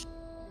heard of it.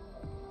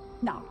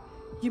 Now,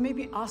 you may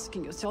be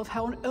asking yourself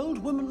how an old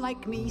woman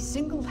like me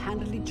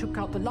single-handedly took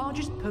out the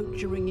largest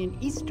poacher ring in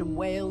eastern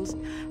Wales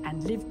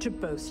and lived to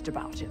boast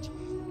about it.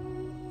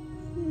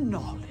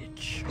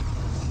 Knowledge.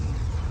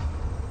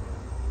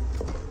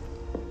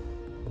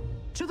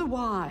 To the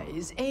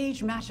wise,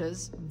 age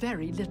matters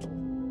very little.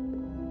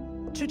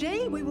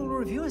 Today we will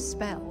review a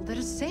spell that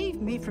has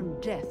saved me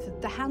from death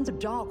at the hands of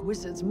dark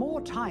wizards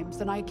more times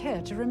than I care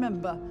to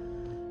remember.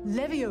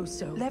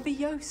 Levioso.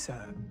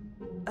 Levioso?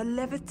 A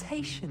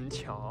levitation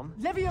charm?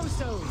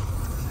 Levioso!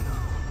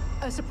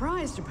 A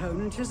surprised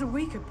opponent is a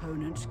weak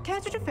opponent.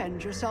 Care to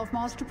defend yourself,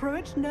 Master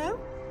Pruitt? No?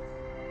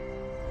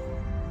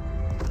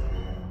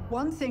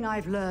 One thing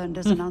I've learned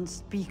as an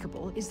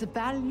unspeakable is the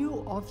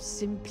value of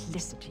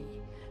simplicity,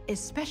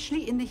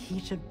 especially in the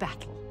heat of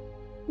battle.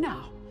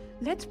 Now,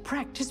 let's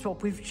practice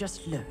what we've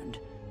just learned,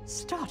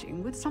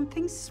 starting with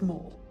something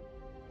small.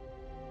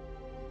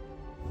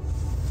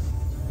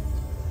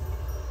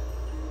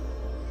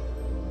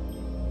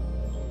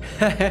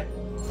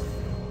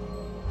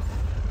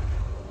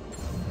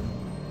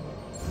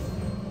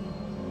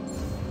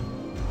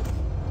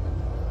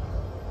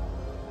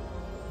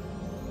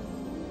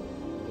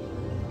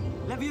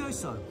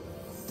 Levioso!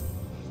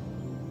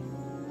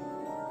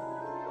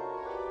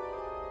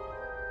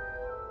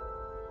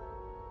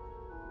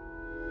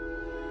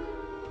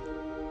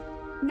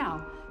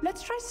 Now,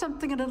 let's try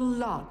something a little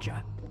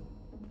larger.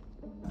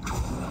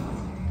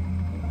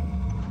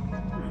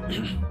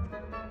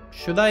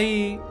 Should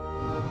I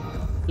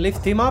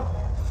lift him up?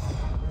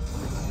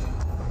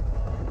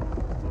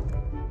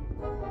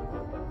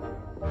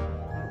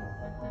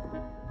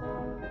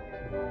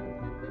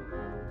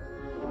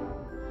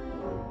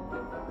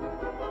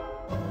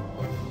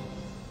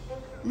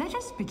 Let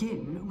us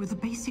begin with the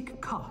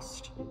basic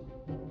cast.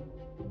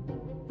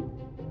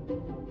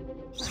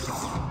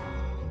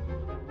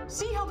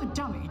 See how the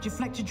dummy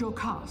deflected your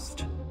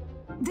cast?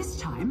 This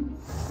time,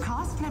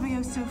 cast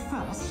Levioso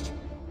first,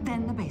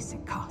 then the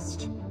basic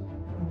cast.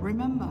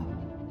 Remember,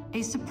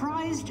 a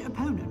surprised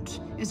opponent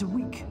is a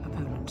weak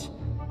opponent,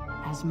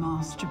 as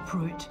Master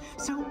Pruitt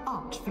so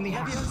artfully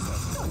has.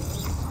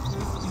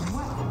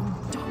 Well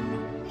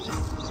done.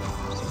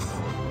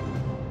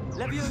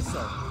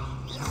 Levioso!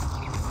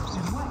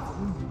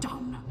 Well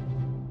done.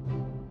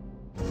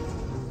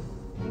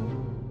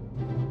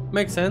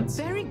 Makes sense.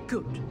 Very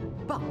good.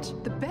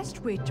 But the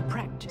best way to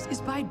practice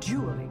is by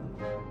dueling.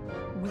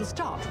 We'll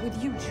start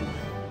with you two.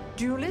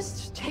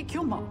 Duelists, take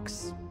your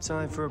marks.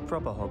 Time for a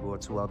proper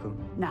Hogwarts welcome.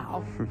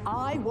 Now,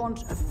 I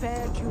want a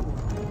fair duel,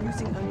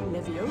 using only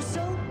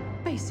Levioso,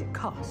 basic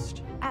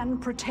cast, and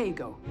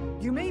Protego.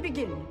 You may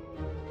begin.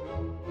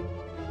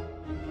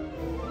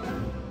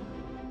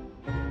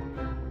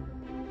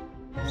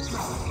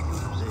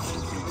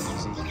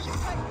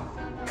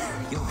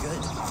 You're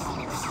good.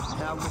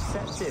 How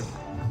receptive.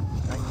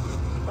 Thank you.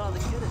 Rather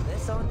good at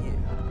this, aren't you?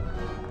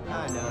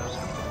 I know.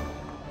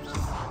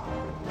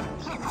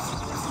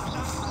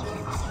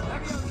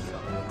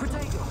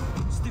 Protego!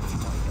 Stupid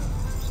tiger.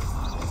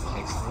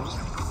 Excellent.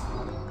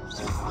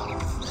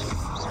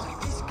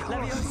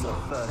 Levioso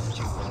first.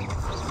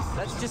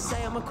 Let's just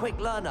say I'm a quick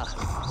learner.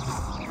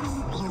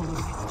 All of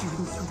my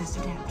students through this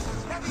adept.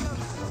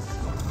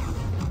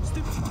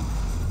 Stupid.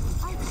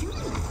 I do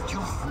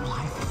enjoy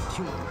life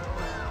duel.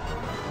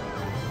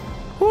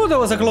 Oh, that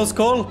was a close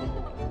call.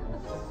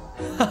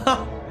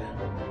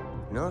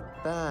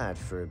 Not bad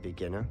for a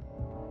beginner.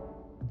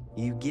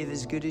 You give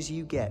as good as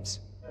you get.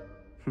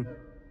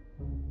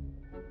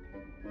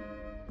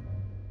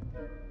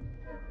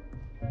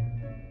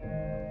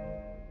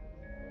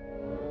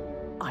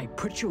 I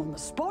put you on the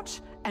spot,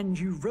 and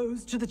you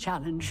rose to the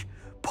challenge.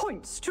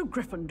 Points to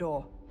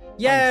Gryffindor.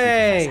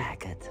 Yay!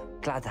 Thank you, Professor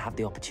Hecat. Glad to have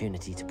the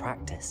opportunity to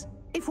practice.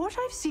 If what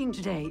I've seen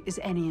today is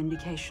any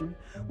indication,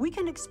 we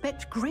can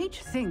expect great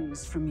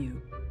things from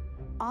you.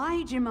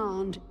 I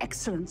demand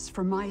excellence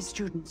from my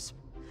students.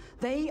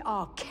 They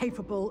are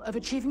capable of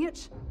achieving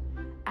it,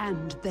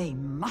 and they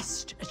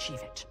must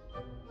achieve it.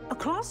 A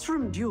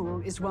classroom duel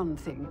is one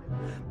thing,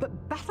 but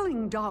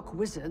battling dark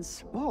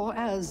wizards, or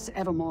as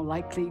ever more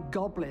likely,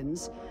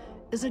 goblins,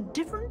 is a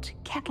different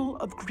kettle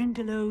of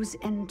Grindylows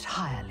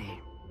entirely.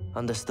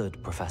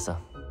 Understood, Professor.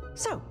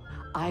 So,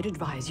 I'd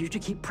advise you to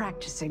keep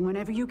practicing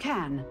whenever you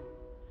can.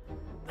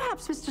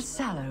 Perhaps Mr.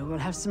 Sallow will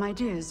have some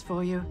ideas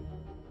for you.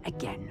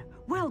 Again,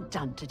 well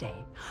done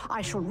today.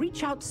 I shall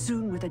reach out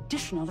soon with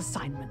additional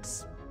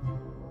assignments.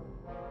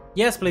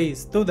 Yes,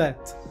 please, do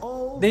that.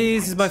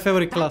 This is my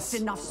favorite class.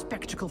 That's enough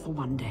spectacle for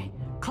one day.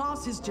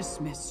 Class is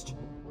dismissed.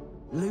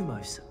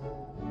 Lumos.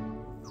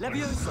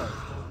 Levioso.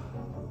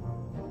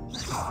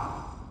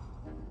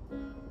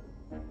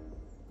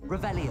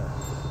 Revelio.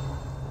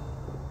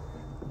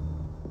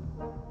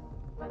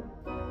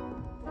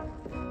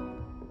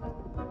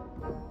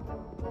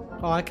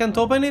 Oh, I can't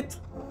open it?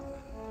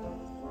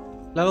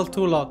 Level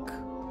 2 lock.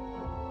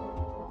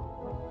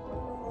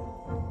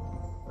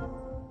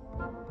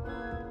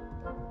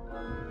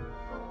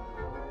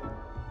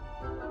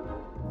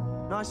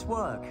 Nice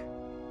work.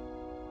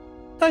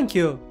 Thank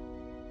you.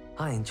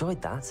 I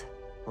enjoyed that.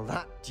 Well,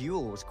 that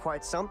duel was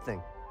quite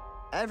something.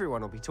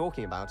 Everyone will be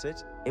talking about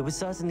it. It was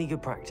certainly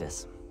good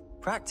practice.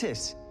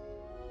 Practice?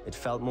 It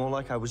felt more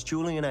like I was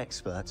dueling an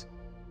expert.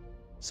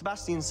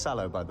 Sebastian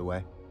Sallow, by the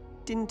way.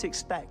 Didn't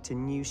expect a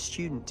new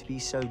student to be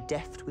so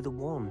deft with a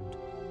wand.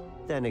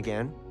 Then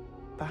again,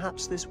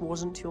 perhaps this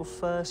wasn't your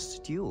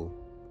first duel.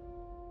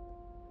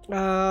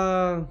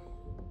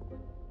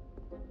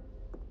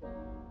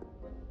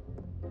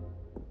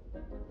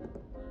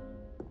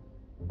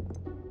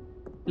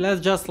 Let's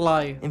just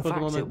lie. In for the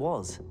fact, moment. it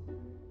was.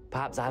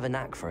 Perhaps I have a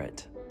knack for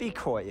it. Be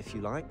coy if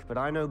you like, but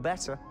I know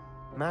better.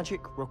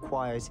 Magic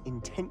requires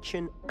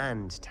intention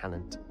and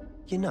talent.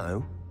 You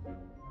know,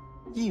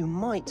 you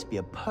might be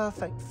a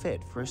perfect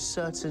fit for a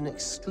certain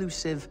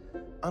exclusive,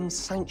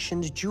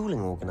 unsanctioned dueling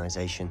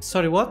organization.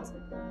 Sorry, what?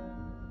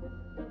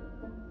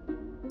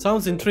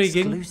 Sounds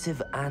intriguing.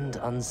 Exclusive and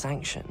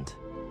unsanctioned.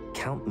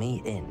 Count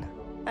me in.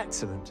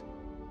 Excellent.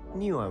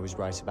 Knew I was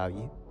right about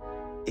you.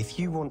 If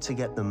you want to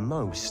get the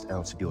most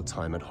out of your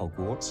time at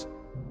Hogwarts,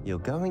 you're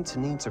going to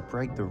need to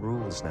break the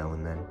rules now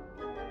and then.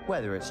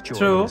 Whether it's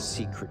joining a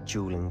secret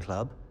dueling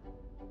club,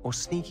 or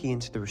sneaking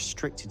into the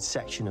restricted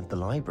section of the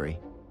library,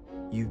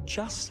 you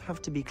just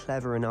have to be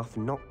clever enough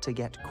not to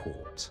get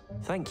caught.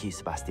 Thank you,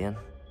 Sebastian.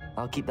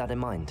 I'll keep that in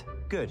mind.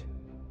 Good.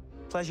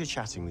 Pleasure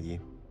chatting with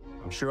you.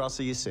 I'm sure I'll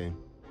see you soon.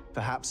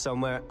 Perhaps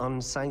somewhere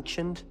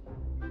unsanctioned?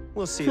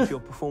 We'll see if your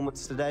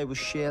performance today was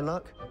sheer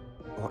luck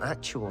or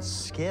actual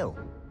skill.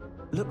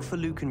 Look for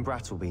Luke and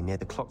Brattleby near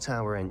the clock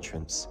tower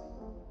entrance.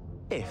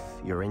 If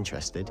you're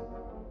interested.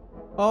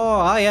 Oh,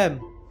 I am.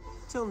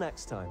 Till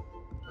next time.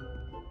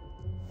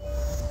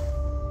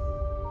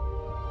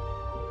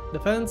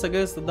 Defense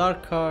against the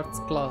Dark Arts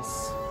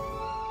class.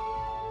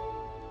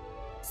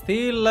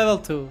 Still level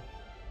 2.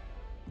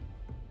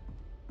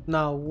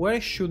 Now,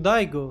 where should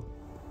I go?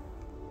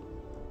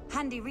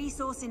 Handy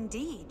resource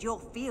indeed, your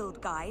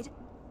field guide.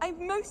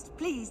 I'm most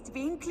pleased to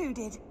be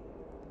included.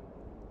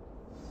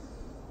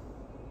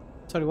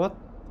 Sorry, what?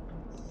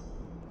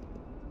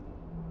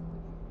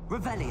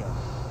 Revelio.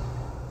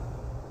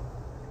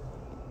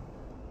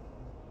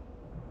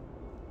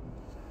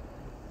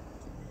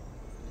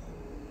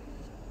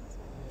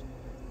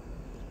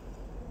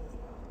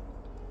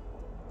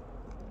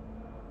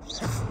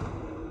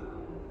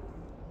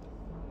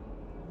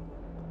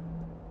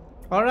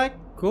 All right,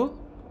 cool.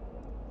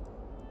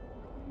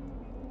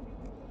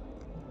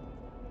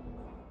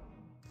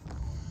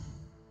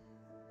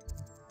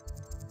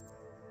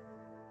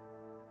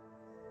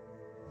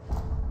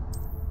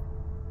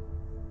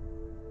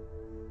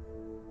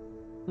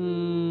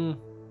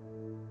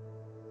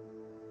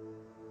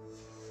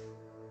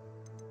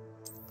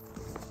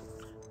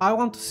 I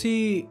want to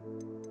see.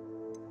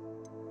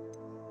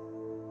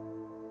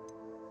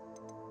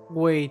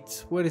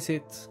 Wait, where is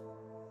it?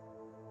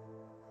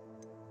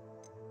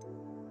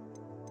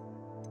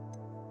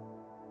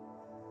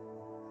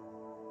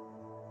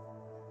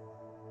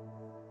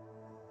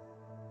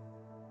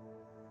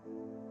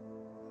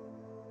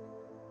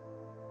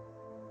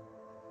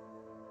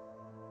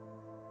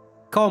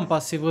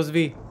 Compass, it was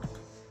V.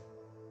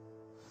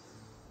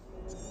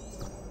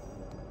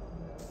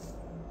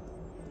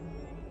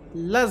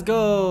 Let's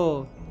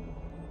go.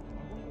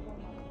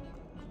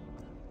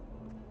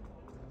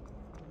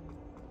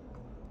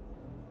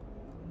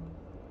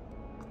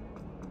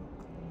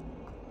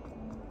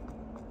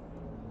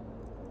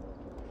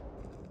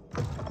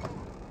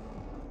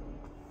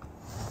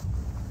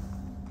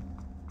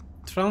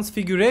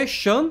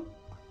 Transfiguration.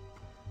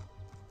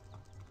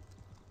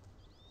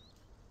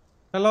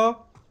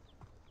 Hello.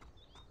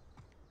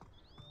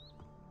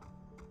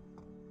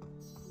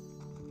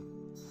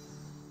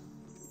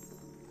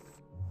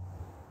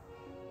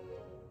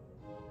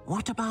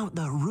 What about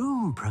the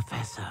room,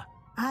 Professor?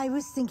 I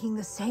was thinking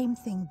the same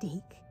thing,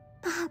 Deke.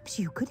 Perhaps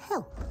you could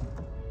help.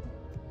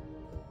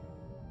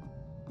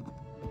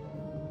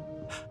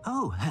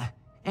 Oh,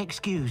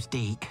 excuse,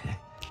 Deke.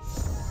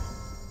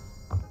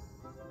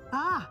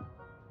 Ah,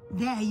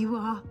 there you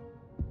are.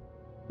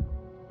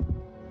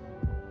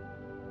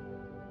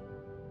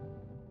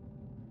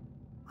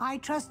 I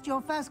trust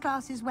your first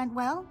classes went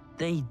well?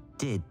 They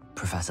did,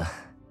 Professor.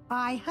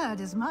 I heard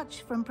as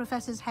much from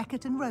Professors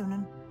Hecat and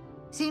Ronan.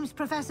 Seems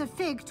Professor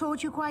Fig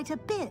taught you quite a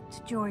bit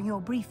during your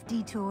brief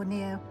detour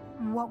near...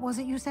 what was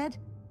it you said?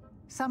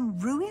 Some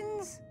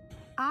ruins?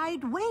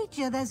 I'd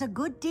wager there's a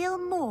good deal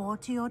more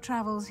to your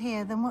travels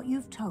here than what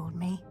you've told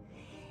me.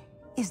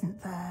 Isn't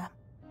there?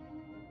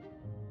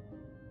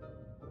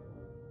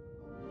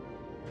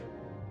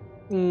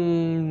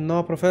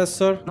 No,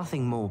 Professor.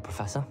 Nothing more,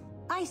 Professor.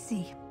 I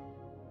see.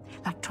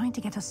 Like trying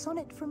to get a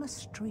sonnet from a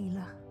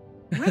streeler.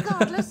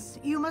 Regardless,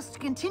 you must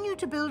continue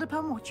to build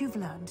upon what you've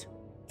learned.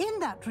 In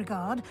that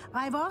regard,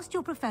 I've asked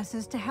your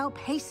professors to help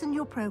hasten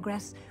your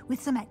progress with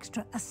some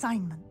extra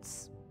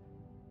assignments.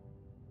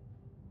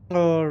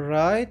 All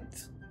right.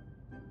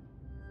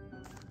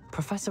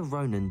 Professor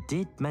Ronan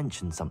did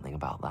mention something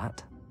about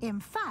that. In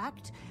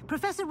fact,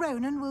 Professor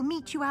Ronan will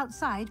meet you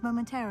outside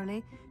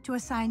momentarily to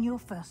assign your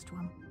first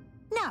one.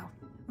 Now,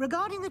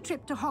 regarding the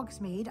trip to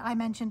Hogsmeade I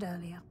mentioned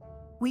earlier,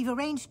 we've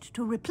arranged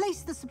to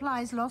replace the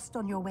supplies lost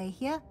on your way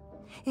here,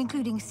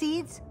 including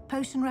seeds,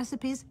 potion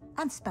recipes,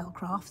 and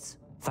spellcrafts.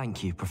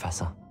 Thank you,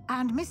 Professor.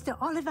 And Mr.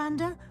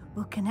 Ollivander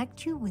will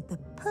connect you with the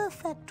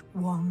perfect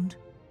wand.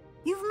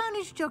 You've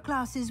managed your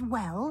classes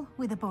well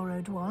with a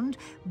borrowed wand,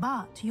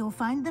 but you'll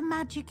find the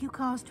magic you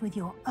cast with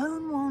your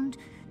own wand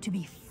to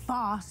be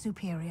far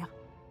superior.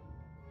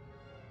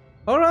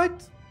 All right.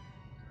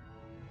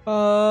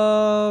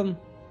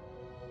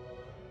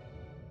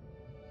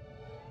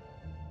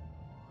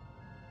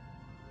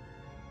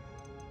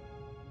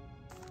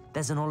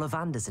 There's an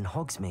Ollivander's in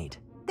Hogsmeade.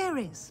 There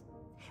is.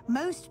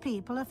 Most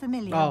people are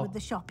familiar with the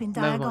shop in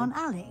never Diagon mind.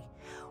 Alley.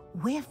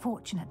 We're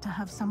fortunate to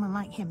have someone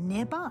like him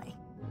nearby.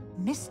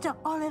 Mr.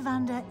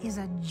 Ollivander is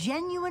a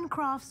genuine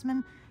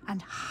craftsman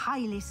and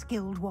highly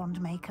skilled wand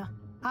maker.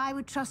 I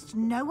would trust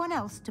no one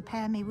else to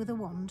pair me with a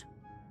wand.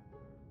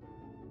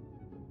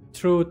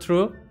 True,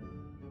 true.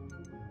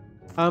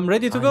 I'm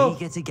ready to go. I'm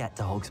eager to get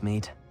to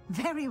Hogsmeade.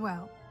 Very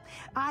well.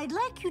 I'd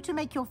like you to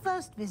make your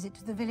first visit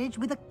to the village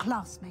with a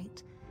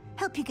classmate.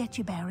 Help you get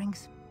your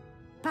bearings.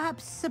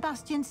 Perhaps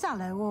Sebastian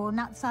Sallow or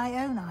Natsai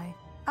Onai.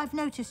 I've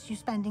noticed you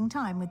spending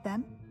time with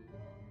them.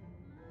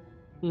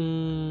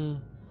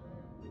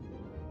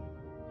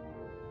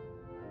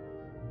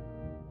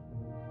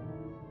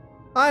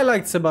 I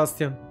liked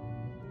Sebastian.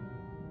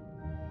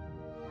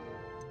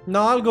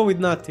 No, I'll go with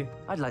Natty.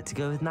 I'd like to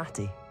go with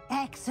Natty.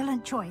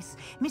 Excellent choice.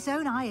 Miss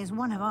Onai is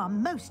one of our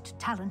most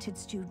talented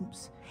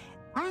students.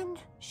 And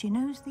she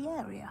knows the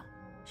area.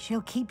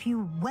 She'll keep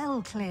you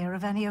well clear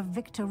of any of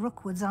Victor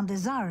Rookwood's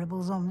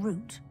undesirables en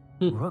route.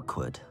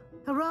 Rookwood?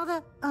 A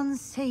rather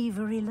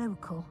unsavory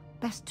local.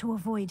 Best to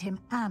avoid him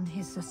and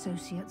his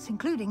associates,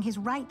 including his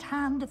right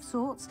hand of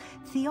sorts,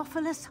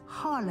 Theophilus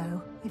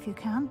Harlow, if you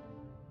can.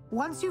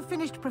 Once you've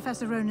finished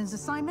Professor Ronan's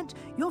assignment,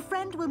 your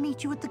friend will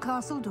meet you at the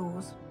castle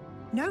doors.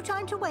 No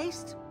time to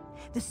waste.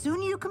 The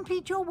sooner you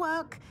complete your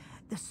work,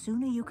 the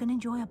sooner you can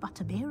enjoy a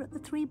butterbeer at the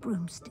Three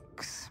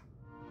Broomsticks.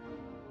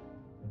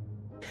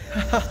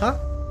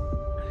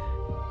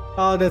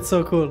 Oh, that's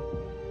so cool.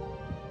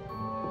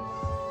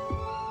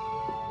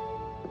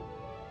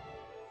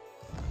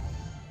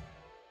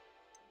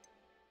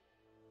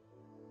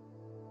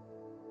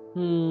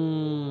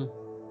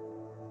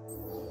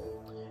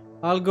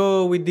 I'll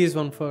go with this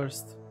one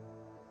first.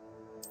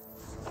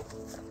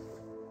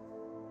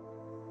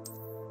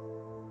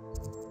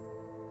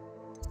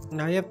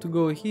 I have to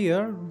go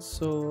here,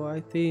 so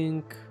I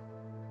think...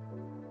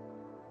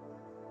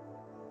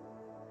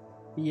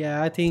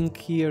 Yeah, I think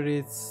here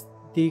it's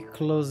the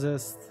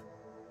closest.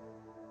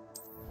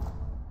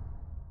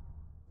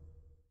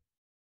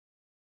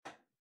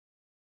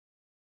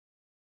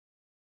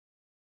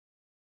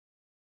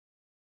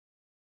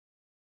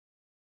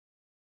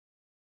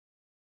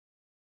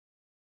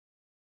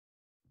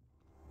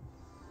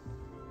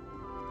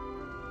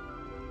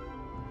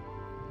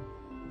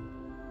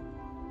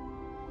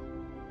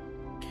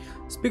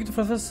 Speak to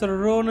Professor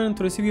Ronan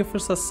to receive your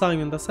first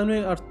assignment.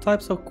 Assignments are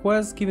types of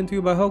quests given to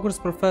you by Hogwarts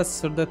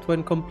Professor that,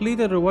 when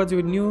completed, rewards you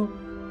with new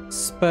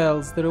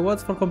spells. The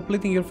rewards for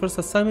completing your first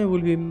assignment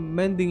will be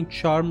Mending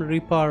Charm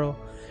Reparo,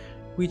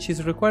 which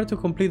is required to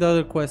complete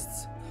other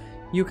quests.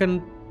 You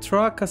can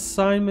track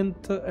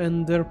assignment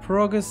and their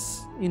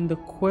progress in the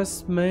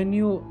quest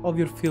menu of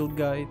your field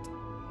guide.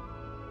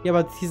 Yeah,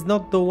 but he's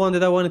not the one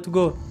that I wanted to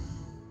go.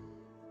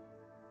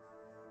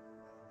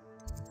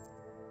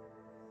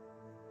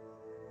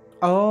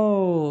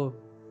 Oh.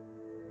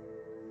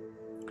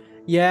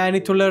 Yeah, I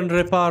need to learn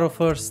Reparo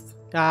first.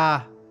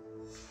 Ah.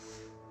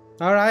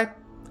 Alright.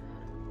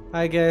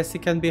 I guess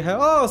it can be...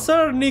 Oh,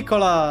 Sir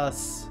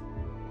Nicholas!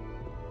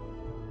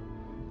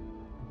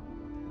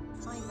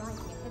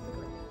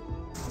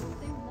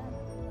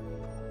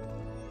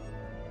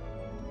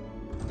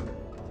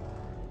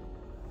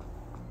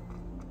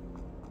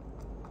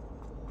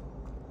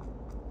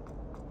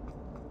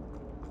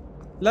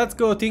 Let's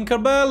go,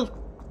 Tinkerbell!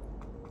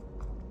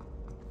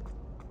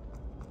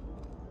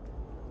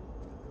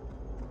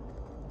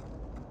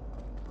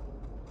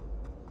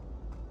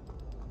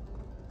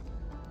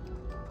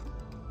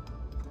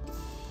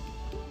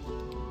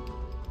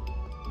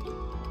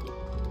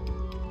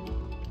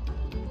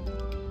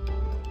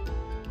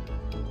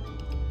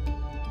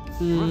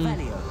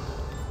 Revelio.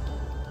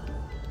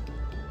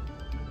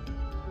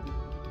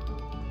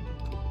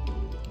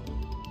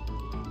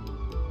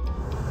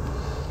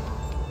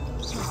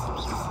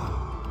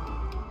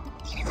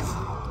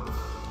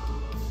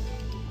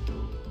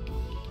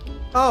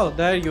 Oh,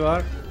 there you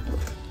are.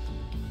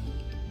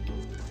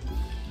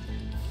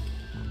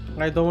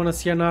 I don't want to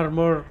see an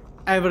armor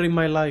ever in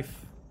my life.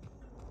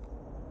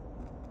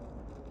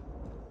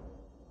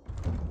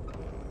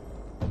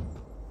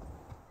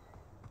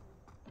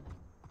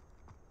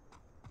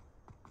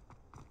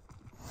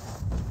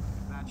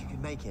 Glad you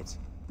could make it.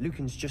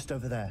 Lucan's just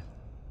over there.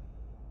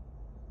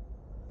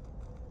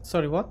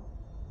 Sorry, what?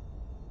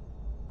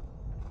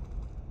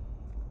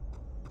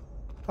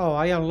 Oh,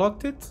 I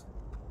unlocked it?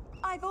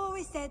 I've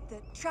always said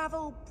that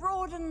travel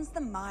broadens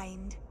the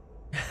mind.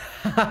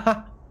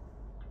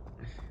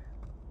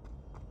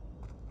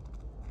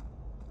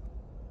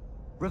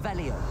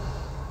 Revelio.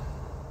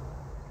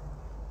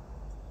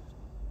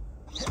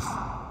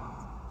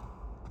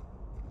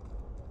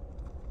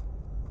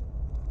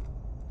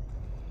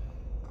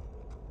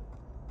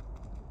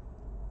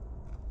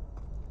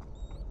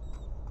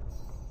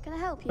 Can I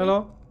help you?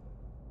 Hello?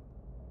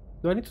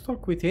 Do I need to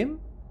talk with him?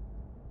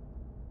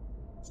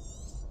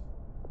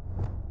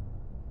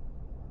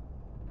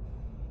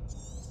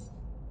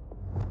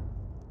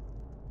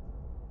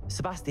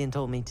 Sebastian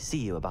told me to see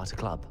you about a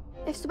club.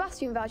 If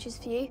Sebastian vouches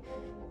for you,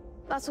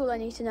 that's all I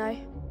need to know.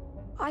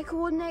 I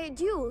coordinate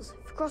duels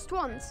for crossed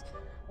ones.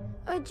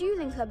 A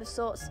dueling club of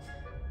sorts.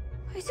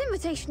 It's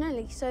invitation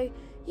only, so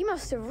you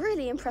must have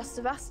really impressed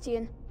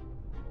Sebastian.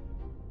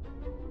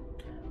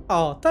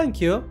 Oh, thank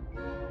you.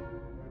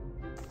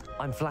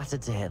 I'm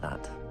flattered to hear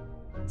that.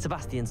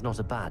 Sebastian's not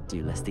a bad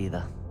duelist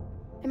either.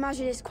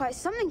 Imagine it's quite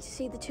something to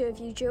see the two of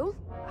you duel.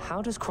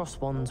 How does cross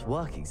wands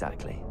work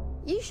exactly?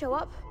 You show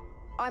up,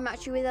 I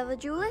match you with other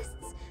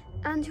duelists,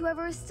 and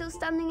whoever is still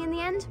standing in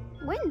the end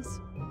wins.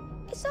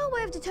 It's our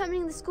way of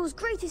determining the school's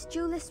greatest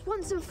duelist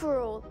once and for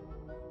all.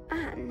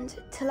 And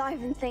to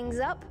liven things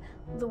up,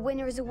 the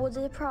winner is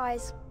awarded a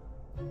prize.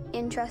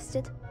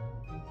 Interested?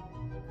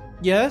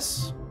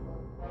 Yes.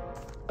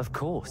 Of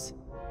course.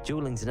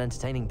 Dueling's an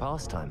entertaining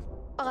pastime.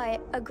 I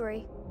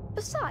agree.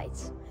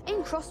 Besides,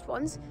 in crossed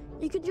ones,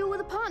 you could duel with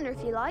a partner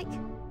if you like.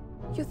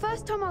 Your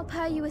first time I'll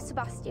pair you with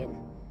Sebastian.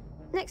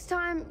 Next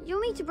time,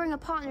 you'll need to bring a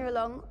partner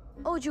along,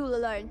 or duel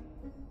alone.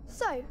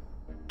 So,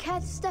 care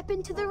to step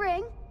into the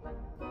ring?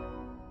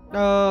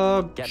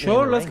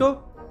 Sure, let's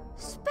go.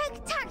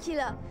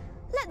 Spectacular!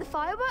 Let the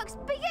fireworks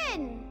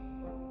begin!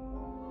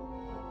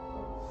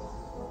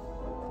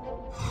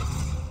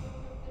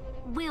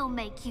 We'll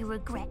make you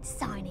regret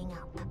signing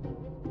up.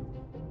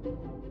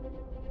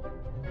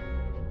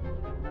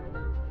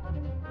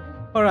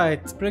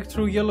 Alright, break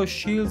through yellow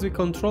shields with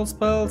control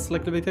spells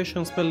like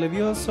levitation spell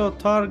Levioso,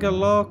 target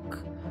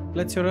lock,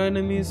 lets your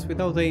enemies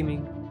without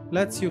aiming.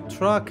 Lets you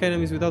track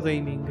enemies without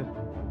aiming.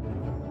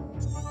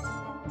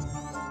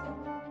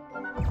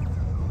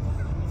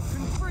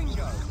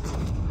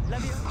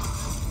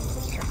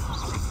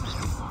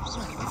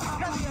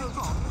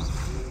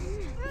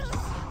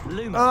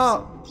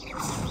 Lumos.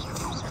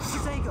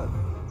 Protego.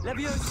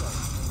 Levioso.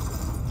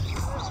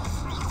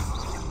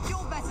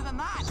 You're better than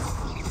that.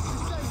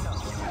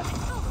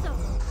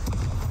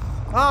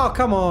 Oh,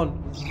 come on.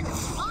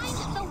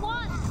 I'm the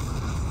one.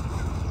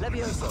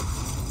 Levioso.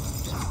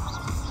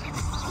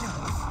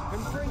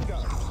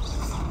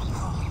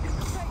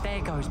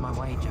 There goes my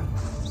wager.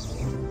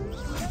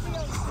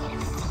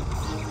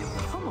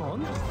 Come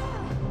on.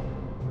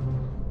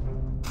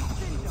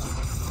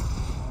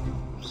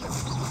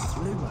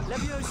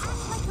 Levioso.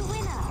 Like a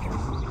winner.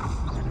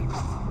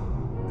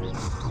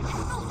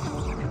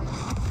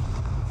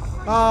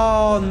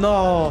 Oh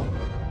no.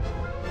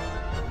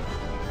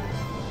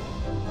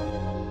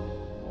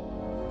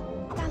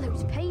 That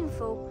looks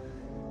painful.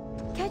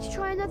 Care to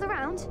try another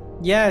round?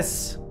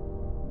 Yes.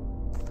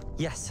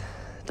 Yes.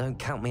 Don't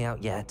count me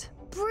out yet.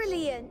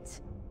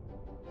 Brilliant!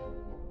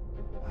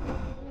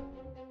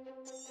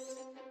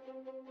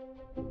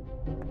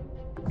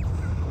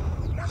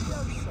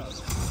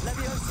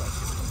 Levioso.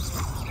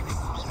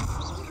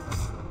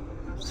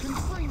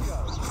 Confringo.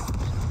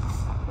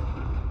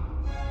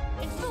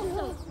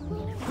 Expulso.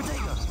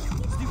 Protego.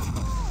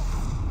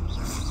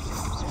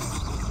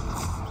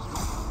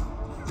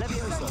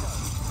 Levioso.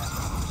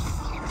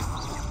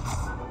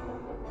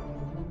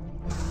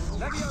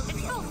 Levioso.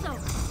 Expulso.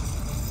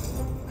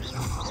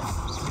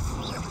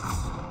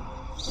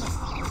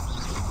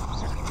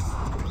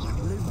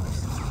 Lumos.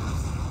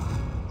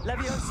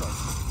 Levioso.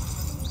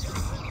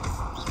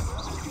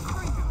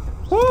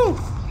 Woo!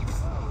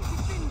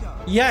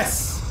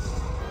 Yes!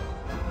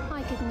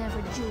 I could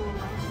never duel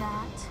like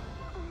that.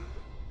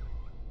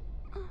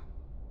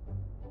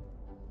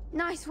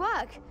 Nice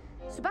work!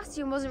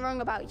 Sebastian wasn't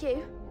wrong about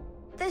you.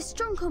 There's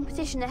strong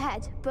competition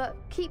ahead, but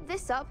keep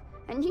this up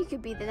and you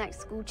could be the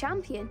next school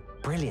champion.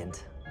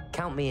 Brilliant.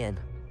 Count me in.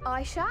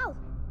 I shall.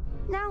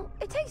 Now,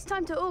 it takes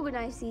time to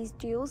organize these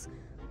duels,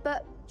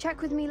 but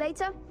check with me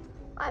later.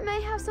 I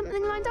may have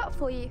something lined up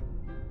for you.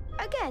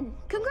 Again,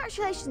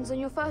 congratulations on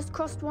your first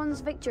crossed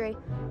ones victory.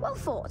 Well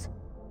fought.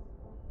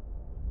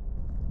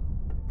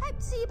 Hope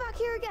to see you back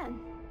here again.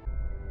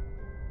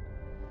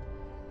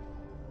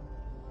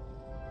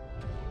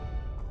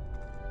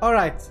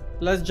 Alright,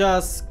 let's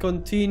just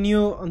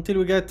continue until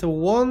we get a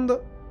wand.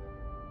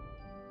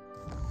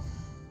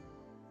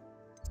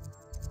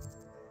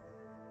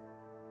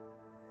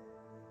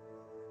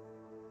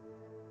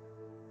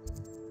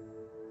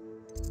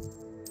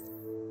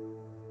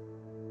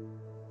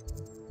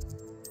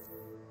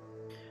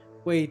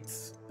 Wait,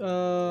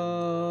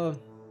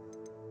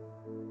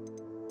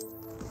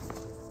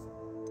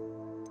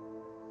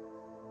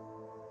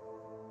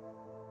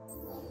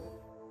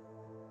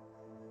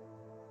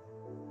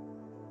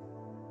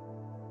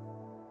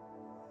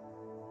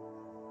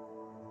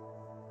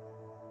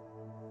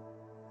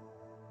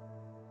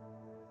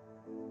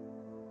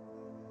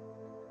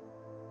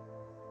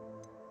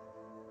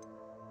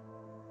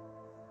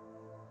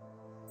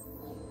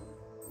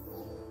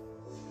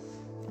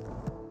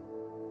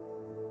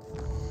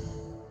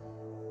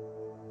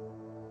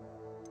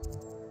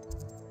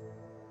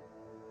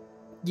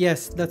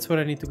 yes, that's where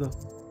I need to go.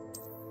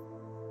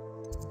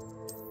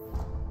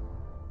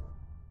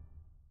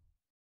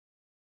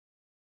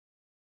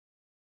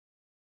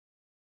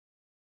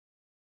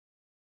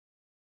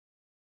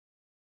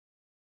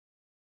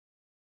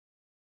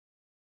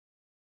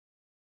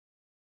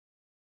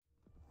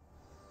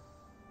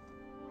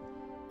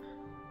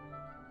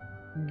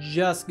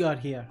 just got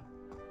here.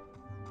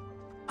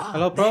 Ah,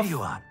 Hello, Prof. there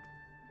you are.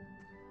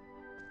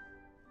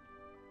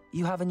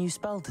 You have a new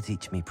spell to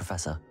teach me,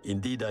 Professor.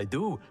 Indeed I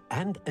do,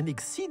 and an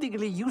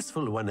exceedingly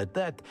useful one at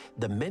that.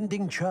 The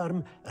mending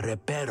charm,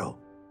 Reparo.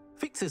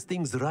 Fixes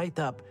things right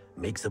up,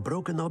 makes a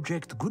broken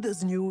object good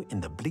as new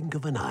in the blink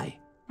of an eye.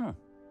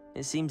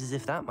 It seems as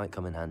if that might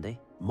come in handy.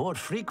 More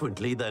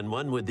frequently than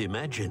one would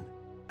imagine.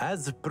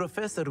 As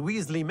Professor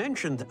Weasley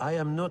mentioned, I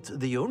am not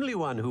the only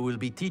one who will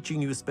be teaching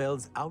you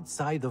spells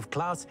outside of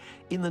class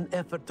in an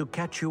effort to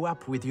catch you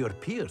up with your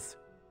peers.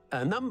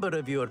 A number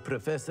of your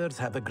professors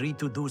have agreed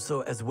to do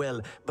so as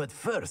well, but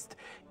first,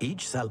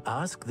 each shall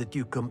ask that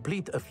you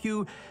complete a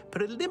few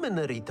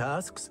preliminary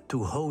tasks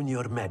to hone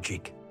your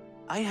magic.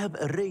 I have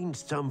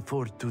arranged some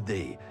for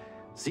today.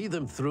 See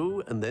them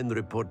through and then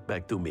report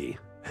back to me.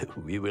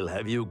 We will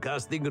have you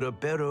casting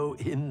Reparo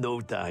in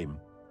no time.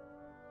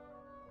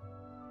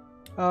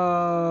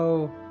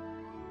 Oh.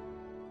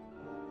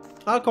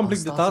 I'll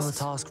complete the I'll start on task.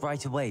 the task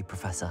right away,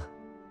 Professor.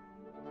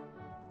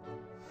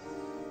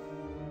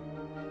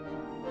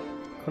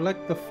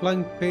 Collect the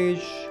flying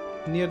page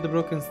near the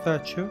broken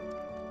statue.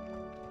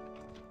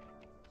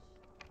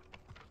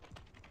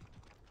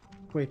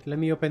 Wait, let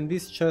me open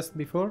this chest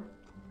before.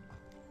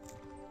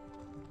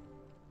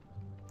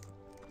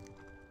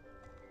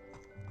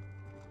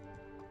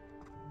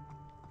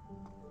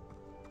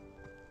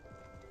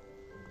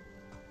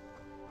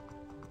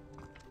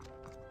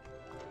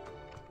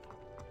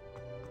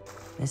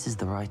 This is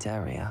the right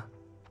area.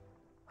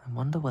 I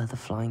wonder where the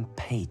flying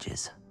page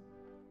is.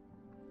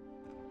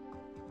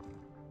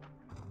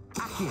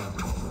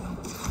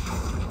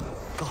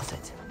 Got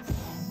it.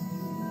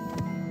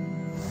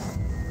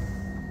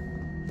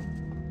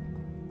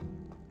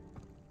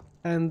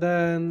 And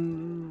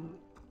then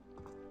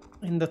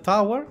in the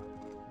tower.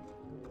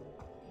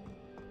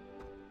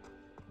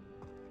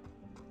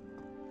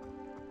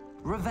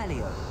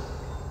 Revelio.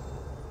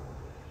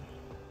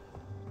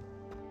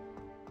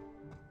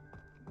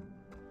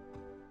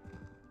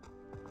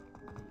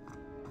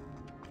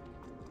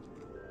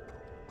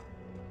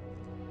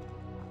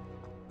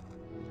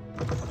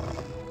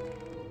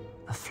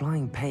 A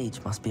flying page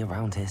must be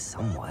around here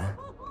somewhere.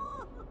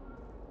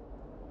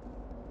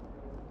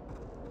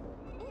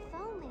 If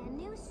only a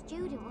new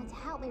student were to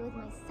help me with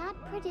my sad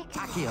predicament.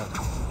 Accio.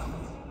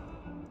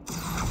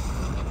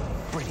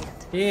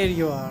 Brilliant. Here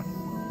you are.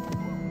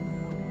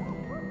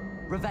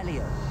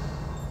 Revelio.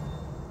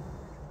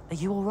 Are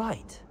you all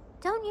right?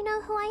 Don't you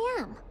know who I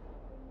am?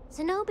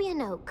 Zenobia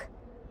Noak,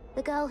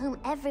 the girl whom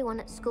everyone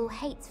at school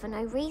hates for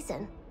no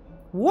reason.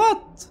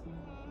 What?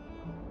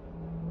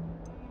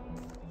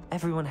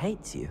 Everyone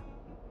hates you.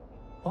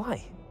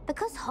 Why?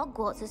 Because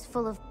Hogwarts is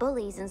full of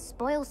bullies and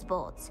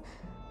spoilsports.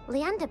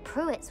 Leander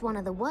Pruitt's one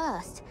of the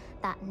worst,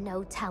 that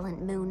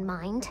no-talent moon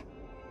mind.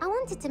 I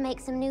wanted to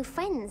make some new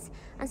friends,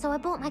 and so I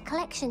brought my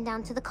collection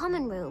down to the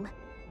common room.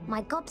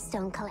 My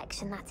gobstone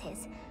collection, that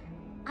is.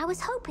 I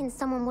was hoping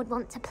someone would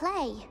want to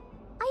play.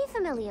 Are you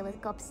familiar with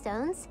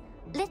gobstones?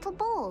 Little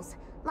balls,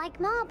 like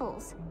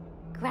marbles.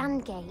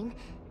 Grand game.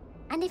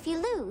 And if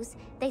you lose,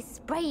 they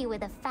spray you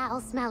with a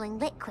foul-smelling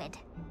liquid.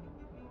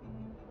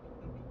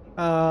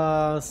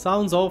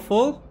 Sounds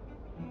awful,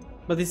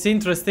 but it's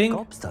interesting.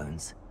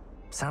 Gobstones?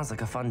 Sounds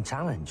like a fun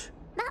challenge.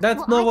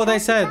 That's not what I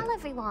said. Tell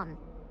everyone.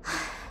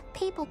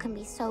 People can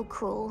be so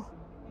cruel.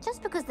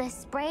 Just because they're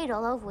sprayed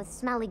all over with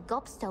smelly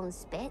gobstone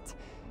spit,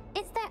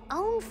 it's their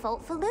own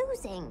fault for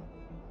losing.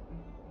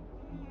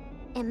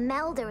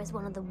 Imelda is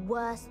one of the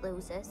worst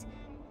losers.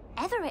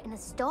 Everett and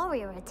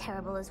Astoria are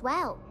terrible as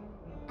well.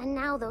 And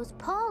now those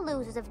poor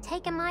losers have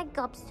taken my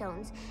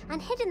gobstones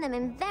and hidden them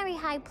in very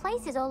high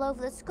places all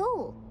over the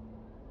school.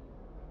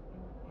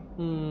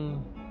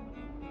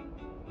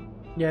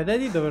 Yeah, they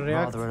did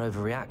overreact. Rather an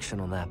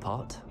overreaction on their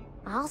part.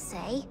 I'll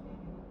say.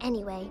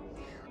 Anyway,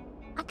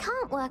 I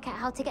can't work out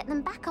how to get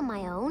them back on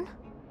my own.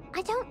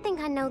 I don't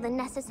think I know the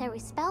necessary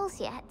spells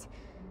yet.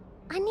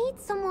 I need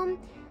someone,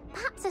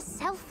 perhaps a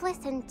selfless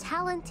and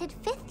talented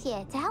 5th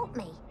year to help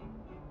me.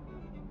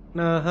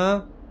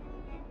 Uh-huh.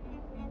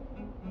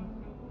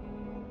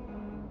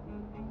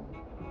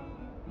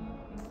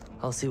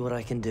 I'll see what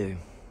I can do.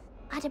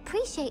 I'd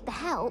appreciate the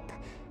help.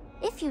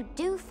 If you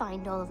do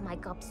find all of my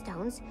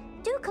gobstones,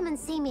 do come and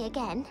see me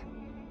again.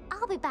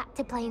 I'll be back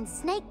to playing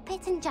Snake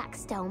Pit and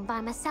Jackstone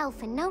by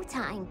myself in no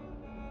time.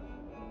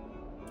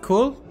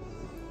 Cool.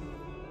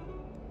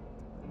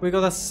 We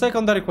got a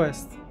secondary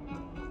quest.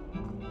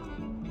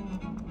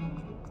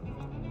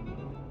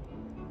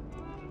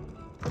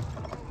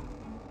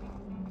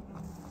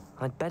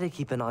 I'd better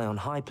keep an eye on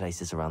high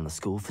places around the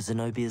school for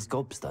Zenobia's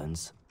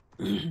gobstones.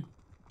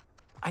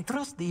 I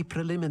trust the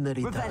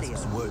preliminary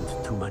tasks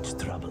weren't too much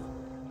trouble.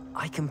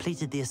 I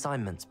completed the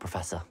assignments,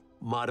 Professor.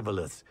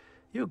 Marvelous.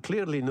 You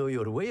clearly know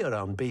your way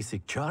around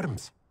basic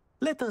charms.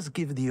 Let us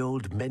give the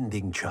old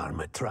mending charm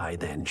a try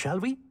then, shall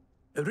we?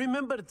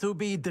 Remember to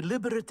be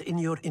deliberate in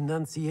your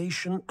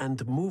enunciation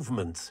and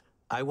movements.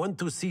 I want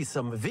to see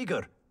some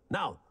vigor.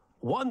 Now,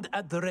 wand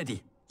at the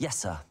ready. Yes,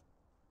 sir.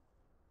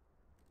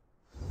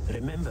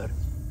 Remember,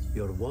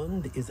 Your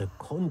wand is a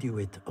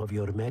conduit of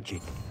your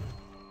magic.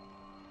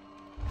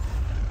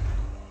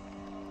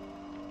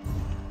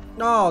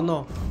 Oh,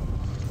 no.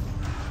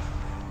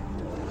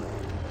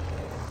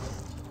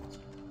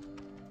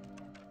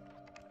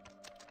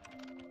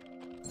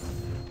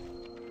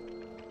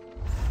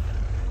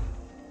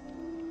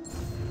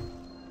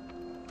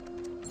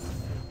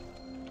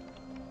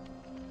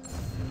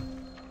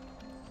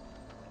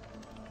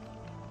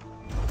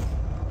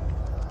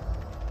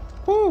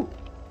 Woo!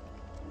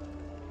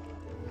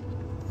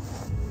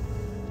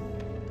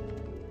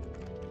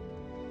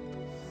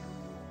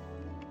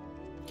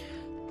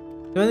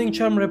 The vending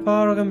charm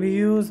reparo can be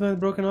used with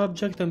broken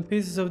object and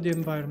pieces of the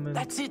environment.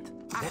 That's it.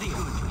 Very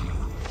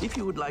good. If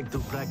you would like to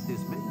practice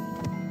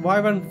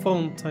Wyvern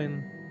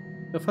Fountain.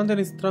 The fountain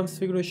is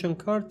Transfiguration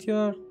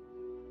Courtyard.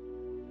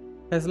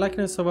 Has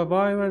likeness of a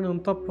wyvern on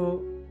top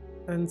of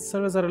and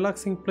serves as a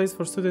relaxing place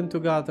for students to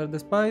gather.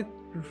 Despite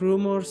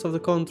rumors of the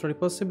contrary,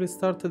 possibly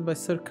started by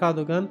Sir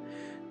Cadogan,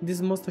 this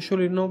is most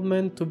assuredly not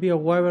meant to be a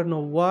wyvern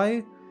of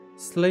why,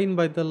 slain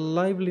by the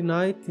lively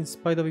knight in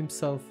spite of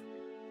himself.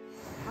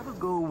 Have a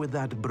go with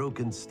that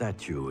broken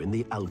statue in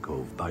the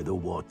alcove by the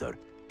water.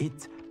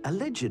 It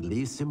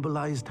allegedly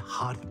symbolized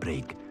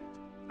heartbreak.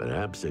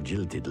 Perhaps a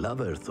jilted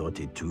lover thought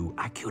it too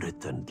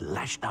accurate and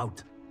lashed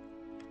out.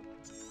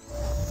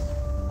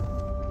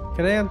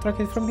 Can I untrack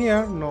it from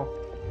here? No.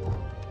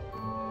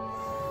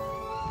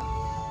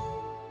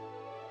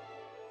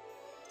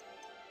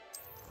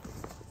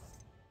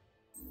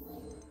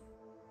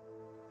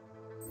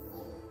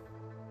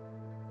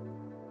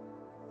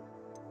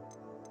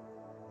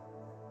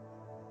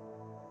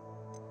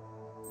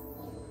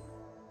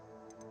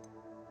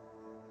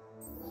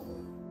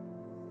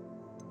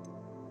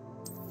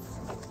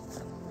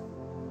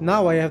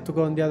 Now I have to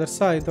go on the other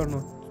side or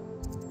not?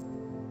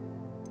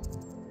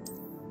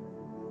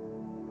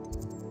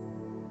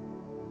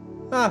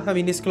 Ah, I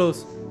mean it's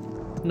close.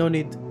 No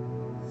need.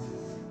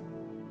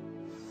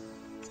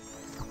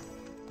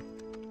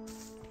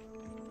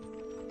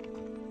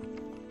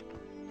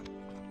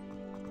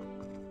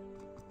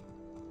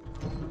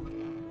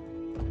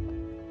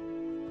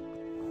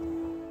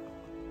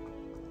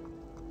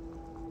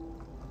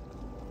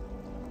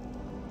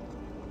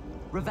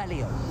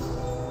 Revelio.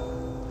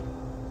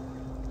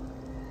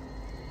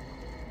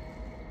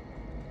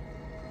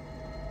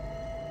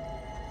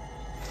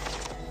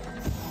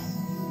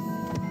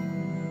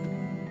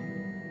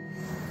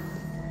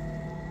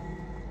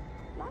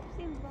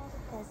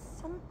 There's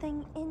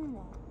something in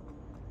there.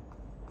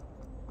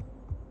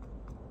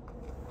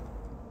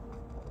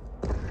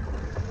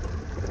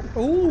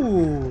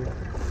 Ooh.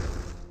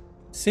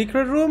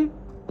 Secret room?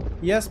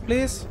 Yes,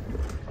 please.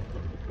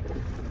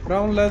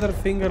 Brown leather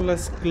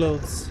fingerless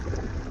gloves.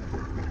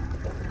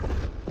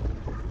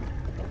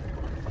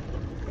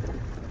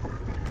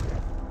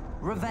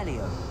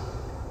 Revelio.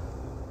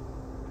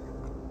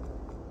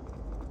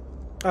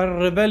 I'll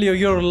revelio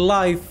your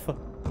life.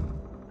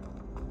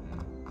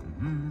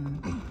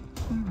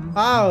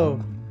 Ow.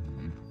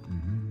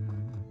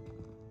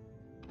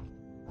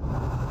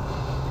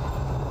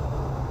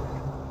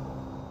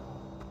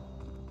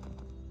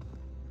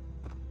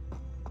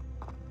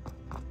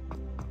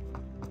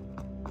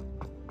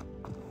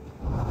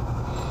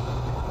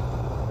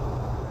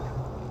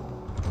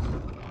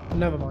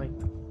 Never mind.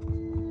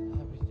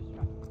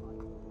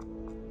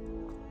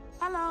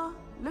 Hello,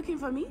 looking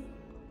for me?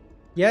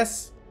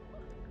 Yes.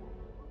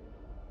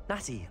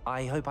 Natty,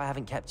 I hope I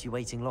haven't kept you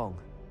waiting long.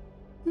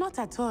 Not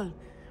at all.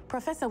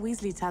 Professor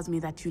Weasley tells me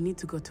that you need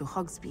to go to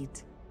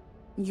Hogsmeade.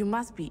 You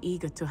must be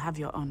eager to have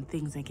your own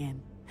things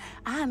again.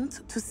 And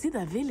to see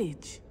the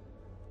village.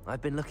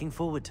 I've been looking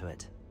forward to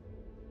it.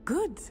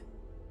 Good.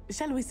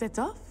 Shall we set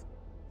off?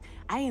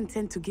 I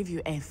intend to give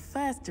you a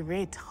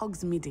first-rate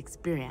Hogsmeade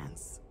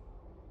experience.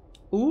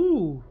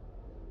 Ooh.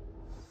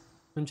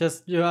 I'm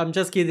just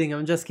kidding.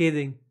 I'm just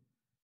kidding.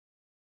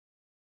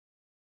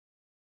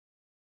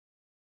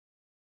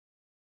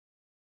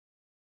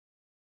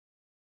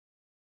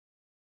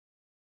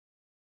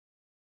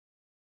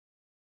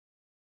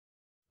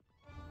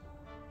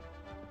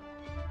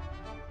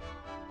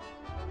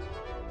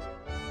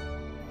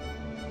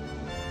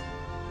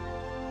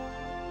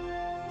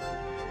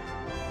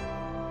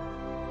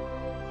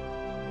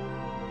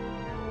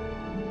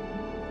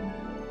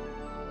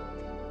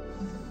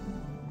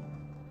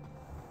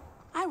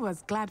 I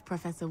was glad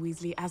Professor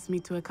Weasley asked me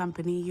to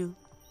accompany you.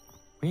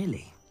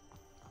 Really?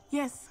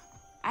 Yes.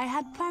 I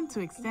had planned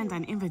to extend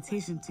an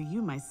invitation to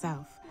you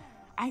myself.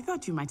 I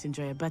thought you might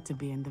enjoy a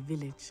butterbeer in the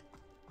village.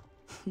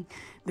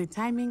 The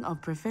timing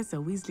of Professor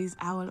Weasley's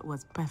owl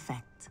was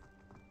perfect.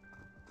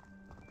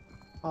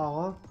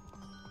 Aww.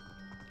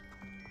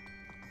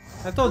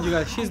 I told you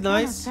guys, she's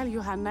nice. I cannot tell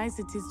you how nice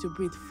it is to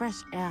breathe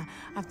fresh air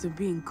after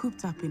being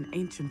cooped up in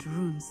ancient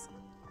rooms.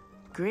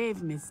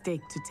 Grave mistake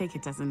to take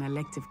it as an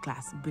elective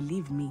class,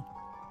 believe me.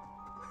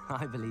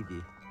 I believe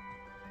you.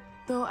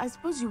 Though I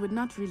suppose you would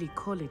not really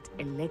call it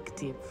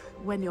elective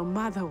when your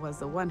mother was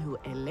the one who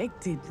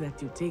elected that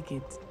you take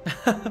it.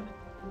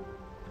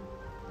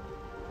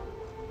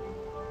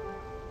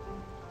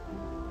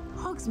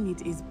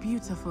 Hogsmeade is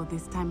beautiful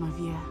this time of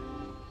year.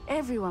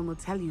 Everyone will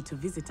tell you to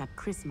visit at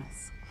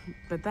Christmas.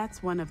 But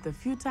that's one of the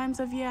few times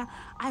of year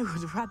I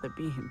would rather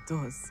be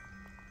indoors.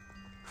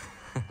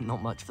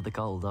 Not much for the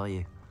cold, are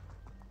you?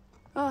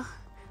 Oh,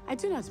 I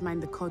do not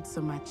mind the cold so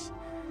much,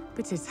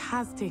 but it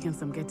has taken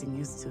some getting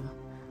used to.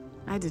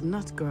 I did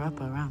not grow up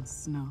around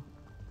snow.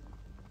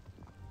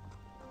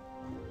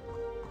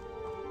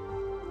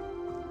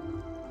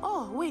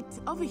 Oh, wait,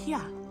 over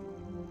here.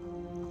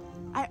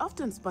 I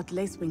often spot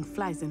lacewing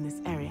flies in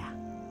this area.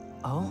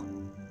 Oh?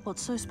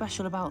 What's so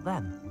special about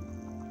them?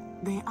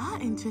 They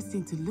are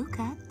interesting to look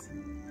at,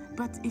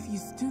 but if you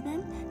stew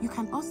them, you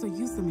can also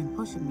use them in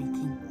potion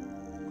making.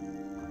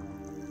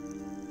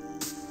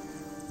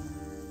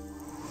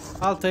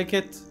 I'll take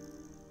it.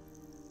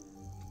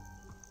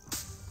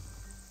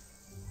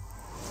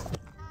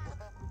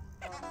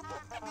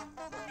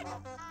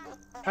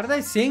 Are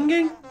they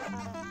singing?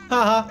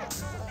 Haha.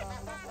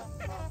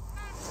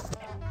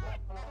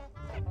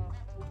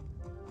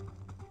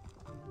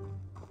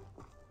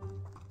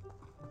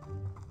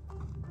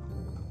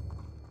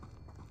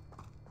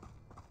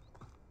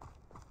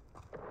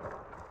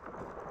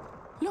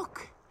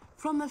 Look,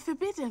 from the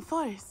Forbidden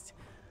Forest.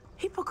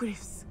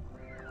 Hippogriffs.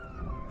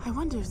 I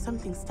wonder if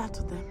something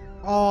startled them.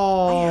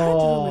 Oh. I heard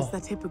rumors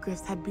that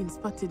hippogriffs had been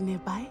spotted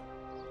nearby.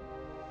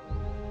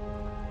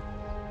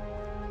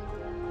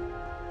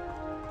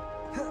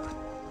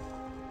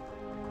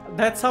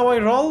 That's how I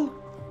roll? Do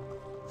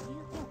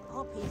you think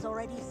Poppy's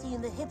already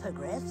seen the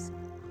hippogriffs?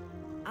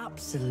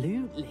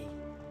 Absolutely.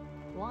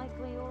 Like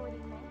we already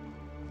met.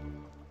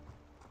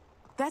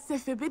 That's the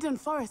Forbidden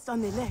Forest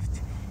on the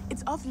left.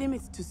 It's off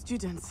limits to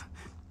students,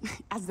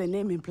 as the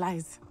name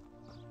implies.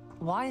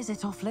 Why is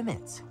it off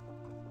limits?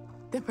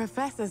 The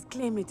professors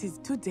claim it is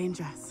too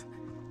dangerous.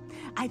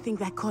 I think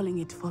that calling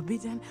it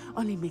forbidden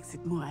only makes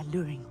it more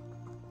alluring.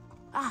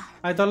 Ah,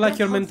 I don't like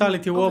your that's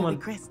mentality, Hogsmeade over woman.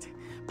 the crest.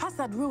 Past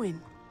that ruin.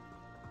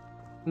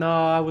 No,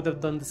 I would have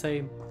done the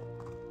same.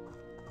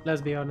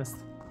 Let's be honest.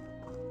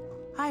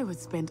 I would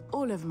spend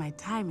all of my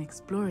time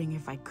exploring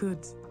if I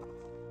could.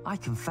 I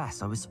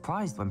confess I was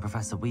surprised when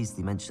Professor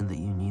Weasley mentioned that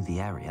you knew the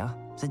area,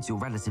 since you're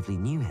relatively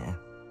new here.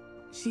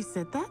 She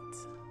said that?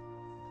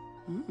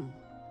 Hmm.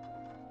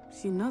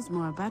 She knows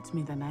more about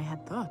me than I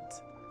had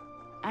thought.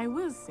 I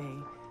will say,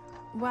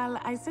 while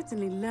I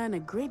certainly learn a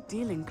great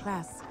deal in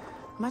class,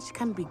 much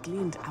can be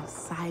gleaned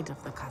outside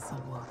of the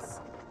castle walls.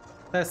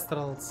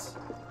 Thestrals.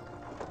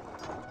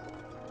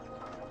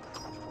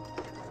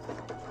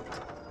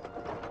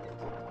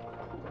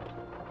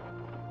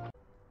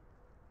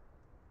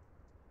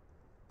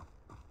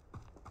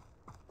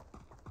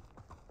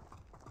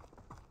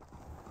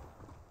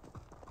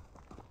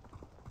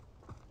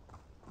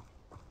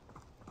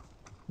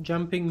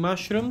 Jumping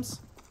mushrooms.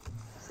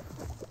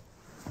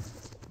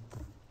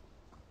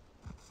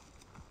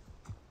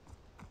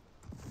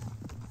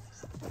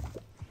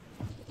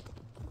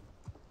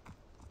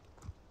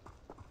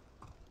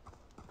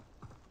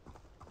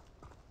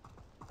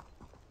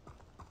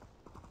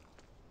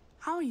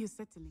 How are you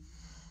settling?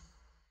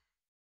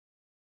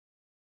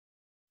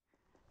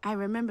 I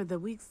remember the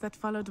weeks that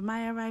followed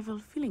my arrival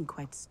feeling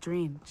quite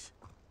strange.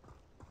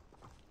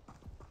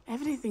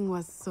 Everything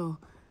was so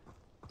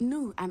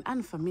new and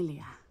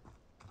unfamiliar.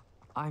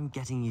 I'm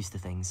getting used to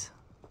things.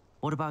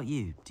 What about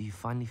you? Do you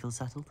finally feel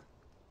settled?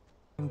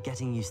 I'm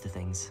getting used to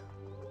things.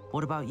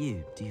 What about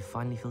you? Do you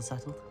finally feel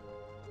settled?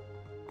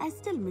 I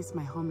still miss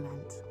my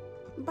homeland,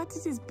 but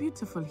it is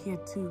beautiful here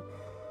too.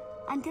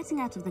 And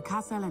getting out of the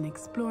castle and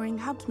exploring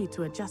helped me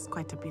to adjust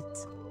quite a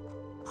bit.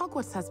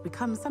 Hogwarts has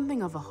become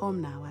something of a home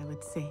now, I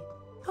would say.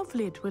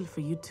 Hopefully it will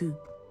for you too.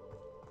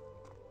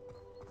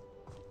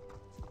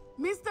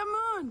 Mr.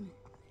 Moon!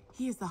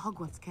 He is the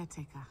Hogwarts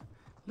caretaker.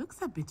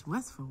 Looks a bit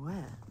worse for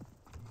wear.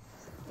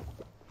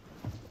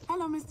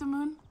 Hello, Mr.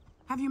 Moon.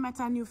 Have you met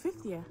our new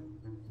 5th year?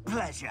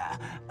 Pleasure.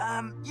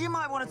 You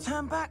might want to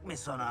turn back,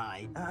 Miss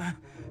Onai.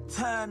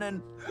 Turn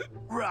and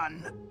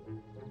run.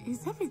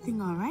 Is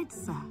everything all right,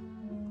 sir?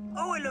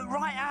 Oh, it looked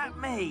right at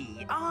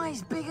me.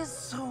 Eyes big as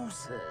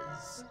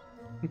saucers.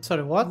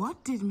 Sorry, what?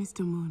 What did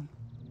Mr. Moon?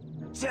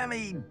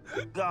 Jemmy,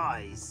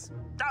 guys.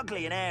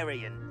 Ugly and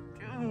airy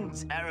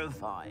and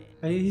terrifying.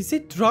 Is he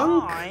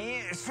drunk?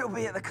 I shall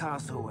be at the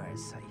castle where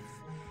it's safe.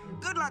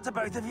 Good luck to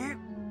both of you.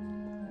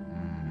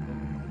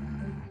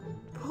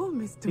 Poor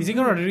Mr. Is he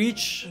gonna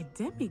reach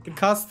the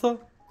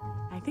castle?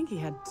 I think he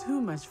had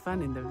too much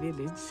fun in the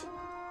village.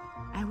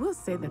 I will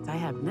say that I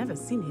have never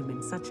seen him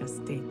in such a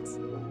state.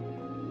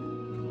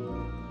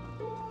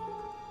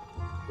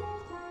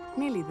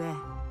 Nearly there.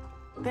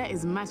 There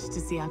is much to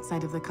see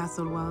outside of the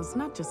castle walls,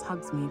 not just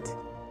Hogsmeade.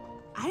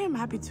 I am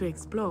happy to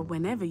explore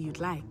whenever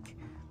you'd like.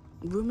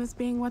 Rumors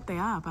being what they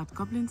are about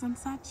goblins and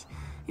such,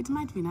 it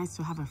might be nice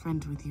to have a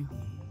friend with you.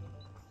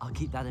 I'll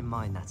keep that in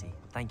mind, Natty.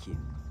 Thank you.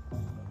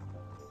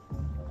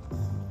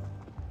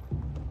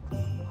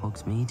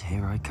 Hogsmeade,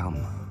 here I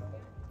come.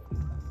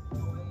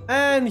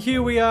 And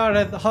here we are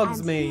at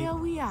Hogsmeade. And here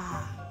we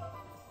are.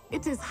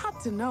 It is hard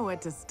to know where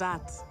to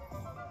start.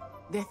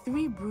 The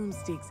Three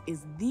Broomsticks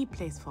is the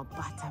place for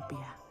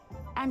butterbeer.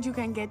 And you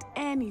can get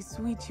any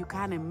sweet you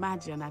can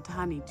imagine at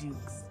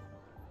Honeydukes.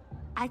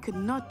 I could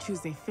not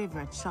choose a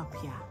favorite shop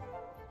here.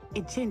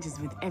 It changes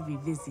with every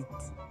visit.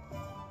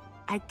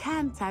 I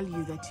can tell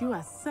you that you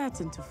are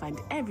certain to find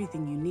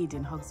everything you need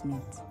in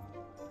Hogsmeade.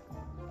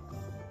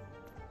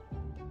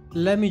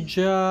 Let me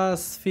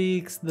just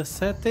fix the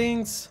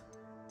settings.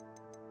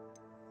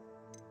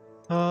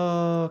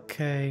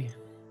 Okay.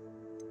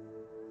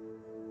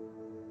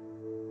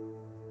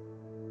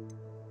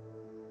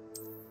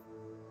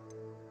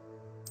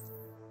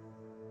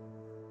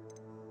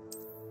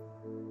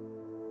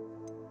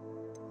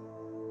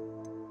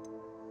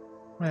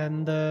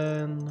 And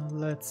then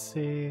let's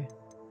see.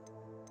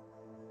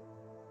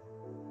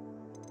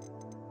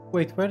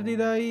 Wait,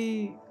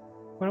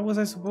 where was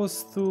I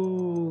supposed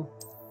to?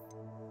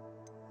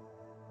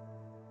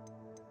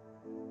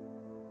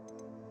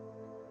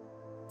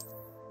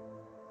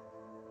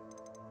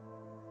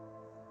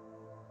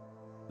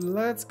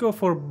 Let's go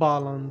for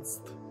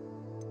balanced.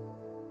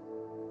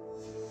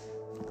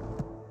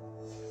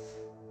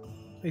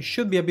 It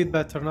should be a bit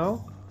better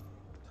now.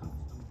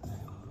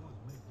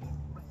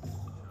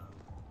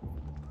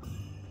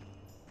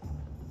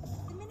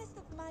 The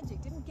Minister for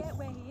Magic didn't get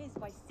where he is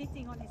by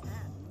sitting on his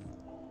hands.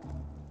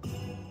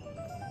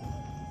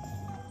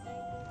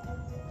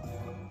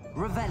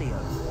 Revelio.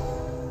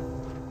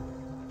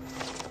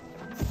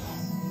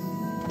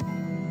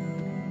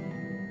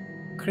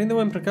 Clean the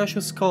one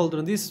precocious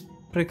cauldron. This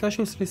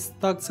precociously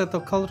stacked set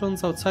of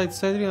cauldrons outside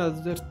Cedric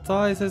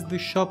advertises the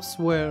shop's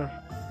ware.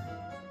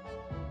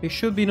 It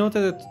should be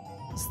noted that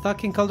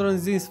stacking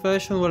cauldrons in this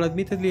fashion, while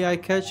admittedly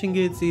eye-catching,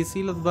 it is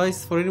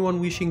ill-advised for anyone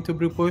wishing to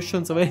brew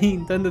potions of any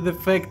intended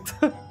effect.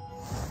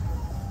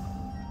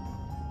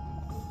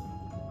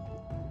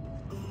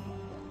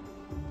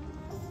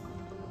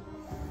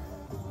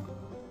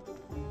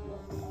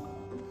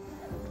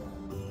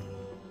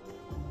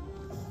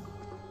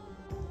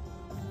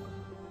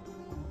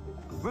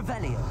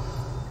 Revelio.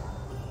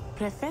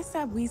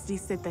 Professor Weasley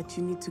said that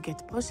you need to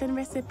get potion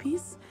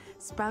recipes,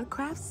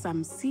 spellcrafts,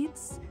 some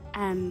seeds,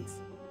 and...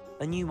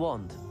 a new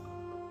wand.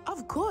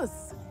 Of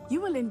course!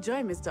 You will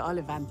enjoy Mr.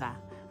 Ollivander,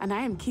 and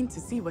I am keen to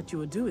see what you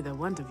will do with a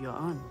wand of your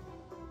own.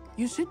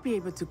 You should be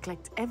able to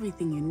collect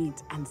everything you need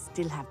and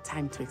still have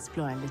time to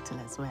explore a little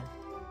as well.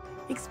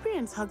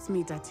 Experience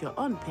Hogsmeade at your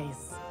own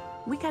pace.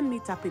 We can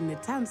meet up in the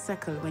town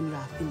circle when you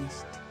are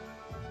finished.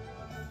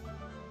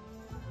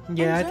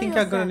 Yeah, I Enjoy think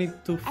I'm gonna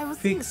yourself. need to I will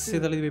see fix you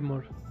it a little bit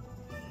more.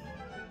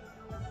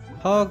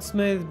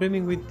 Hogsmeade is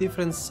brimming with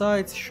different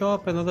sites,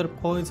 shop and other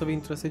points of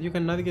interest that you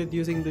can navigate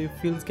using the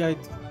Fields Guide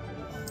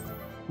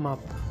map.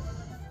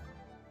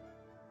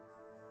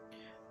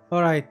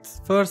 Alright,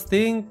 first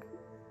thing,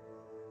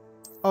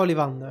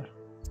 Ollivander.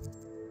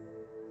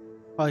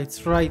 Oh,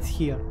 it's right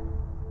here.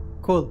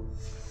 Cool.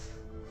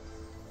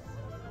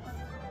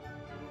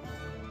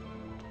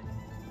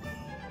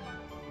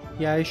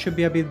 Yeah, it should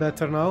be a bit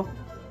better now.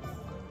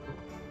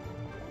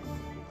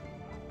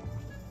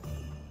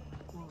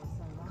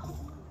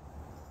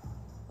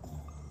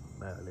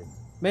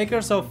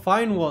 Makers of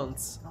fine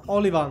wands,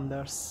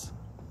 Ollivanders.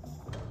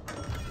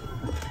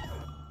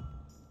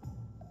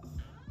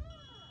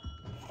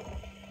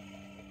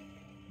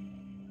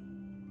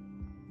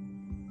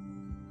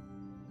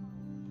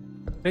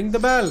 Ring the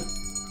bell.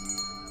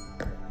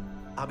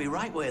 I'll be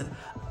right with...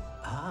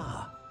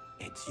 Ah,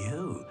 it's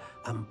you.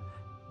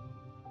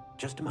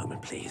 Just a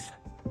moment, please.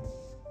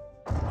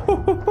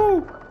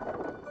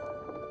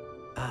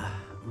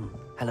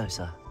 Hello,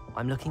 sir.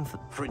 I'm looking for...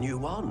 For a new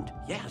wand,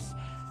 yes.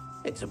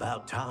 It's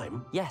about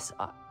time. Yes,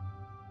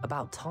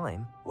 about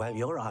time? Well,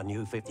 you're our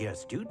new fifth-year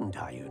student,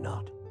 are you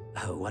not?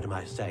 Oh, what am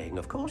I saying?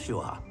 Of course you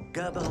are.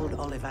 Gerbold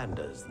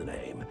Ollivander's the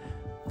name.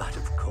 But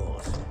of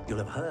course, you'll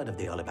have heard of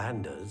the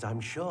Ollivanders, I'm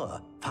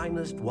sure.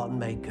 Finest wand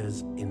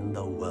makers in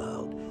the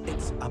world.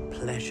 It's a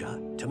pleasure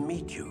to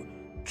meet you,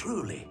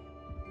 truly.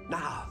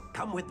 Now,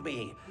 come with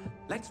me.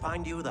 Let's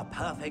find you the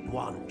perfect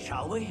wand,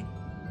 shall we?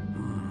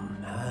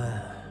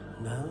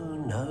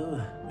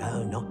 No,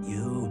 not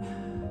you.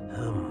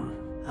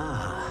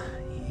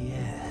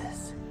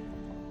 Yes.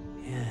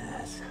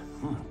 Yes.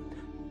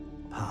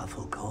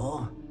 Powerful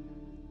core.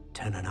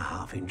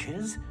 10.5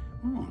 inches.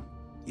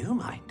 You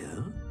might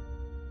do.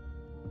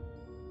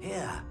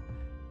 Here,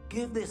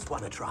 give this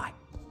one a try.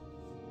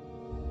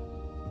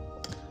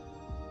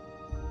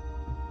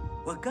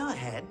 Well, go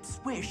ahead,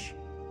 swish.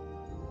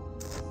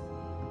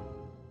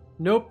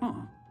 Nope.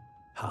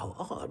 How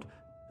odd.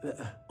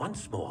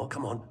 Once more,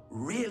 come on,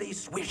 really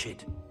swish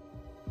it.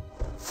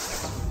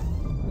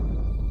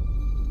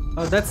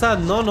 Oh, that's a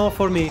no-no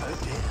for me. Oh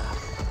dear.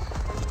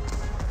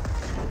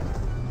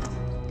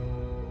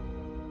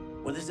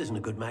 Well, this isn't a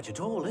good match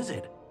at all, is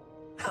it?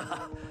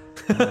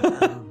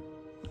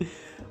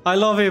 I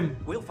love him.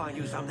 We'll find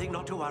you something,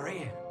 not to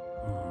worry.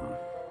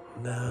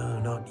 No,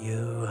 not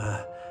you.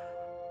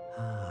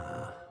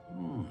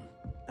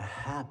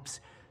 Perhaps.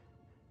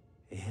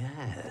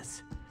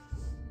 Yes.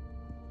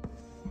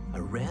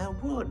 A rare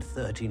wood,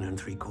 13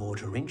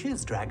 3/4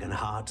 inches, dragon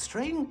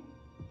heartstring.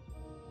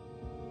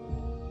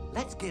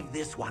 Let's give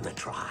this one a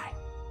try.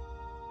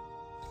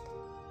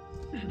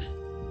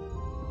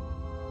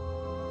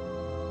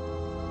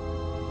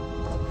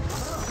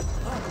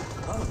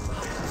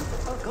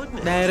 Oh,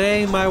 goodness. That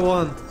ain't my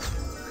wand.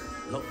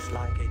 Looks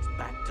like it's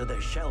back to the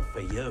shelf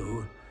for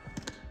you.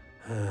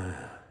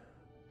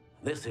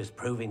 This is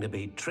proving to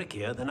be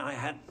trickier than I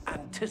had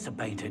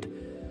anticipated.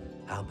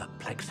 How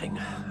perplexing.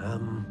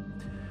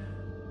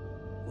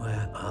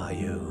 Where are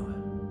you?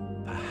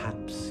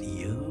 Perhaps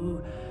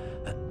you?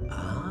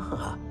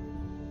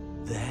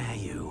 There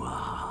you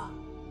are.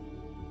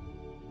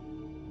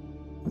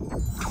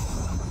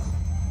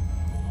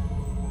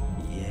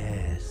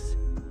 Yes,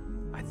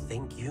 I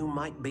think you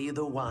might be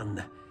the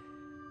one.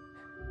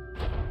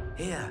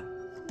 Here,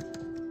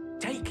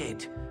 take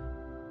it.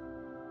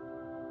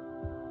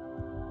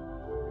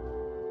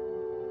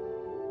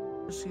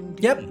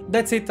 Yep,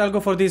 that's it. I'll go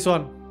for this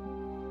one.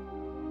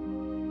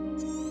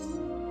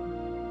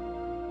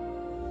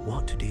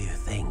 What do you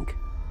think?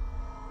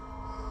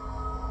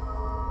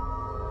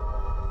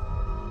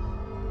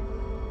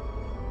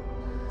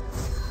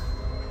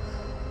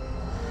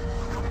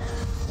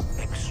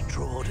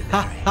 Extraordinary.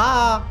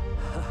 Ha!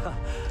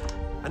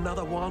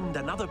 Another wand,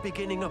 another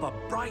beginning of a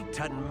bright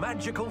and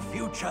magical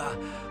future.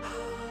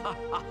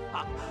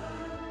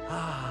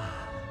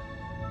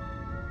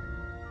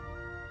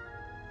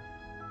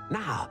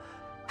 Now,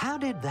 how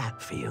did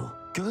that feel?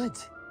 Good.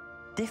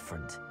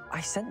 Different. I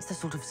sensed a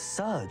sort of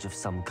surge of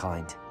some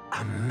kind.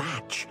 A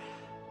match.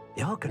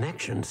 Your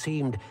connection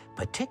seemed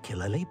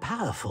particularly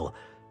powerful.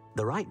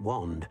 The right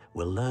wand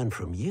will learn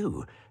from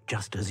you,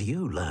 just as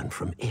you learn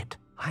from it.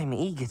 I'm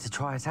eager to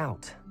try it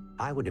out.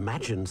 I would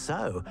imagine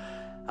so.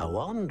 A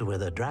wand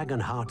with a dragon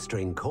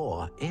heartstring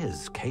core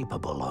is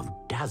capable of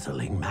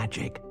dazzling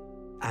magic.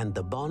 And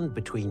the bond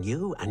between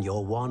you and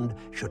your wand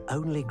should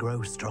only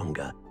grow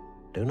stronger.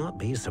 Do not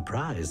be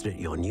surprised at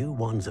your new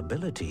wand's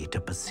ability to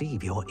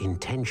perceive your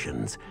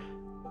intentions,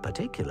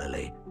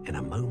 particularly in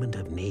a moment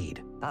of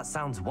need. That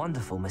sounds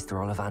wonderful, Mr.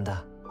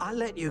 Ollivander. I'll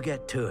let you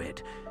get to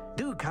it.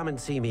 Do come and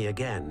see me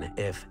again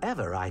if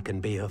ever I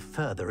can be of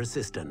further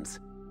assistance.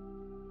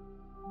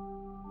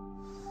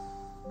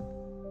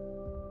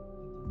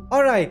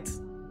 All right.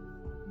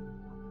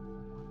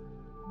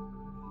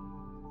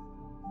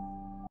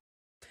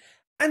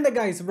 And that,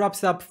 guys,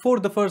 wraps up for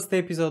the first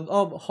episode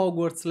of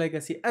Hogwarts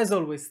Legacy. As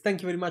always,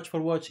 thank you very much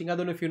for watching. I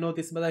don't know if you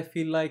noticed, but I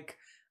feel like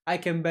I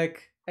came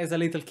back as a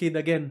little kid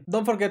again.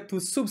 Don't forget to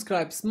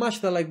subscribe, smash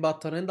the like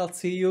button, and I'll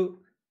see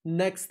you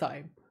next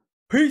time.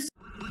 Peace!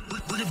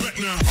 Bring it back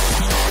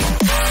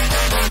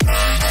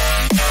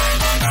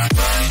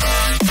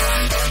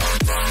now.